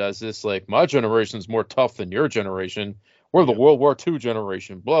generation does this. Like, my generation's more tough than your generation. We're the World War II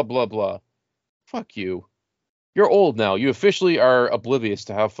generation. Blah, blah, blah. Fuck you. You're old now. You officially are oblivious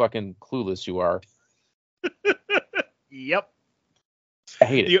to how fucking clueless you are. Yep. I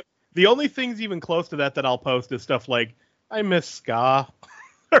hate it. The only things even close to that I'll post is stuff like, I miss ska.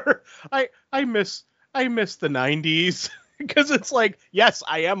 Or I miss the 90s. Because it's like, yes,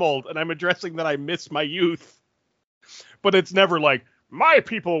 I am old, and I'm addressing that I miss my youth. But it's never like, my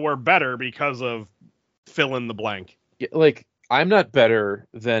people were better because of fill in the blank. Like, I'm not better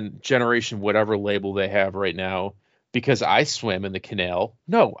than generation whatever label they have right now because I swam in the canal.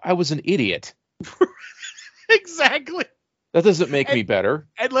 No, I was an idiot. Exactly. That doesn't make me better.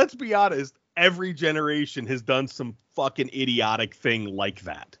 And let's be honest, every generation has done some fucking idiotic thing like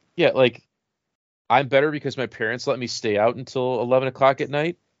that. Yeah, like, I'm better because my parents let me stay out until 11 o'clock at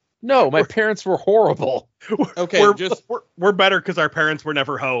night. No, my parents were horrible. Okay, we're better because our parents were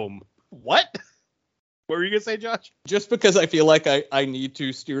never home. What? What were you going to say, Josh? Just because I feel like I need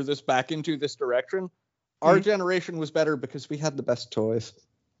to steer this back into this direction, our generation was better because we had the best toys.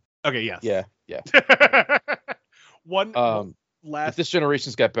 Okay, yes. Yeah. One but last... this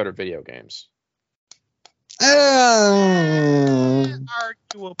generation's got better video games.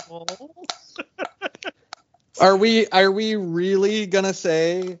 Arguable. Are we really gonna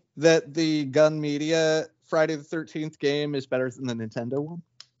say that the Gun Media Friday the 13th game is better than the Nintendo one?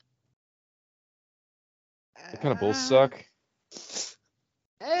 They kind of both suck.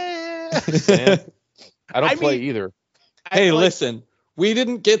 I don't play either. Hey, listen, we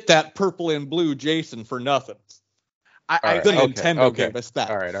didn't get that purple and blue Jason for nothing. Nintendo gave us that.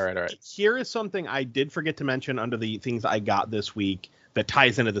 All right. Here is something I did forget to mention under the things I got this week that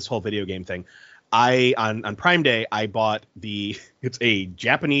ties into this whole video game thing. On Prime Day, I bought it's a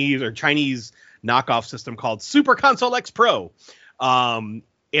Japanese or Chinese knockoff system called Super Console X Pro.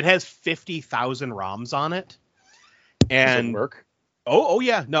 It has 50,000 ROMs on it. And does it work? Oh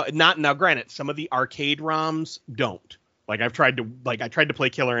yeah. No, not now. Granted, some of the arcade ROMs don't. Like I tried to play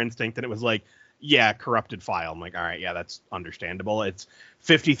Killer Instinct and it was like, yeah, corrupted file. I'm like, all right, yeah, that's understandable. It's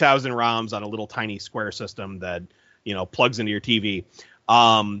 50,000 ROMs on a little tiny square system that, plugs into your TV.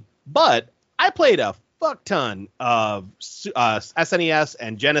 But I played a fuck ton of SNES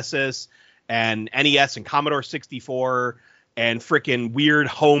and Genesis and NES and Commodore 64 and frickin' weird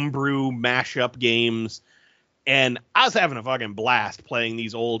homebrew mashup games. And I was having a fucking blast playing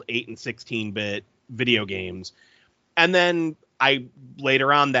these old 8 and 16-bit video games. And then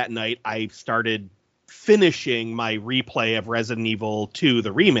later on that night, I started finishing my replay of Resident Evil 2,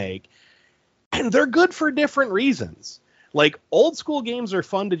 the remake. And they're good for different reasons. Like, old school games are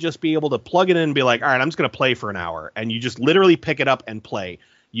fun to just be able to plug it in and be like, all right, I'm just going to play for an hour. And you just literally pick it up and play.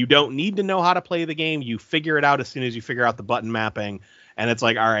 You don't need to know how to play the game. You figure it out as soon as you figure out the button mapping. And it's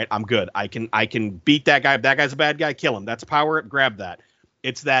like, all right, I'm good. I can beat that guy. If that guy's a bad guy, kill him. That's a power-up, grab that.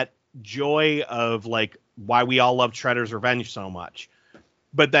 It's that joy of, like, why we all love Shredder's Revenge so much.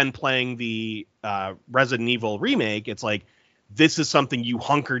 But then playing the Resident Evil remake, it's like, this is something you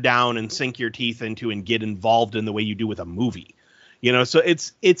hunker down and sink your teeth into and get involved in the way you do with a movie. So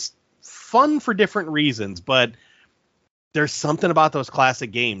it's fun for different reasons, but there's something about those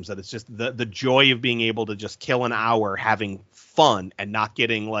classic games that it's just the joy of being able to just kill an hour having fun and not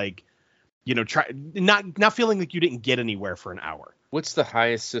getting like, not feeling like you didn't get anywhere for an hour. What's the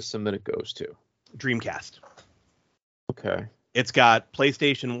highest system that it goes to? Dreamcast. Okay. It's got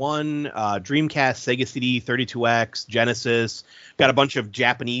PlayStation 1, Dreamcast, Sega CD, 32X, Genesis. Got a bunch of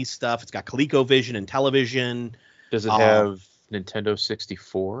Japanese stuff. It's got ColecoVision and television. Does it have Nintendo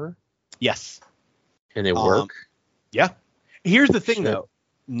 64? Yes. Can they work? Yeah. Here's the thing, though.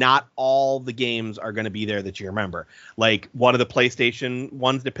 not all the games are going to be there that you remember. Like one of the PlayStation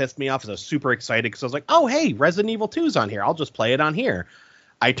ones that pissed me off is I was super excited because I was like, oh, hey, Resident Evil 2's on here. I'll just play it on here.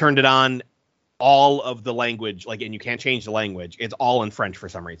 I turned it on, all of the language, like, and you can't change the language. It's all in French for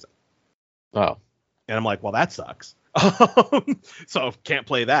some reason. Oh. And I'm like, well, that sucks. So can't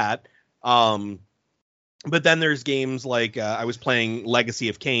play that. But then there's games like I was playing Legacy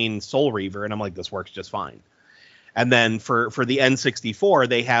of Kain Soul Reaver, and I'm like, this works just fine. And then for the N64,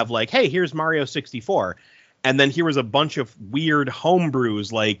 they have like, hey, here's Mario 64. And then here was a bunch of weird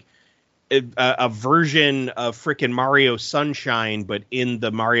homebrews, like a version of frickin' Mario Sunshine, but in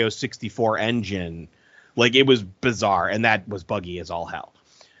the Mario 64 engine. Like, it was bizarre, and that was buggy as all hell.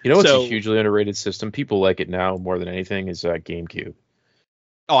 You know what's a hugely underrated system? People like it now more than anything is GameCube.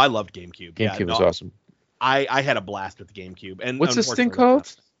 Oh, I loved GameCube. GameCube was awesome. I had a blast with the GameCube. And what's this thing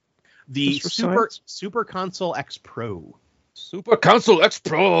called? The Super Console X Pro. Super Console X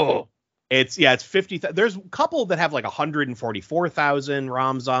Pro. It's 50. There's a couple that have like 144,000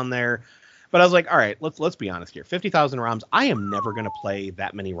 ROMs on there, but I was like, all right, let's be honest here. 50,000 ROMs. I am never gonna play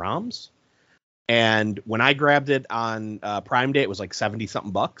that many ROMs. And when I grabbed it on Prime Day, it was like 70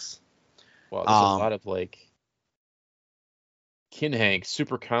 something bucks. Well, there's a lot of like Kinhank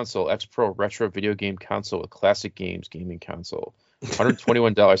Super Console X Pro Retro Video Game Console with Classic Games Gaming Console.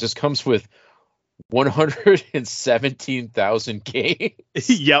 $121. This comes with 117,000 games.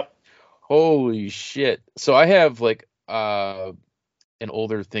 Yep. Holy shit. So I have like an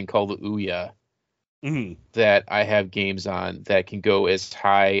older thing called the Ouya that I have games on that can go as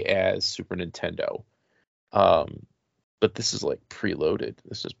high as Super Nintendo. But this is like preloaded.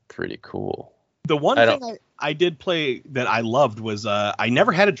 This is pretty cool. The one thing I did play that I loved was I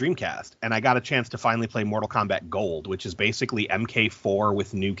never had a Dreamcast, and I got a chance to finally play Mortal Kombat Gold, which is basically MK4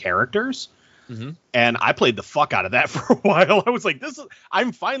 with new characters. Mm-hmm. And I played the fuck out of that for a while. I was like,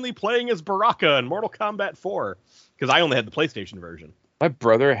 I'm finally playing as Baraka in Mortal Kombat 4, because I only had the PlayStation version. My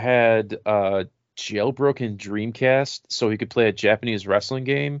brother had a jailbroken Dreamcast, so he could play a Japanese wrestling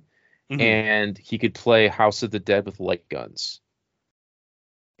game, and he could play House of the Dead with light guns.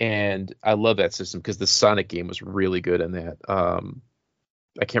 And I love that system because the Sonic game was really good in that. I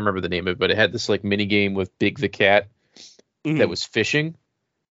can't remember the name of it, but it had this like mini game with Big the Cat that was fishing.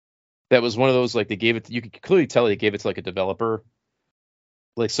 That was one of those, like, they gave it, you could clearly tell they gave it to like a developer,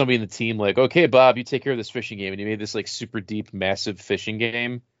 like somebody in the team, like, okay, Bob, you take care of this fishing game. And he made this like super deep, massive fishing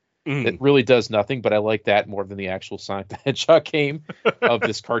game that really does nothing. But I like that more than the actual Sonic the Hedgehog game of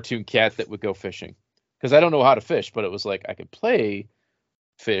this cartoon cat that would go fishing. Because I don't know how to fish, but it was like I could play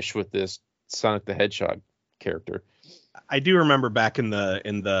fish with this Sonic the Hedgehog character. I do remember back in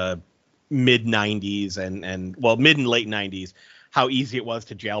the mid 90s and mid and late 90s how easy it was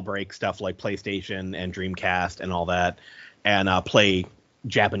to jailbreak stuff like PlayStation and Dreamcast and all that and play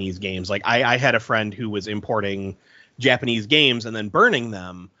Japanese games. Like I had a friend who was importing Japanese games and then burning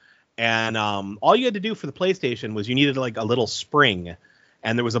them, and all you had to do for the PlayStation was you needed like a little spring,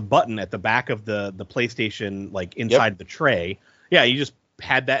 and there was a button at the back of the PlayStation, like inside the tray. Yeah, you just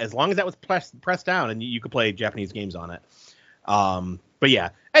had that, as long as that was pressed down, and you could play Japanese games on it. But yeah,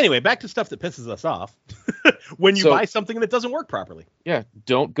 anyway, back to stuff that pisses us off. When you buy something that doesn't work properly. Yeah,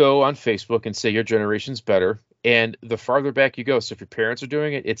 don't go on Facebook and say your generation's better. And the farther back you go, so if your parents are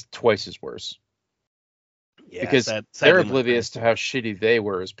doing it, it's twice as worse. Yeah, because they're oblivious to how shitty they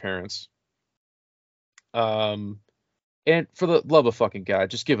were as parents. And for the love of fucking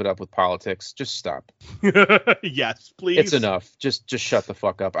God, just give it up with politics. Just stop. Yes, please. It's enough. Just shut the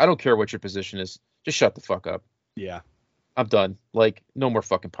fuck up. I don't care what your position is. Just shut the fuck up. Yeah. I'm done. Like, no more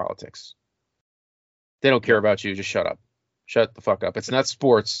fucking politics. They don't care about you. Just shut up. Shut the fuck up. It's not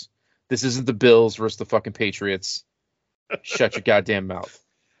sports. This isn't the Bills versus the fucking Patriots. Shut your goddamn mouth.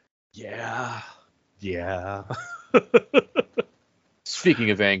 Yeah. Yeah. Speaking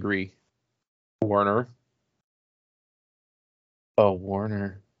of angry, Warner. Oh,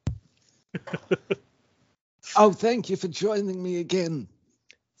 Warner. Oh, thank you for joining me again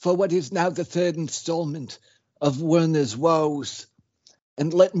for what is now the third installment of Werner's Woes.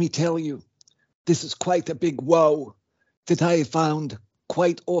 And let me tell you, this is quite a big woe that I have found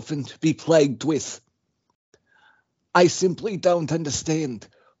quite often to be plagued with. I simply don't understand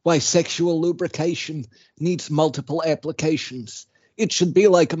why sexual lubrication needs multiple applications. It should be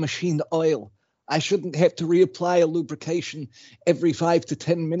like a machine oil. I shouldn't have to reapply a lubrication every 5 to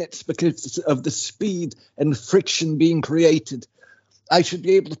 10 minutes because of the speed and friction being created. I should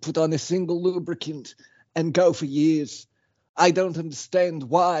be able to put on a single lubricant and go for years. I don't understand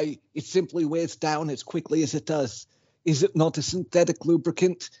why it simply wears down as quickly as it does. Is it not a synthetic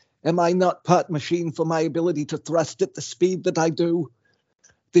lubricant? Am I not part machine for my ability to thrust at the speed that I do?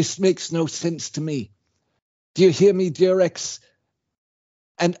 This makes no sense to me. Do you hear me, Durex?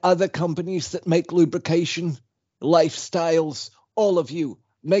 And other companies that make lubrication, Lifestyles, all of you,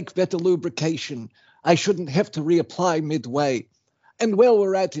 make better lubrication. I shouldn't have to reapply midway. And while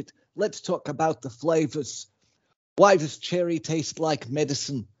we're at it, let's talk about the flavors. Why does cherry taste like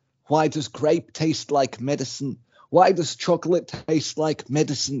medicine? Why does grape taste like medicine? Why does chocolate taste like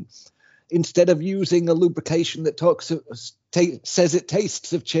medicine? Instead of using a lubrication that says it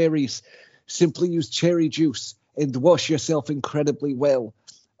tastes of cherries, simply use cherry juice and wash yourself incredibly well.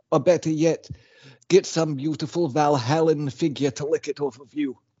 Or better yet, get some beautiful Valhallan figure to lick it off of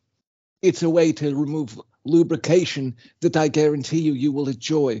you. It's a way to remove lubrication that I guarantee you will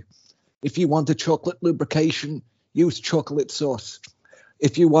enjoy. If you want a chocolate lubrication, use chocolate sauce.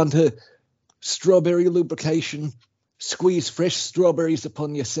 If you want a strawberry lubrication, squeeze fresh strawberries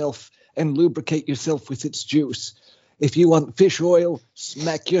upon yourself and lubricate yourself with its juice. If you want fish oil,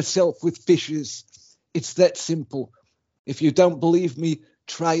 smack yourself with fishes. It's that simple. If you don't believe me,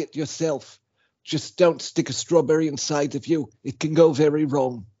 try it yourself. Just don't stick a strawberry inside of you. It can go very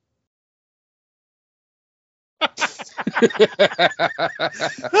wrong.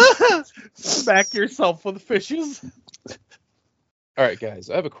 Smack yourself with fishes. All right, guys,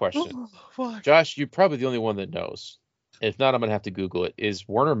 I have a question. Josh, you're probably the only one that knows. If not, I'm going to have to Google it. Is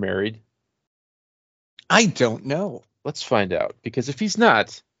Warner married? I don't know. Let's find out. Because if he's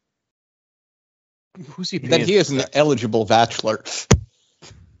not, who's he paying? Then he is an eligible bachelor.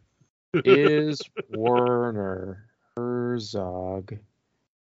 Is Werner Herzog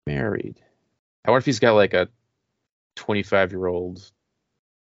married? I wonder if he's got like a 25-year-old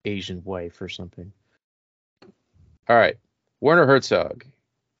Asian wife or something. All right. Werner Herzog.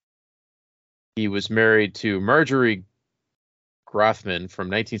 He was married to Marjorie Grothman from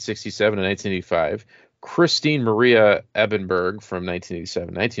 1967 to 1985, Christine Maria Ebenberg from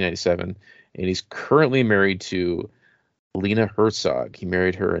 1987 to 1997, and he's currently married to Lena Herzog. He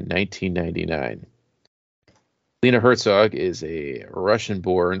married her in 1999. Lena Herzog is a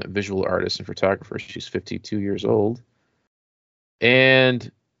Russian-born visual artist and photographer. She's 52 years old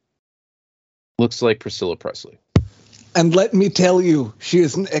and looks like Priscilla Presley. And let me tell you, she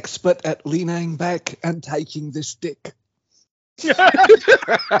is an expert at leaning back and taking this dick. I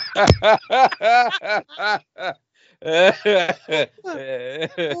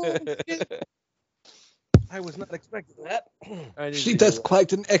was not expecting that. She does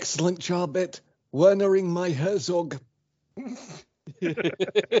quite an excellent job at Wernering my Herzog.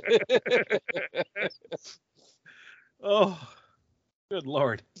 Oh, good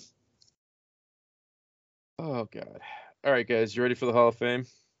Lord. Oh, God. All right, guys, you ready for the Hall of Fame?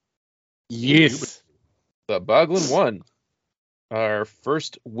 Yes. The Boglin won. Our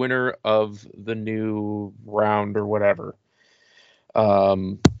first winner of the new round or whatever.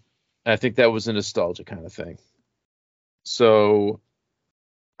 I think that was a nostalgia kind of thing. So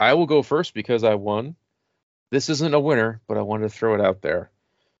I will go first because I won. This isn't a winner, but I wanted to throw it out there.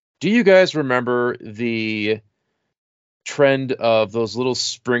 Do you guys remember the trend of those little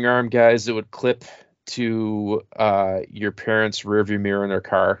spring arm guys that would clip to your parents' rearview mirror in their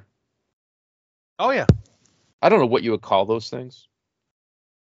car? Oh, yeah. I don't know what you would call those things.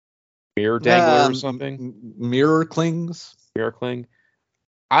 Mirror dangler or something? Mirror clings? Mirror cling.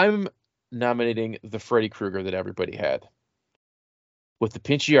 I'm nominating the Freddy Krueger that everybody had, with the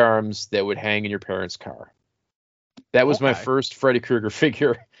pinchy arms that would hang in your parents' car. That was my first Freddy Krueger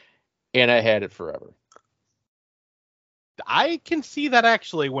figure, and I had it forever. I can see that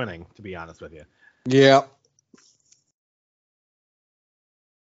actually winning, to be honest with you. Yeah.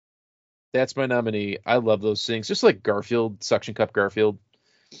 That's my nominee. I love those things. Just like Garfield, Suction Cup Garfield.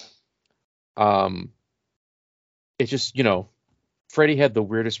 It's just, Freddy had the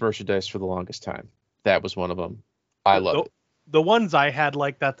weirdest merchandise for the longest time. That was one of them. I loved it. The ones I had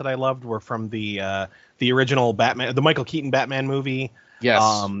like that I loved were from the original Batman, the Michael Keaton Batman movie. Yes.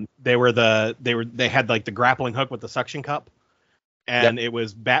 They had like the grappling hook with the suction cup, and It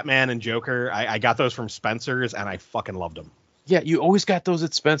was Batman and Joker. I got those from Spencer's, and I fucking loved them. Yeah, you always got those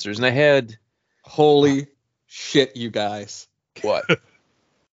at Spencer's, and I had. Holy shit, you guys! What?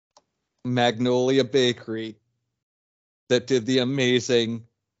 Magnolia Bakery that did the amazing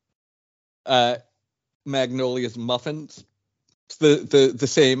Magnolia's muffins. It's the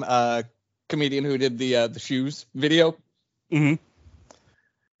same comedian who did the shoes video. Mm-hmm.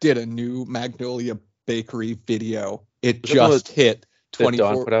 Did a new Magnolia Bakery video. It just hit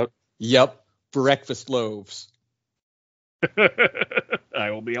 24. Put out? Yep, breakfast loaves. I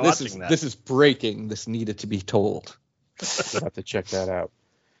will be watching that. This is breaking. This needed to be told. We'll have to check that out.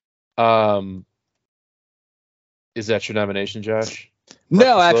 Is that your nomination, Josh?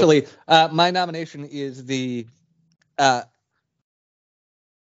 No, actually, my nomination is the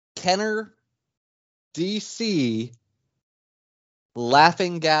Kenner DC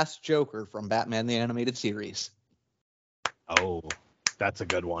Laughing Gas Joker from Batman the Animated Series. Oh, that's a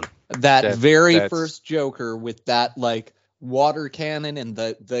good one. That first Joker with that like water cannon and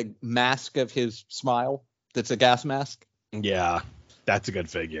the mask of his smile that's a gas mask. Yeah, that's a good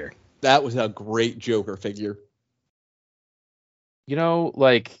figure. That was a great Joker figure. You know,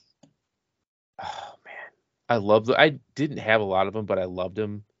 like, oh man, I didn't have a lot of them, but I loved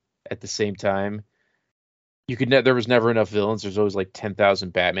them at the same time. There was never enough villains. There's always like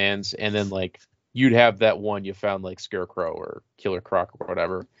 10,000 Batmans, and then like you'd have that one you found like Scarecrow or Killer Croc or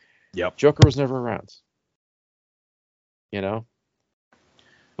whatever. Yep. Joker was never around. You know?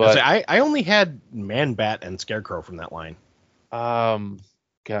 But I only had Man Bat and Scarecrow from that line.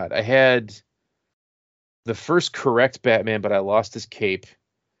 God, I had the first correct Batman, but I lost his cape.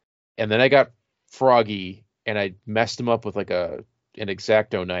 And then I got Froggy, and I messed him up with like an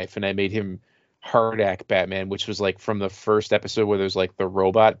X-Acto knife, and I made him Hardak Batman, which was like from the first episode where there's like the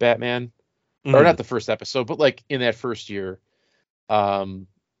robot Batman. Or not the first episode, but like in that first year. And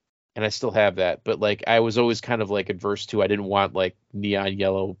I still have that. But like I was always kind of like adverse to, I didn't want like neon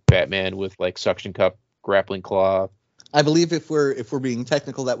yellow Batman with like suction cup grappling claw. I believe if we're being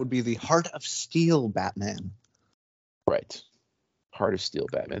technical, that would be the Heart of Steel Batman. Right. Heart of Steel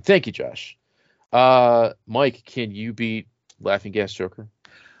Batman. Thank you, Josh. Mike, can you beat Laughing Gas Joker?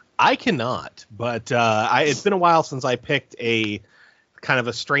 I cannot, but it's been a while since I picked a kind of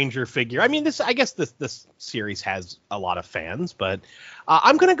a stranger figure. I mean, I guess this series has a lot of fans, but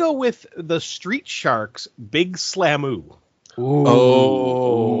I'm gonna go with the Street Sharks Big Slamoo. Ooh.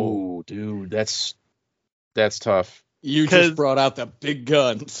 Oh, dude, that's tough. You just brought out the big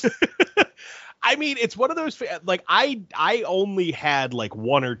guns. I mean, it's one of those, like, I only had like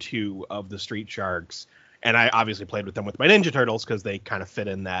one or two of the Street Sharks, and I obviously played with them with my Ninja Turtles because they kind of fit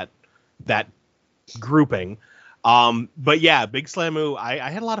in that grouping. But yeah, Big Slamoo,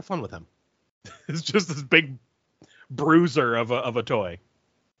 I had a lot of fun with him. It's just this big bruiser of a toy.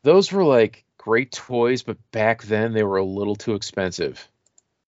 Those were like great toys, but back then they were a little too expensive.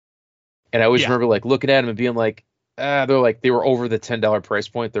 And I always remember like looking at them and being like, they were over the $10 price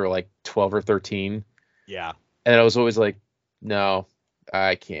point. They were like 12 or 13. Yeah. And I was always like, no,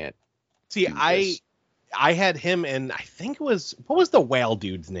 I can't. See, I had him, and I think it was, what was the whale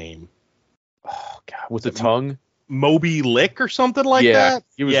dude's name? Oh God, with the tongue? Moby Lick or something like that.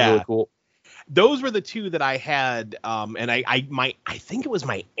 He was really cool. Those were the two that I had, and I think it was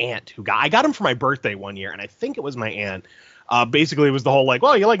my aunt who I got him for my birthday one year, and I think it was my aunt. Basically, it was the whole like,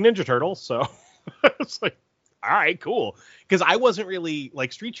 well, you like Ninja Turtles, so it's like, all right, cool. Because I wasn't really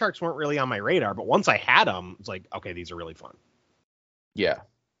like Street Sharks weren't really on my radar, but once I had them, it's like, okay, these are really fun. Yeah,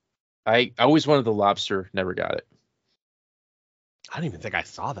 I always wanted the lobster, never got it. I don't even think I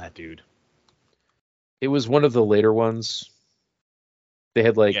saw that dude. It was one of the later ones. They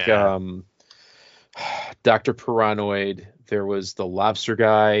had like Dr. Paranoid. There was the lobster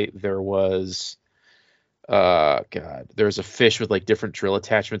guy. There was there's a fish with like different drill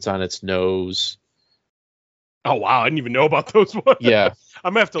attachments on its nose. Oh wow, I didn't even know about those ones. Yeah.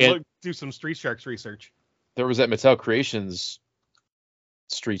 I'm gonna have to do some Street Sharks research. There was that Mattel Creations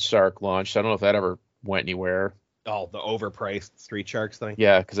Street Shark launch. I don't know if that ever went anywhere. Oh, the overpriced Street Sharks thing.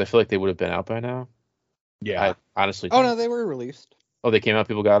 Yeah, because I feel like they would have been out by now. Yeah, I honestly. Oh no, they were released. Oh, they came out.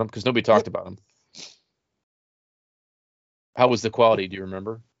 People got them because nobody talked about them. How was the quality? Do you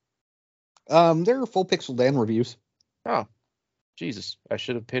remember? They're full pixel Dan reviews. Oh, Jesus! I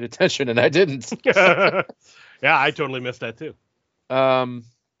should have paid attention and I didn't. Yeah, I totally missed that too.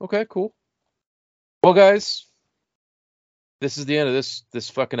 Okay, cool. Well, guys, this is the end of this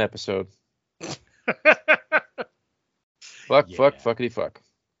fucking episode. Fuckity fuck. Fuckity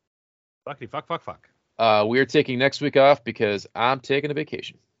fuck. We are taking next week off because I'm taking a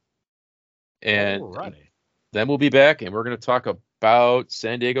vacation. And then we'll be back and we're going to talk about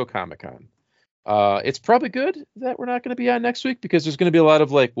San Diego Comic-Con. It's probably good that we're not going to be on next week because there's going to be a lot of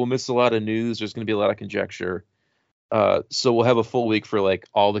we'll miss a lot of news. There's going to be a lot of conjecture. So we'll have a full week for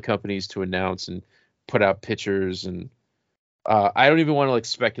all the companies to announce and put out pictures. And I don't even want to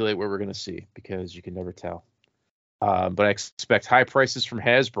speculate what we're going to see because you can never tell. But I expect high prices from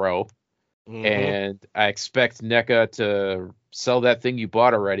Hasbro. Mm-hmm. And I expect NECA to sell that thing you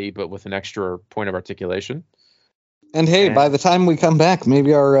bought already, but with an extra point of articulation. And hey, by the time we come back,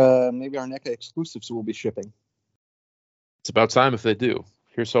 maybe our NECA exclusives will be shipping. It's about time if they do.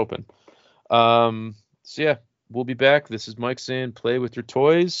 Here's hoping. So yeah, we'll be back. This is Mike saying, play with your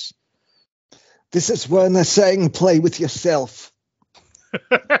toys. This is Werner saying, play with yourself.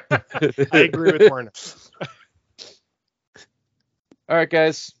 I agree with Warner. All right,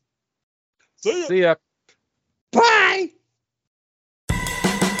 guys. See ya. Bye.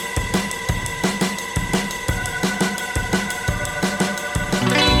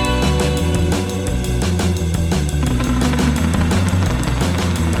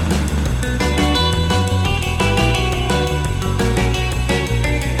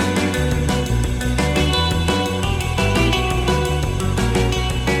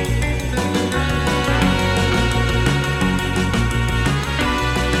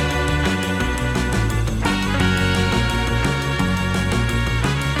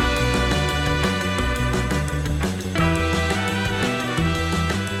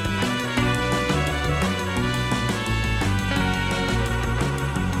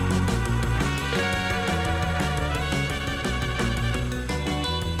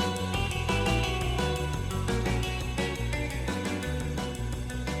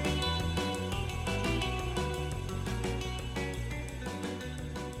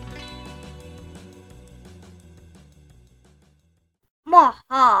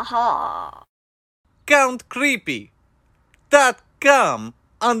 CountCreepy.com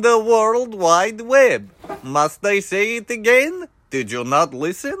on the World Wide Web. Must I say it again? Did you not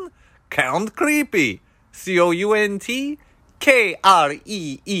listen? Count Creepy. COUNTKREEPY.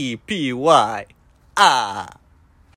 Ah.